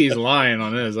 I think he's lying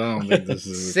on this. I don't think this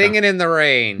is Singing in the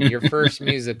Rain, your first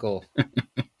musical.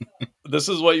 This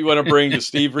is what you want to bring to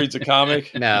Steve Reads a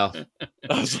Comic? No.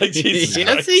 I was like, Jesus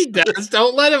yes, Christ. he does.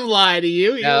 Don't let him lie to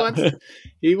you.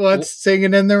 He wants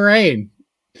Singing in the Rain.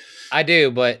 I do,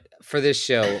 but for this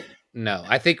show. No,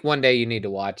 I think one day you need to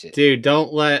watch it, dude.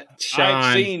 Don't let Sean.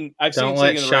 I've seen Singing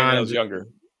in the Rain when I was younger.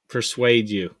 Persuade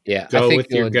you. Yeah, go I think with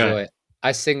your gut. Enjoy it.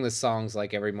 I sing the songs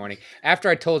like every morning. After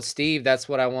I told Steve that's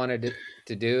what I wanted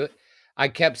to do, I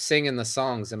kept singing the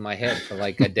songs in my head for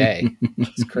like a day.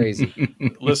 It's crazy.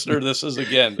 Listener, this is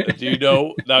again. Do you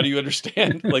know? Now do you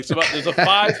understand? Like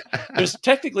there's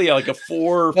technically like a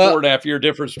 4.5 year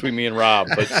difference between me and Rob,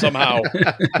 but somehow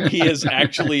he is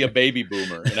actually a baby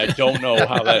boomer, and I don't know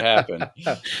how that happened.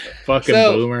 Fucking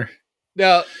boomer.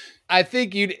 No, I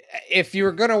think if you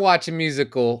were gonna watch a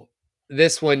musical,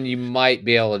 this one you might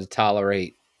be able to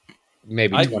tolerate.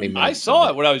 Maybe 20 minutes. I saw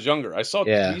it when I was younger. We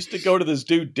used to go to this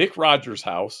dude, Dick Rogers'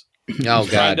 house.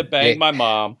 Trying to bang my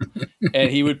mom, and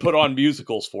he would put on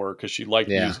musicals for her because she liked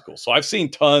musicals. So I've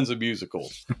seen tons of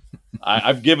musicals.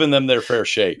 I've given them their fair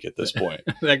shake at this point.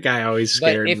 That guy always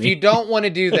scared me. If you don't want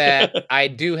to do that, I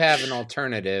do have an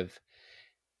alternative.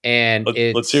 And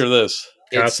let's hear this.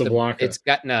 Casablanca.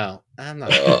 I'm not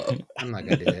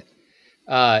gonna do that.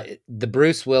 The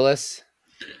Bruce Willis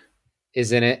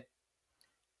is in it.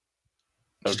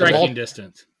 Striking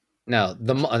Distance. No,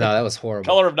 that was horrible.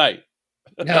 Color of Night.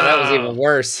 No, that was even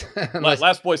worse.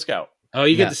 Last Boy Scout. Oh,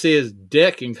 you get to see his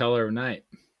dick in Color of Night.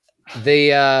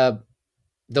 The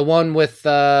one with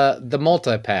the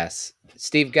multi-pass.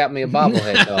 Steve got me a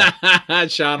bobblehead though.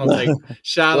 Sean will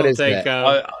take.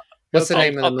 What's the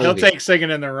name of the movie? He'll take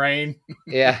Singing in the Rain.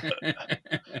 Yeah.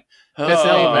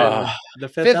 The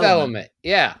Fifth Element.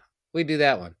 Yeah, we do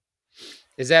that one.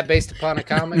 Is that based upon a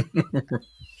comic?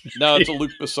 No, it's a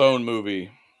Luc Besson movie.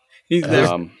 He's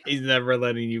never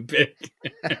letting you pick.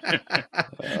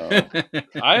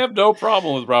 I have no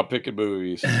problem with Rob picking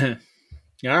movies. All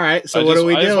right, so what are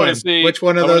we doing? Which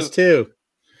one of those two?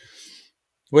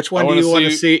 Which one do you want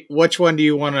to see? Which one do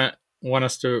you want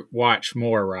us to watch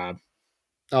more, Rob?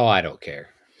 Oh, I don't care.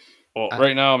 Well,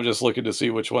 right now I'm just looking to see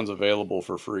which one's available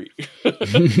for free.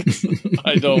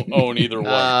 I don't own either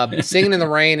one. Singing in the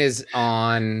Rain is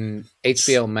on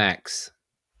HBO Max.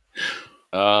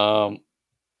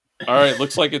 All right,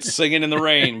 looks like it's Singing in the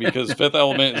Rain because Fifth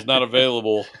Element is not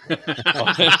available. All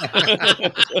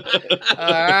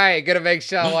right, gonna make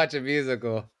Sean watch a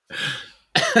musical.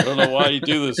 I don't know why you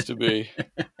do this to me.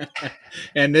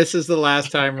 And this is the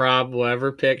last time Rob will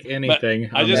ever pick anything.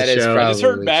 I on the just show.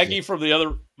 heard Maggie from the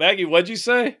other. Maggie, what'd you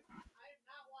say?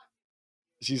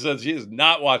 She said she is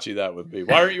not watching that with me.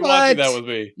 Why aren't you watching that with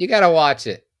me? You gotta watch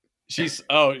it. She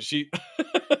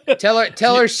Tell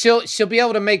her she'll be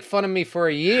able to make fun of me for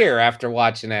a year after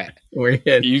watching that.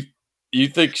 You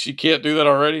think she can't do that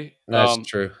already? That's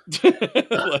true.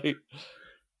 Like,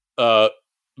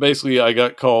 basically, I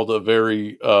got called a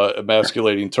very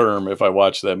emasculating term if I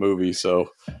watch that movie.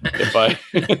 So if I,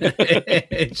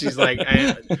 she's like,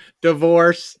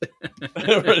 divorce.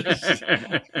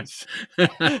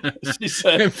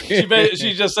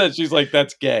 She just said, she's like,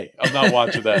 that's gay. I'm not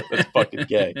watching that. That's fucking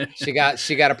gay. She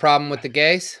got a problem with the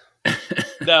gays?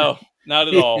 No, not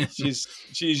at all. She's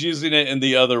using it in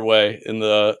the other way. In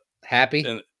the happy.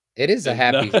 It is a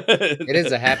happy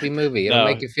movie. It'll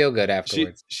make you feel good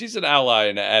afterwards. She's an ally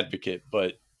and an advocate,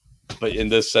 but in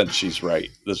this sense, she's right.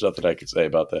 There's nothing I can say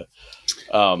about that.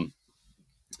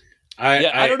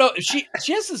 I don't know. She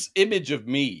has this image of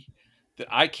me that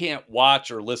I can't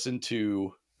watch or listen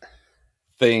to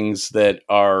things that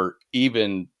are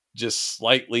even just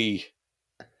slightly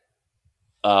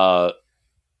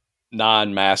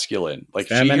non-masculine. Like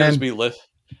feminine? She hears me lift.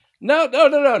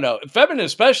 No. Feminine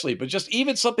especially, but just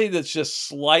even something that's just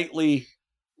slightly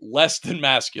less than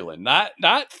masculine. Not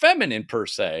feminine per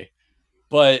se,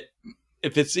 but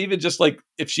if it's even just like,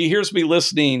 if she hears me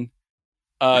listening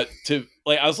to,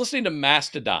 like, I was listening to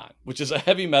Mastodon, which is a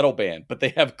heavy metal band, but they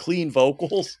have clean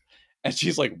vocals. And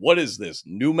she's like, what is this,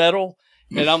 new metal?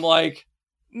 And I'm like,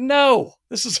 no,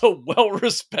 this is a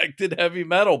well-respected heavy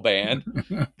metal band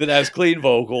that has clean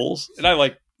vocals. And I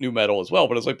like new metal as well,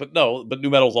 but it's like, but new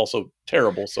metal is also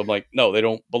terrible. So I'm like, no, they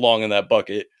don't belong in that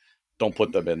bucket. Don't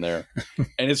put them in there.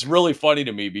 And it's really funny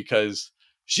to me because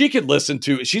she's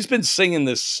been singing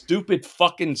this stupid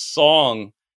fucking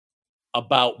song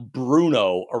about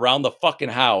Bruno around the fucking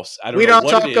house. We don't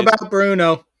talk about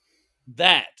Bruno.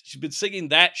 That she's been singing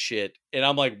that shit, and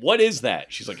I'm like, what is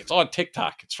that? She's like, it's on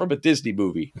TikTok. It's from a Disney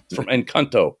movie. It's from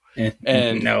Encanto.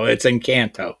 And no, it's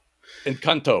Encanto.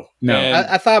 Encanto. No,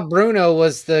 I thought Bruno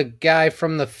was the guy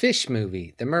from the fish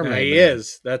movie, the mermaid. No, he movie.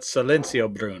 is. That's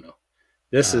Silencio Bruno.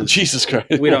 This is Jesus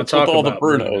Christ. We don't talk all about the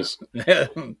Brunos.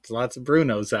 Lots of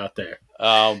Brunos out there.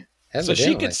 So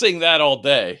she could sing that all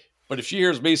day. But if she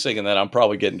hears me singing that, I'm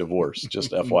probably getting divorced.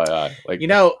 Just FYI. Like,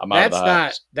 I'm out of the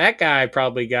house. That guy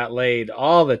probably got laid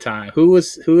all the time. Who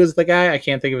was the guy? I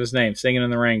can't think of his name. Singing in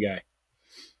the Rain guy.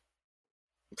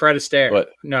 Fred Astaire. What?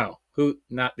 No, who?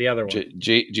 Not the other one.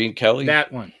 Gene Kelly.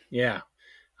 That one. Yeah,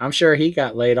 I'm sure he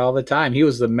got laid all the time. He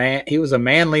was the man. He was a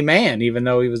manly man, even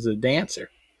though he was a dancer.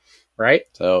 Right.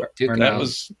 So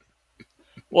was.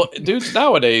 Well, dudes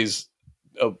nowadays.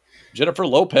 Jennifer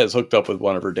Lopez hooked up with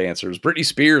one of her dancers. Britney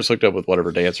Spears hooked up with one of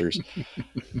her dancers.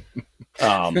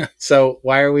 So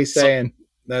why are we saying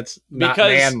that's not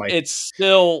manly? Because it's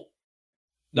still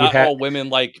not all women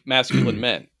like masculine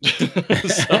men.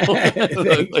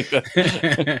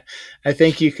 I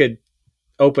think you could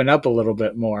open up a little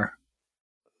bit more.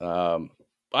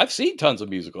 I've seen tons of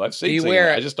musical. I've seen.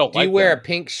 I just don't like. Do you wear a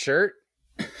pink shirt?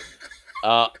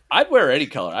 I'd wear any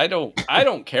color. I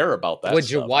don't care about that. Would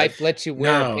your wife let you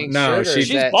wear a pink shirt?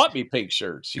 She's bought me pink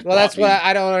shirts. That's what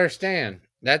I don't understand.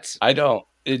 I don't,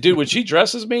 dude. When she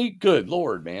dresses me, good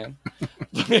Lord, man.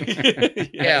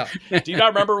 Yeah. Do you not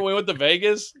remember when we went to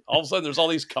Vegas? All of a sudden, there's all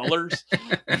these colors.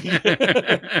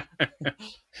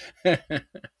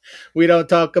 We don't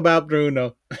talk about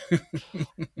Bruno.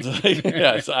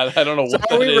 Yes, I don't know what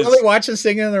that is. Are we really watching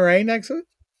Singing in the Rain next week?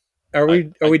 Are we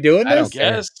doing this? I don't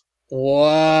guess.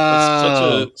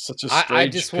 Wow. Such a strange I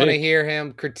just want to hear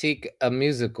him critique a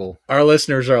musical. Our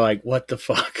listeners are like, what the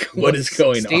fuck? What is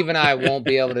going on? Steve and I won't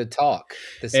be able to talk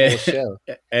this whole show.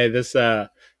 Hey, this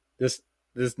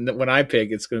when I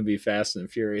pick, it's going to be Fast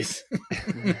and Furious.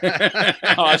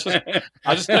 I'll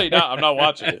just tell you now, I'm not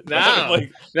watching it.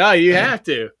 No, you have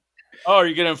to. Oh, how are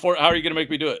you gonna make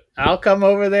me do it? I'll come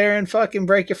over there and fucking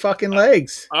break your fucking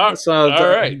legs. That's all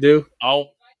right. Do.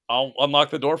 I'll unlock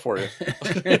the door for you.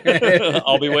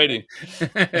 I'll be waiting.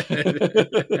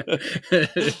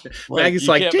 Maggie's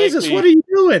like, Jesus, what are you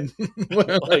doing?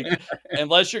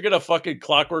 Unless you're gonna fucking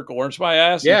Clockwork Orange my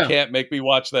ass, you can't make me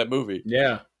watch that movie.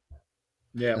 Yeah.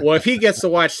 Well, if he gets to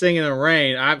watch Singing in the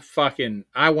Rain, I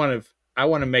want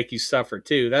to make you suffer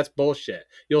too. That's bullshit.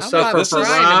 You'll suffer for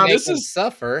Rob. This is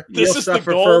the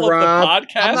goal of the podcast.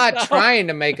 I'm not trying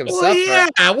to make him suffer.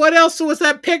 Yeah. What else was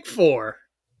that pick for?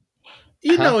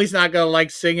 You know he's not gonna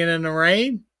like Singing in the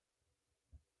Rain.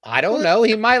 I don't know.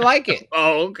 He might like it.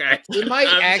 Oh, okay. He might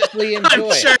actually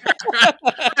enjoy it.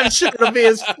 I'm sure it'll be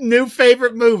his new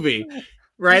favorite movie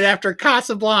right after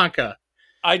Casablanca.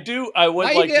 I would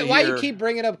like to hear. Why you keep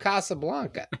bringing up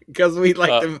Casablanca? Because we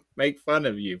like to make fun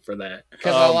of you for that.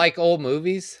 Because I like old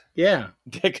movies? Yeah.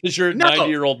 Because you're a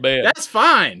 90-year-old man. That's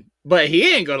fine. But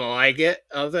he ain't going to like it.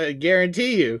 I'll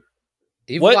guarantee you.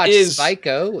 You've watched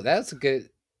Psycho. That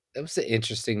was an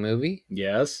interesting movie.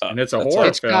 Yes. And it's a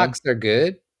horror film. Hitchcocks are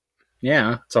good.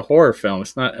 Yeah. It's a horror film.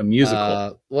 It's not a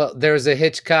musical. Well, there's a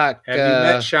Hitchcock. Have you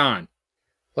met Sean?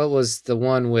 What was the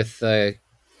one with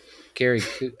Gary?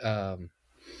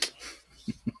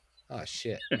 Oh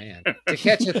shit, man! To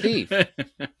Catch a Thief.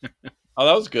 Oh,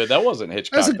 that was good. That wasn't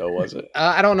Hitchcock, though, was it?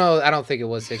 I don't know. I don't think it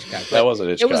was Hitchcock. That wasn't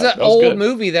Hitchcock. It was an old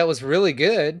movie that was really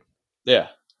good. Yeah,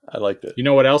 I liked it. You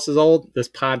know what else is old? This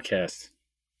podcast.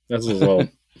 This is old.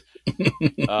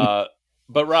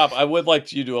 But Rob, I would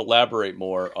like you to elaborate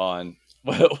more on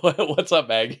what's up,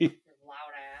 Maggie.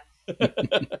 Loud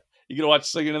ass. You gonna watch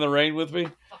Singing in the Rain with me?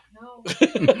 Fuck no.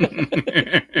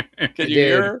 Can you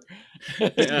hear her?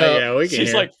 Yeah, we can.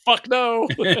 She's like, fuck no.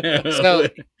 So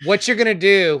what you're gonna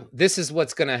do? This is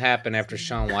what's gonna happen after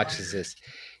Sean watches this.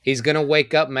 He's gonna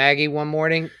wake up Maggie one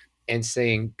morning and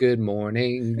saying, "Good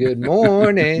morning, good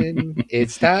morning.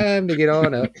 It's time to get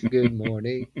on up. Good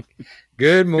morning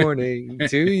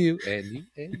to you and you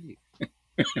and you."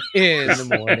 In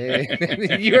the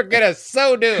morning. You're gonna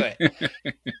so do it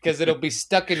because it'll be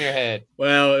stuck in your head.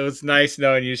 Well, it was nice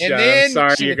knowing you, Sean. I'm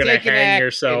sorry you're gonna hang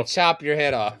yourself and chop your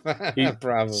head off.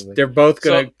 Probably they're both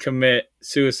gonna commit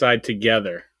suicide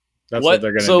together. That's what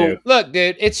they're gonna do. Look,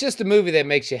 dude, it's just a movie that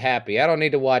makes you happy. I don't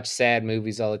need to watch sad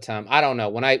movies all the time. I don't know.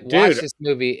 When I watch this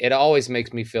movie, it always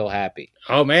makes me feel happy.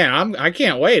 Oh man, I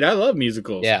can't wait. I love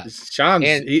musicals. Yeah, Sean.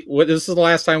 This is the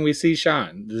last time we see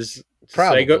Sean.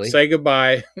 Probably say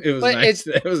goodbye. It was nice.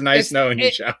 It was nice knowing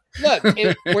you, Sean. Look,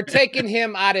 we're taking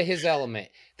him out of his element.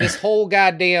 This whole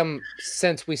goddamn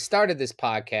since we started this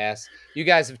podcast, you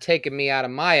guys have taken me out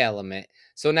of my element.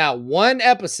 So now one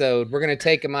episode, we're gonna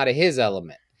take him out of his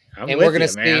element, and we're gonna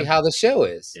see how the show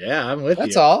is. Yeah, I'm with you.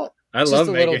 That's all. I love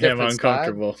making him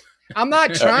uncomfortable. I'm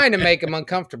not trying to make him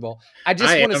uncomfortable. I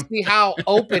just want to see how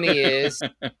open he is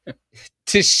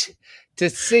to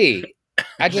see.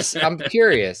 I'm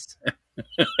curious.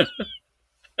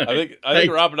 I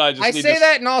think Rob and I just. I say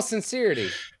that in all sincerity.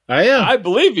 I am. I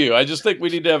believe you. I just think we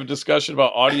need to have a discussion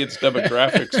about audience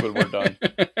demographics when we're done.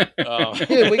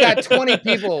 Dude, we got 20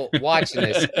 people watching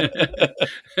this.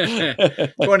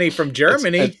 20 from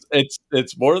Germany.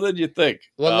 It's more than you think.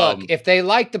 Well, look, if they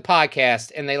like the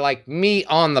podcast and they like me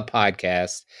on the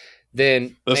podcast,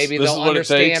 then maybe they'll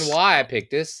understand why I picked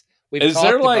this. We've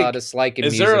talked about us liking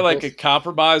musicals. Is there like a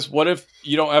compromise? What if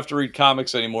you don't have to read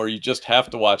comics anymore? You just have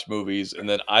to watch movies, and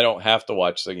then I don't have to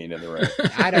watch Singing in the Rain.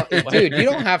 Dude, you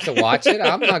don't have to watch it.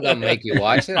 I'm not going to make you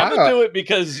watch it. I'm going to do it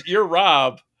because you're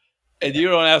Rob, and you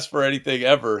don't ask for anything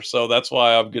ever, so that's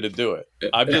why I'm going to do it.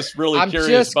 I'm just really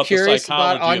curious about the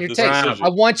psychology of this decision. I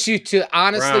want you to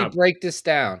honestly break this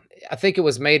down. I think it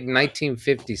was made in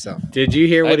 1950 something. Did you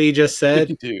hear what he just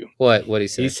said? What he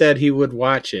said? He said he would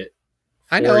watch it.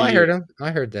 I know. I heard him.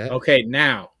 I heard that. Okay,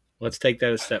 now let's take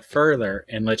that a step further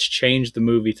and let's change the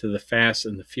movie to The Fast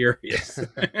and the Furious.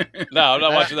 No, I'm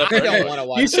not watching that. I don't want to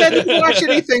watch. You said you'd watch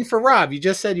anything for Rob. You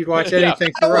just said you'd watch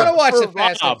anything for Rob. I don't want to watch The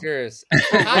Fast and Furious.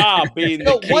 Rob being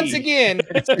the key. Once again,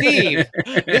 Steve.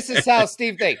 This is how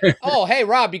Steve thinks. Oh, hey,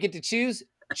 Rob, you get to choose.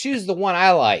 Choose the one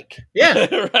I like. Yeah.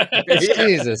 Right.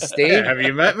 Jesus, Steve. Yeah, have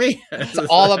you met me? It's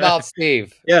all about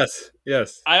Steve. Yes.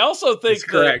 I also think that's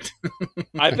correct.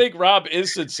 I think Rob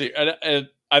is sincere, and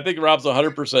I think Rob's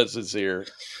 100% sincere.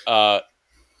 And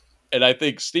I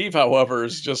think Steve, however,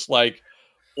 is just like,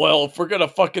 well, if we're gonna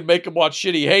fucking make him watch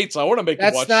shit he hates, I want to make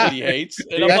him watch shit he hates.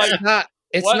 And I'm like, not.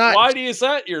 Why is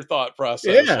that your thought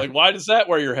process? Yeah. Like, why does that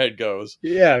where your head goes?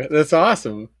 Yeah, that's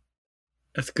awesome.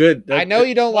 That's good. I know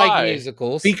you don't like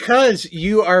musicals because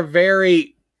you are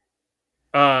very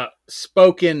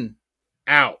spoken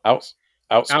out.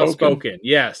 Outspoken,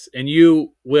 yes. And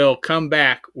you will come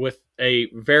back with a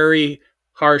very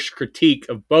harsh critique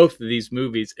of both of these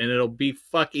movies, and it'll be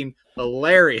fucking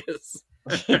hilarious.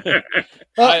 I'm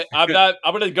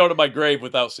going to go to my grave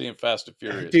without seeing Fast and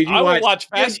Furious. Dude, I will watch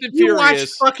Fast and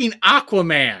Furious. You watch fucking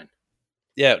Aquaman.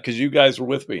 Yeah, because you guys were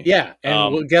with me. Yeah,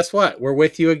 and well, guess what? We're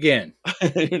with you again.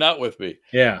 You're not with me.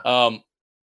 Yeah.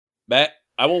 Matt,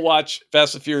 I will watch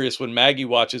Fast and Furious when Maggie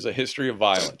watches A History of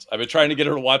Violence. I've been trying to get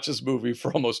her to watch this movie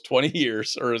for almost 20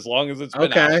 years, or as long as it's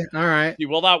been out. Okay, all right. She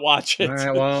will not watch it. All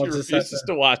right, well, she refuses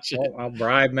to watch it. I'll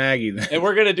bribe Maggie then. And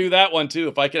we're going to do that one too.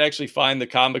 If I can actually find the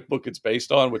comic book it's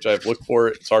based on, which I've looked for,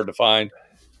 it's hard to find.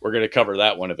 We're going to cover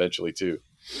that one eventually too.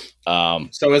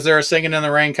 So is there a Singing in the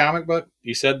Rain comic book?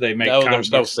 You said they make no, comic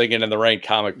there's no books. Singing in the Rain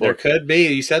comic book. There could be.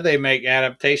 You said they make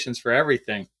adaptations for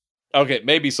everything. Okay,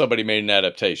 maybe somebody made an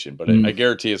adaptation, but I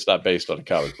guarantee it's not based on a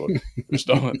comic book. There's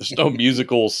no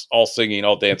musicals, all singing,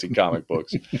 all dancing comic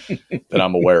books that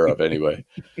I'm aware of anyway.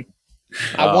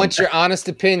 I want your honest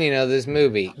opinion of this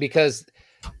movie because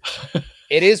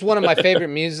it is one of my favorite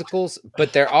musicals,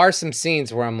 but there are some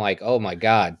scenes where I'm like, oh my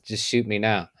God, just shoot me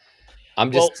now.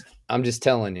 I'm just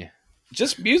telling you.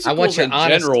 Just musicals I want your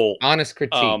general. honest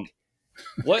critique.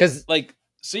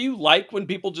 So you like when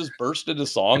people just burst into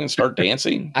song and start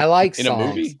dancing? I like in songs. a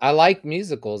movie. I like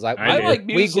musicals. I like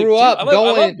music. We grew up I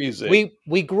going. love music.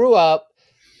 We grew up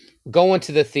going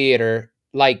to the theater,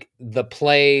 like the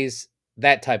plays,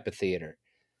 that type of theater.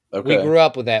 Okay. We grew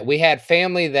up with that. We had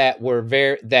family that were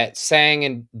that sang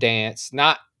and danced.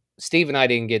 Not Steve and I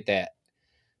didn't get that,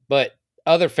 but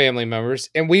other family members,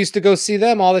 and we used to go see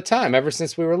them all the time ever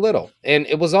since we were little, and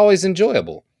it was always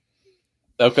enjoyable.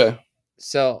 Okay.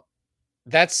 So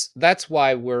that's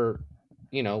why we're,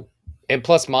 and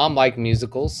plus mom liked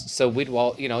musicals. So we'd,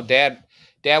 dad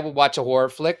would watch a horror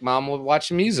flick. Mom would watch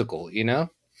a musical,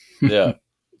 Yeah.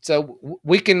 So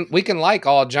we can like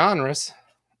all genres.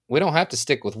 We don't have to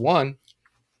stick with one.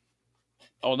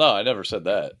 Oh no, I never said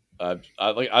that.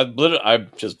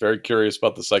 I'm just very curious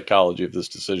about the psychology of this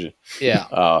decision.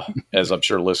 Yeah. As I'm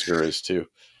sure listener is too.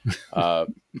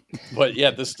 But yeah,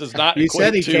 this does not. You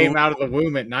said he came out of the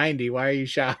womb at 90. Why are you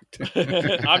shocked?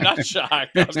 I'm not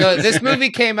shocked. So this movie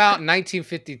came out in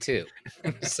 1952.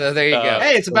 So there you go.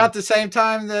 Hey, it's about the same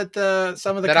time that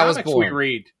some of the That I was comics we born.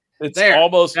 read. It's There.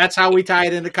 almost. That's how we tie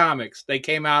it into comics. They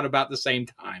came out about the same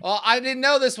time. Well, I didn't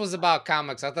know this was about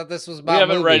comics. I thought this was We about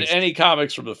haven't read movies. any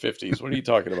comics from the 50s. What are you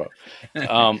talking about? The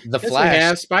Yes, we Flash.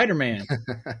 have Spider-Man.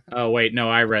 Oh wait, no,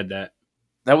 I read that.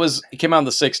 It came out in the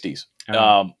 60s.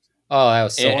 Oh. That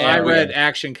was so And I hard. read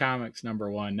Action Comics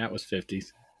 #1. That was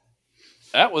 50s.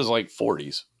 That was like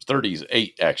 40s, 30s,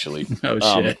 8 actually. Oh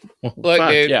shit! Well, Look, fuck.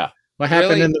 dude. Yeah. What happened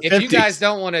Really, in the if 50s? you guys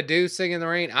don't want to do Sing in the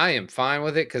Rain, I am fine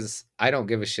with it because I don't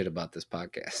give a shit about this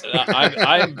podcast.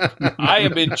 I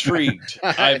am intrigued.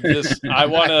 I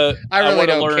want to. I really wanna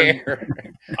don't learn. care.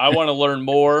 I want to learn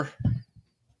more.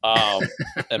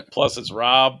 And plus, it's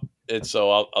Rob, and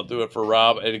so I'll do it for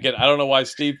Rob. And again, I don't know why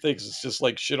Steve thinks it's just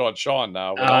like shit on Sean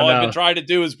now. But all I've been trying to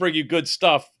do is bring you good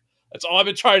stuff. That's all I've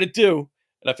been trying to do.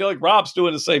 And I feel like Rob's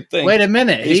doing the same thing. Wait a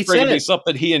minute. He's He bringing said me it.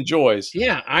 something he enjoys.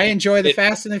 Yeah, I enjoy the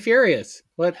Fast and the Furious.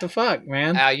 What the fuck,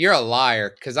 man? You're a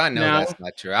liar because I know No, that's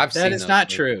not true. I've seen That is those not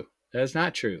movies. true. That is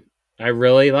not true. I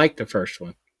really liked the first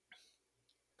one,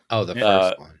 Oh, the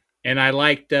first one. and I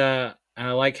like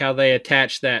how they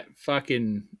attached that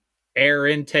fucking air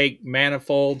intake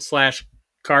manifold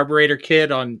 / carburetor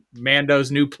kit on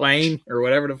Mando's new plane or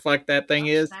whatever the fuck that thing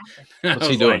is. What's I he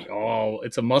was doing? like, oh,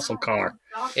 it's a muscle car.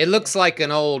 It looks like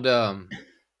an old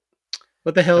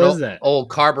What the hell is that? old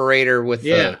carburetor with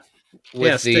Yeah.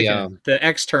 the sticking- the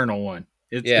external one.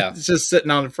 It's just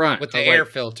sitting on the front. with the I was air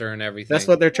like, filter and everything. that's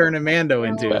what they're turning Mando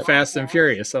into, Fast and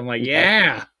Furious. I'm like,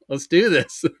 yeah, let's do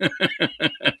this.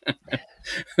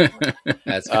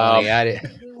 That's funny. I did.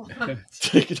 No,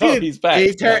 Dude, he's back.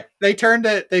 They turned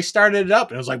it. They started it up,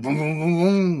 and it was like boom, boom,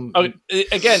 boom, boom.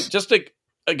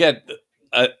 Again,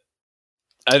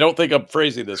 I don't think I'm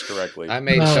phrasing this correctly. I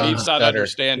made Oh, Sean Steve's not stutter.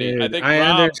 understanding. Dude, I think I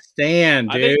Rob. understand,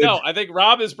 dude. I think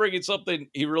Rob is bringing something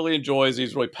he really enjoys.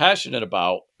 He's really passionate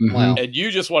about, Wow. and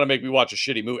you just want to make me watch a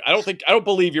shitty movie. I don't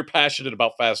believe you're passionate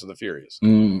about Fast and the Furious.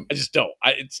 Mm. I just don't.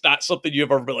 It's not something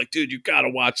you've ever been like, dude, you got to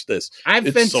watch this. I've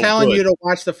It's been so telling good. you to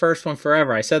watch the first one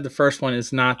forever. I said the first one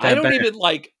is not that I don't bad. even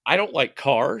like. I don't like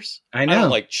cars. I know. I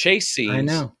don't like chase scenes. I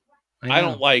know. I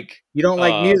don't like. You don't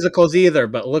like musicals either,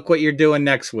 but look what you're doing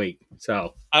next week.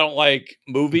 So I don't like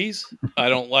movies. I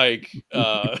don't like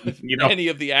You know. any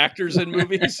of the actors in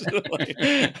movies.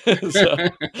 So,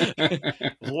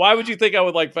 why would you think I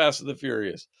would like Fast and the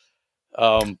Furious?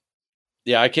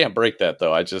 Yeah, I can't break that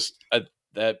though. I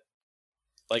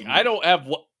don't have.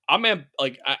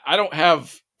 I don't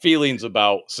have feelings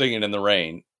about Singing in the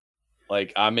Rain.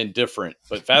 Like I'm indifferent,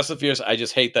 but Fast and Furious, I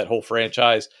just hate that whole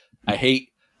franchise. I hate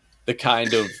the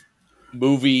kind of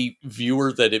movie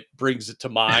viewer that it brings it to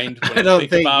mind when I don't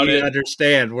think about you it.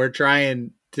 understand. We're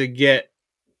trying to get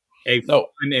a No.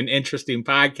 fun and interesting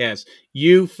podcast.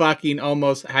 You fucking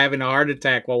almost having a heart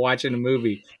attack while watching a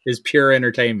movie is pure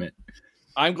entertainment.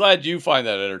 I'm glad you find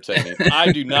that entertaining.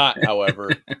 I do not,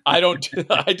 however. I do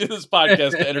this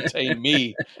podcast to entertain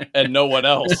me and no one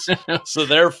else. So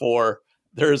therefore,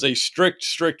 there is a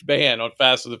strict ban on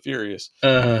Fast and the Furious.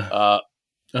 I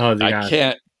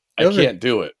can't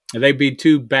do it. They'd be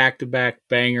 2 back-to-back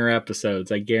banger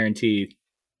episodes, I guarantee.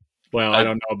 Well, I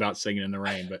don't know about Singing in the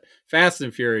Rain, but Fast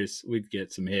and Furious, we'd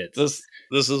get some hits.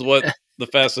 This is what the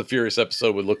Fast and Furious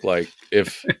episode would look like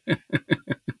if.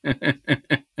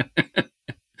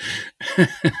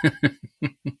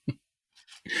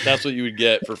 That's what you would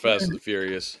get for Fast and the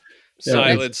Furious.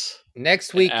 Silence.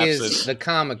 Next week is the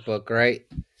comic book, right?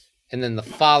 And then the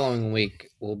following week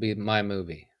will be my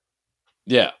movie.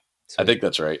 Yeah, I think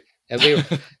that's right.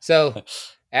 So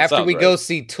after we go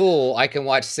see Tool, I can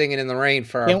watch Singing in the Rain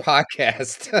for our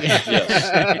podcast.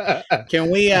 Can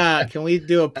we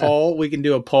do a poll? We can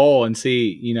do a poll and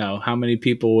see, how many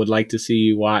people would like to see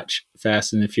you watch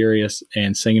Fast and the Furious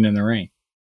and Singing in the Rain.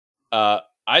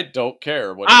 I don't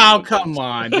care. Come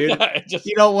on, dude!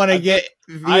 You don't want to get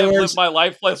viewers. I live my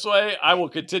life this way. I will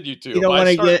continue to. You don't if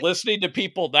I start listening to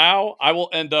people now, I will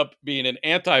end up being an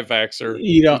anti-vaxxer.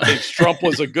 Who thinks Trump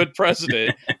was a good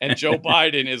president and Joe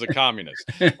Biden is a communist.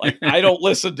 Like, I don't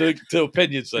listen to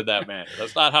opinions of that man.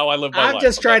 That's not how I live my life. I'm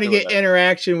just trying to get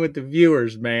interaction with the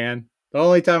viewers, man. The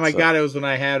only time I got it was when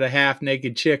I had a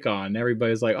half-naked chick on.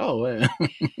 Everybody's like, "Oh, well."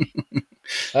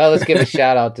 Well, let's give a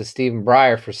shout out to Stephen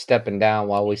Breyer for stepping down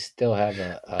while we still have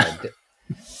a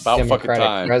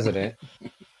Democratic president.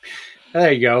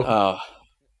 There you go.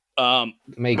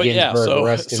 May Ginsburg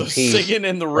rest in peace. Singing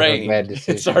in the Rain.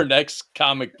 It's our next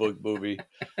comic book movie.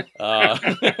 Am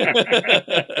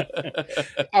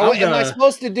I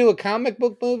supposed to do a comic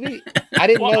book movie? I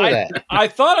didn't know that. I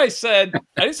thought I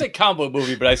didn't say comic book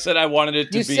movie, but I said I wanted it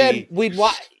to be. You said we'd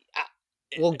watch.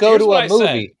 We'll go to a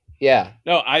movie. Yeah.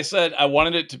 No, I said I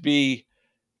wanted it to be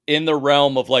in the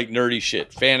realm of like nerdy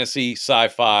shit, fantasy,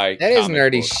 sci-fi. That is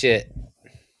nerdy shit.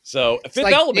 So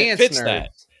Fifth Element fits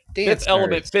that. Fifth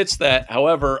Element fits that.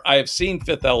 However, I have seen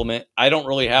Fifth Element. I don't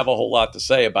really have a whole lot to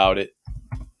say about it.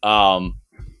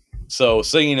 So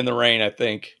Singing in the Rain, I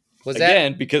think. What's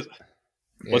that?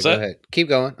 Go ahead. Keep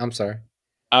going. I'm sorry.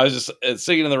 I was just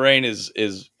Singing in the Rain is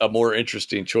a more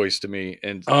interesting choice to me,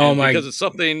 because it's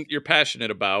something you're passionate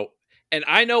about. And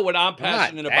I know what I'm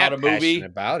passionate about a movie.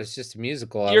 It's just a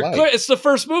musical. It's the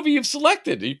first movie you've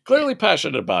selected. You're clearly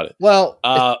passionate about it. Well,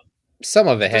 some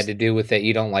of it had to do with that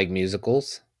you don't like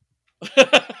musicals.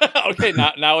 Okay,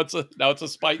 now it's a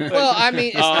spite thing. Well, I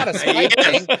mean, it's not a spite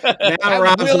thing. Now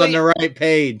Rob's on the right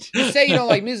page. You say you don't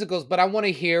like musicals, but I want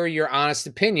to hear your honest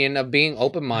opinion of being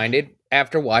open-minded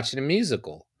after watching a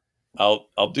musical.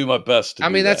 I'll do my best.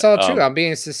 That's all true. I'm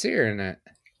being sincere in that.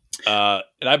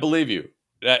 And I believe you.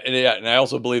 And I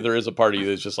also believe there is a part of you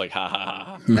that's just like, ha, ha,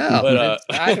 ha. No, but,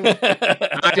 I'm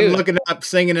looking up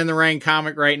Singing in the Rain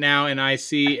comic right now, and I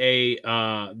see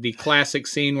the classic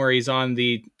scene where he's on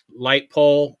the light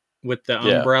pole with the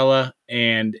umbrella,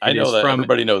 and I know that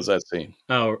everybody knows that scene.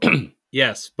 Oh,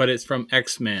 yes, but it's from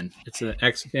X-Men. It's an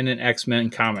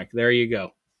X-Men comic. There you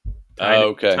go.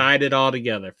 Tied it all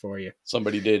together for you.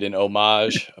 Somebody did an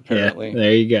homage, apparently. Yeah,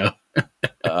 there you go.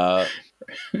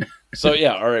 So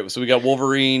yeah, all right. So we got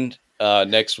Wolverine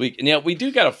next week, and we do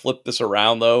got to flip this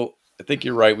around though. I think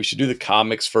you're right. We should do the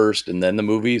comics first and then the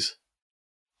movies.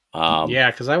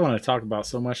 Because I want to talk about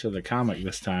so much of the comic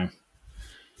this time.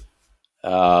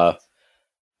 And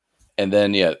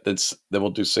then then we'll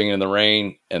do Singing in the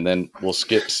Rain, and then we'll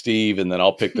skip Steve, and then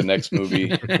I'll pick the next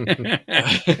movie.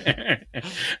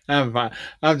 I'm fine.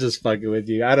 I'm just fucking with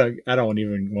you. I don't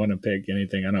even want to pick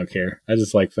anything. I don't care. I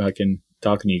just like fucking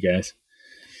talking to you guys.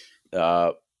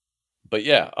 But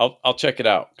yeah, I'll check it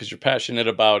out because you're passionate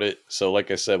about it. So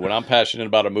like I said, when I'm passionate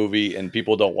about a movie and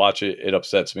people don't watch it, it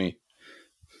upsets me.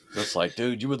 It's like,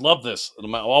 dude, you would love this. And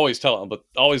I'm always telling him, but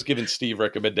always giving Steve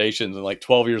recommendations. And like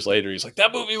 12 years later, he's like,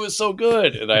 that movie was so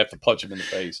good. And I have to punch him in the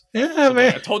face. Yeah,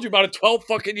 man. I told you about it 12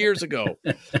 fucking years ago.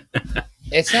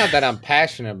 It's not that I'm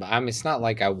passionate about it. It's not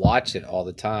like I watch it all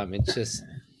the time. It's just...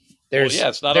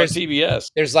 it's not on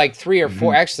TBS. There's like 3 or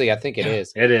 4. Actually, I think it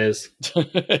is. It is.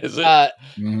 Is it?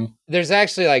 There's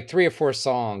actually like 3 or 4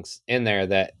 songs in there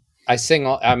that I sing.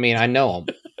 I know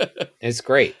them. It's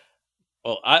great.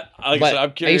 Well,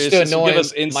 I'm curious. I used to annoy give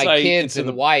us insight my kids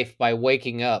and wife by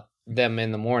waking up them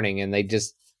in the morning, and they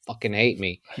just fucking hate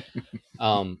me.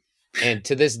 And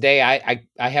to this day,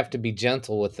 I have to be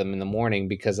gentle with them in the morning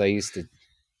because I used to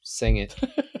sing it.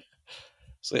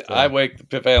 So I wake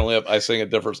the family up. I sing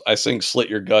I sing "Slit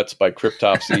Your Guts" by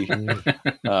Cryptopsy.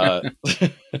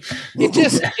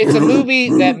 It's a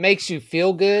movie that makes you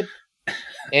feel good,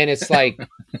 and it's like,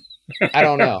 I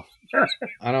don't know.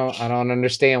 I don't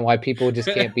understand why people just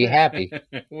can't be happy.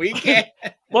 We can't.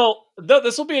 Well, no,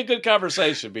 this will be a good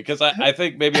conversation because I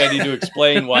think maybe I need to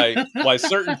explain why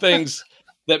certain things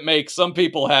that make some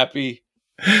people happy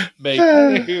make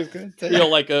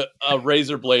feel like a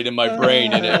razor blade in my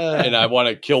brain and I want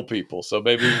to kill people. So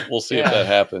maybe we'll see if that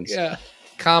happens. Yeah,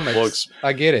 comics.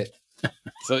 I get it.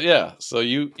 So yeah, so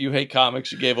you hate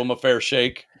comics. You gave them a fair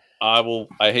shake. I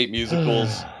hate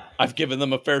musicals. I've given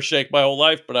them a fair shake my whole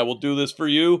life, but I will do this for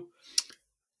you.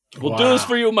 We'll do this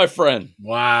for you, my friend.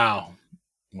 Wow.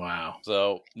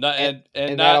 So and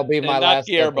that'll be my last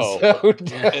Guillermo.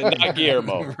 And not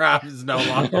Guillermo. Rob is no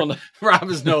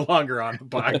longer on the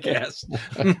podcast.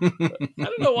 I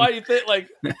don't know why you think like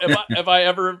have I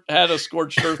ever had a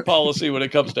scorched earth policy when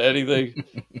it comes to anything?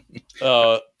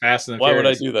 Fast and why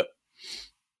Furious. would I do that?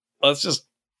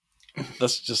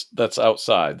 That's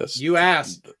outside. That's you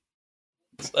asked.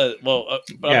 But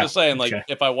I'm just saying, like,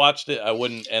 if I watched it, I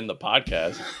wouldn't end the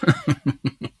podcast.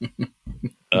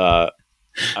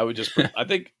 I would just. I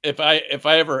think if I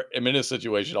ever am in a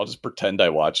situation, I'll just pretend I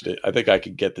watched it. I think I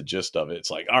could get the gist of it.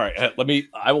 It's like, all right,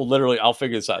 I'll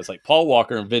figure this out. It's like Paul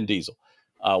Walker and Vin Diesel.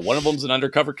 One of them's an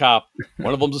undercover cop.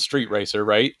 One of them's a street racer,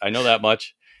 right? I know that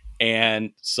much.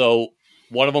 And so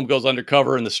one of them goes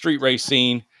undercover in the street race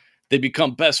scene. They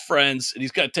become best friends, and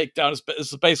he's got to take down this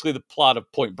is basically the plot of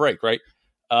Point Break, right?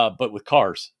 But with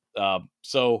cars.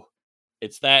 So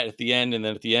it's that at the end, and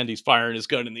then at the end he's firing his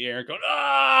gun in the air and going,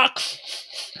 ah!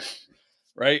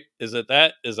 Right? Is it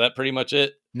that? Is that pretty much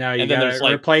it? No, you got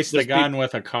to replace the gun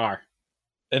with a car.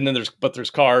 And then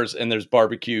there's cars and there's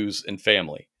barbecues and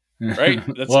family. Right?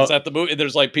 That's at the movie.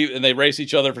 There's like people and they race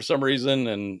each other for some reason,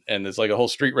 and it's like a whole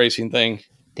street racing thing.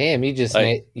 Damn, you just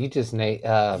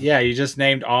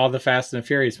named all the Fast and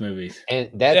Furious movies, and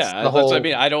that's the whole. That's what I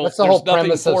mean. That's the whole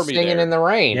premise of Singing in the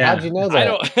Rain. Yeah. How'd you know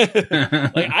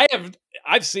that?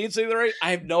 I've seen Singing in the Rain.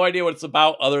 I have no idea what it's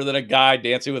about, other than a guy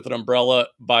dancing with an umbrella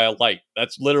by a light.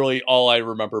 That's literally all I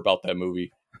remember about that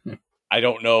movie. I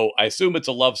don't know. I assume it's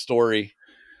a love story.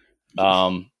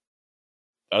 Are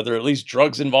there at least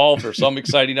drugs involved or some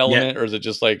exciting element, or is it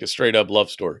just like a straight up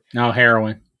love story? No,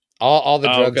 heroin. All the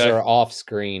drugs are off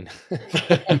screen.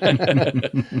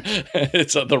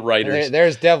 It's the writers.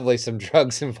 There's definitely some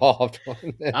drugs involved.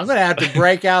 I'm gonna have to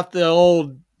break out the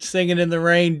old Singing in the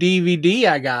Rain DVD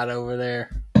I got over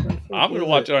there. I'm gonna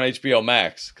watch it on HBO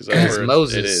Max because that's where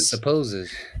Moses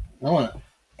supposes. I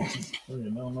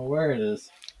don't know where it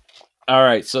is. All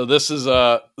right, so this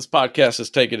podcast has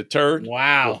taken a turn.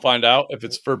 Wow. We'll find out if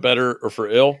it's for better or for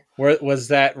ill. Was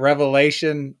that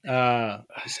revelation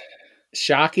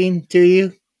shocking to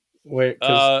you?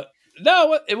 No,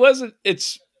 it wasn't.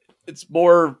 It's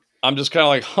more. I'm just kind of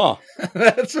like, huh?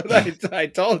 That's what I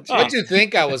told you. What'd you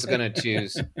think I was gonna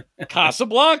choose?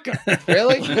 Casablanca.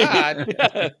 Really? God.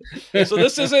 Yeah. So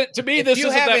this isn't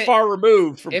that far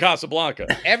removed from Casablanca.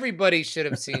 Everybody should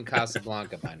have seen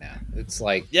Casablanca by now. It's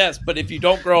like, yes, but if you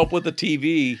don't grow up with a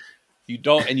TV, you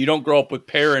don't grow up with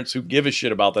parents who give a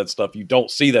shit about that stuff, you don't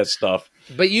see that stuff.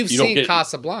 But you've seen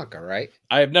Casablanca, right?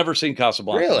 I have never seen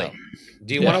Casablanca. Really? No.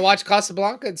 Do you want to watch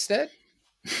Casablanca instead?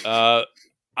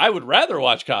 I would rather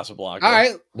watch Casablanca. All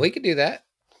right, we could do that.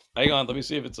 Hang on, let me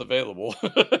see if it's available.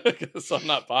 Because I'm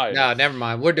not buying. No, never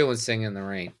mind. We're doing Singing in the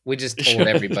Rain. We just told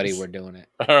everybody we're doing it.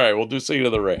 All right, we'll do Singing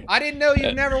in the Rain. I didn't know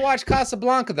you've never watched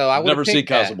Casablanca, though. I've never seen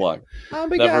Casablanca. Oh,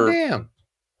 but goddamn.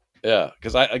 Yeah,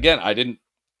 because I didn't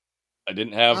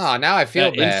have. Oh, now I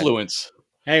feel bad. Influence.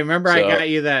 Hey, remember I got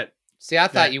you that? See, I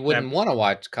thought you wouldn't want to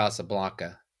watch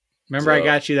Casablanca. Remember I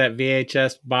got you that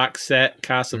VHS box set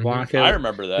Casablanca? I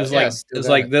remember that. It was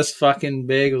like this fucking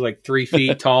big. It was like 3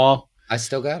 feet tall. I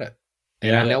still got it.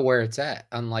 And I know where it's at.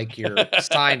 Unlike your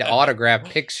signed autograph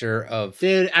picture of...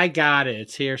 Dude, I got it.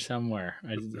 It's here somewhere.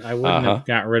 I wouldn't have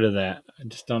got rid of that. I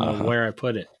just don't know where I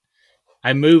put it.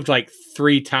 I moved like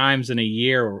 3 times in a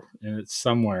year, and it's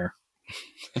somewhere.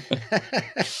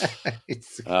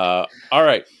 All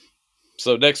right.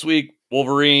 So next week,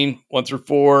 Wolverine 1 through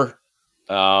 4.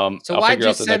 So why'd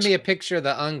you send me a picture of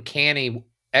the Uncanny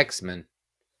X-Men?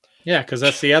 Yeah, because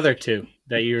that's the other 2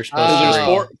 that you were supposed to.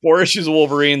 There's 4 issues of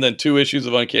Wolverine, then 2 issues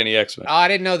of Uncanny X-Men. Oh, I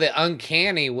didn't know that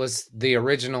Uncanny was the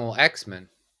original X-Men.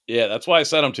 Yeah, that's why I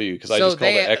sent them to you, because I just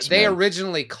called it X-Men. They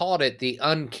originally called it the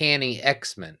Uncanny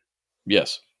X-Men.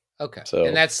 Yes. Okay.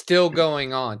 And that's still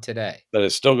going on today. That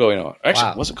is still going on.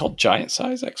 Actually, was it called Giant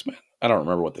Size X-Men? I don't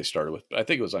remember what they started with, but I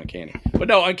think it was Uncanny. But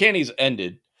no, Uncanny's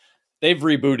ended. They've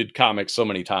rebooted comics so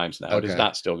many times now. It is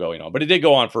not still going on. But it did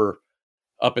go on for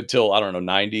up until, I don't know,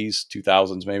 90s,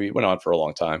 2000s maybe. It went on for a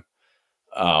long time.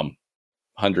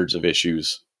 Hundreds of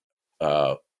issues.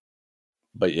 But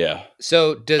yeah.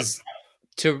 So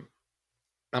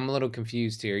I'm a little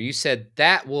confused here. You said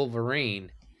that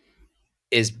Wolverine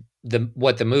is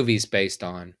what the movie's based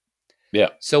on. Yeah.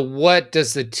 So what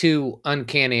does the two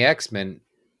Uncanny X-Men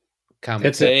come?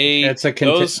 It's They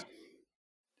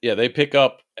pick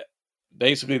up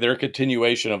basically their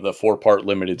continuation of the 4-part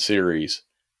limited series.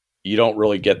 You don't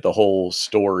really get the whole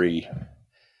story.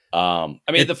 I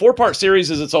mean, the 4-part series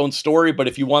is its own story, but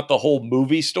if you want the whole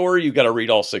movie story, you got to read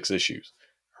all 6 issues.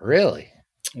 Really?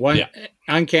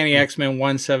 Uncanny X-Men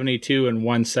 172 and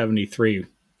 173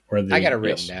 were the. I got it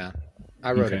written down.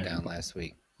 I wrote it down last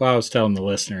week. Well, I was telling the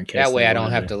listener in case that way I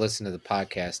don't have to listen to the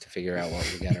podcast to figure out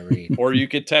what we got to read. Or you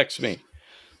could text me.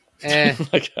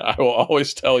 Like, I will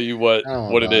always tell you what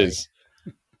it is.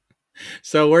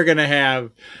 So we're gonna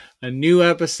have a new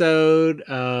episode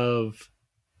of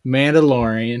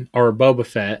Mandalorian or Boba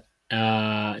Fett,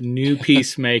 new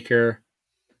Peacemaker,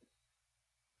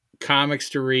 comics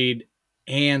to read,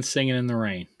 and Singing in the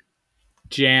Rain.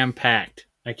 Jam packed.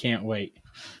 I can't wait.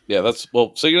 Yeah,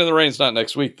 Singing in the Rain's not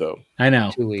next week though. I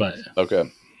know, 2 weeks. but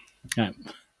okay.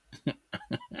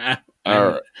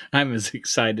 I'm as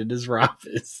excited as Rob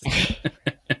is.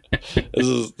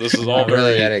 This is all I'm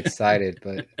really that excited,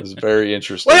 but it's very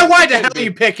interesting. Well, why the hell do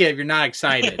you pick it if you're not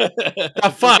excited?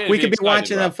 The fuck? We could be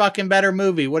watching a fucking better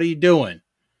movie. What are you doing?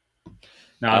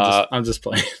 No, I'm just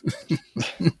playing.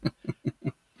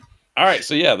 All right,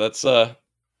 so yeah, that's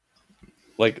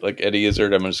like Eddie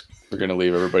Izzard. We're gonna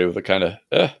leave everybody with a kind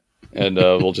of and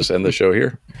we'll just end the show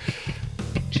here.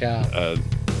 Ciao.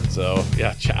 So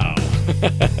yeah, ciao.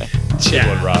 Ciao. Good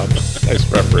one, Rob.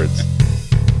 Nice reference.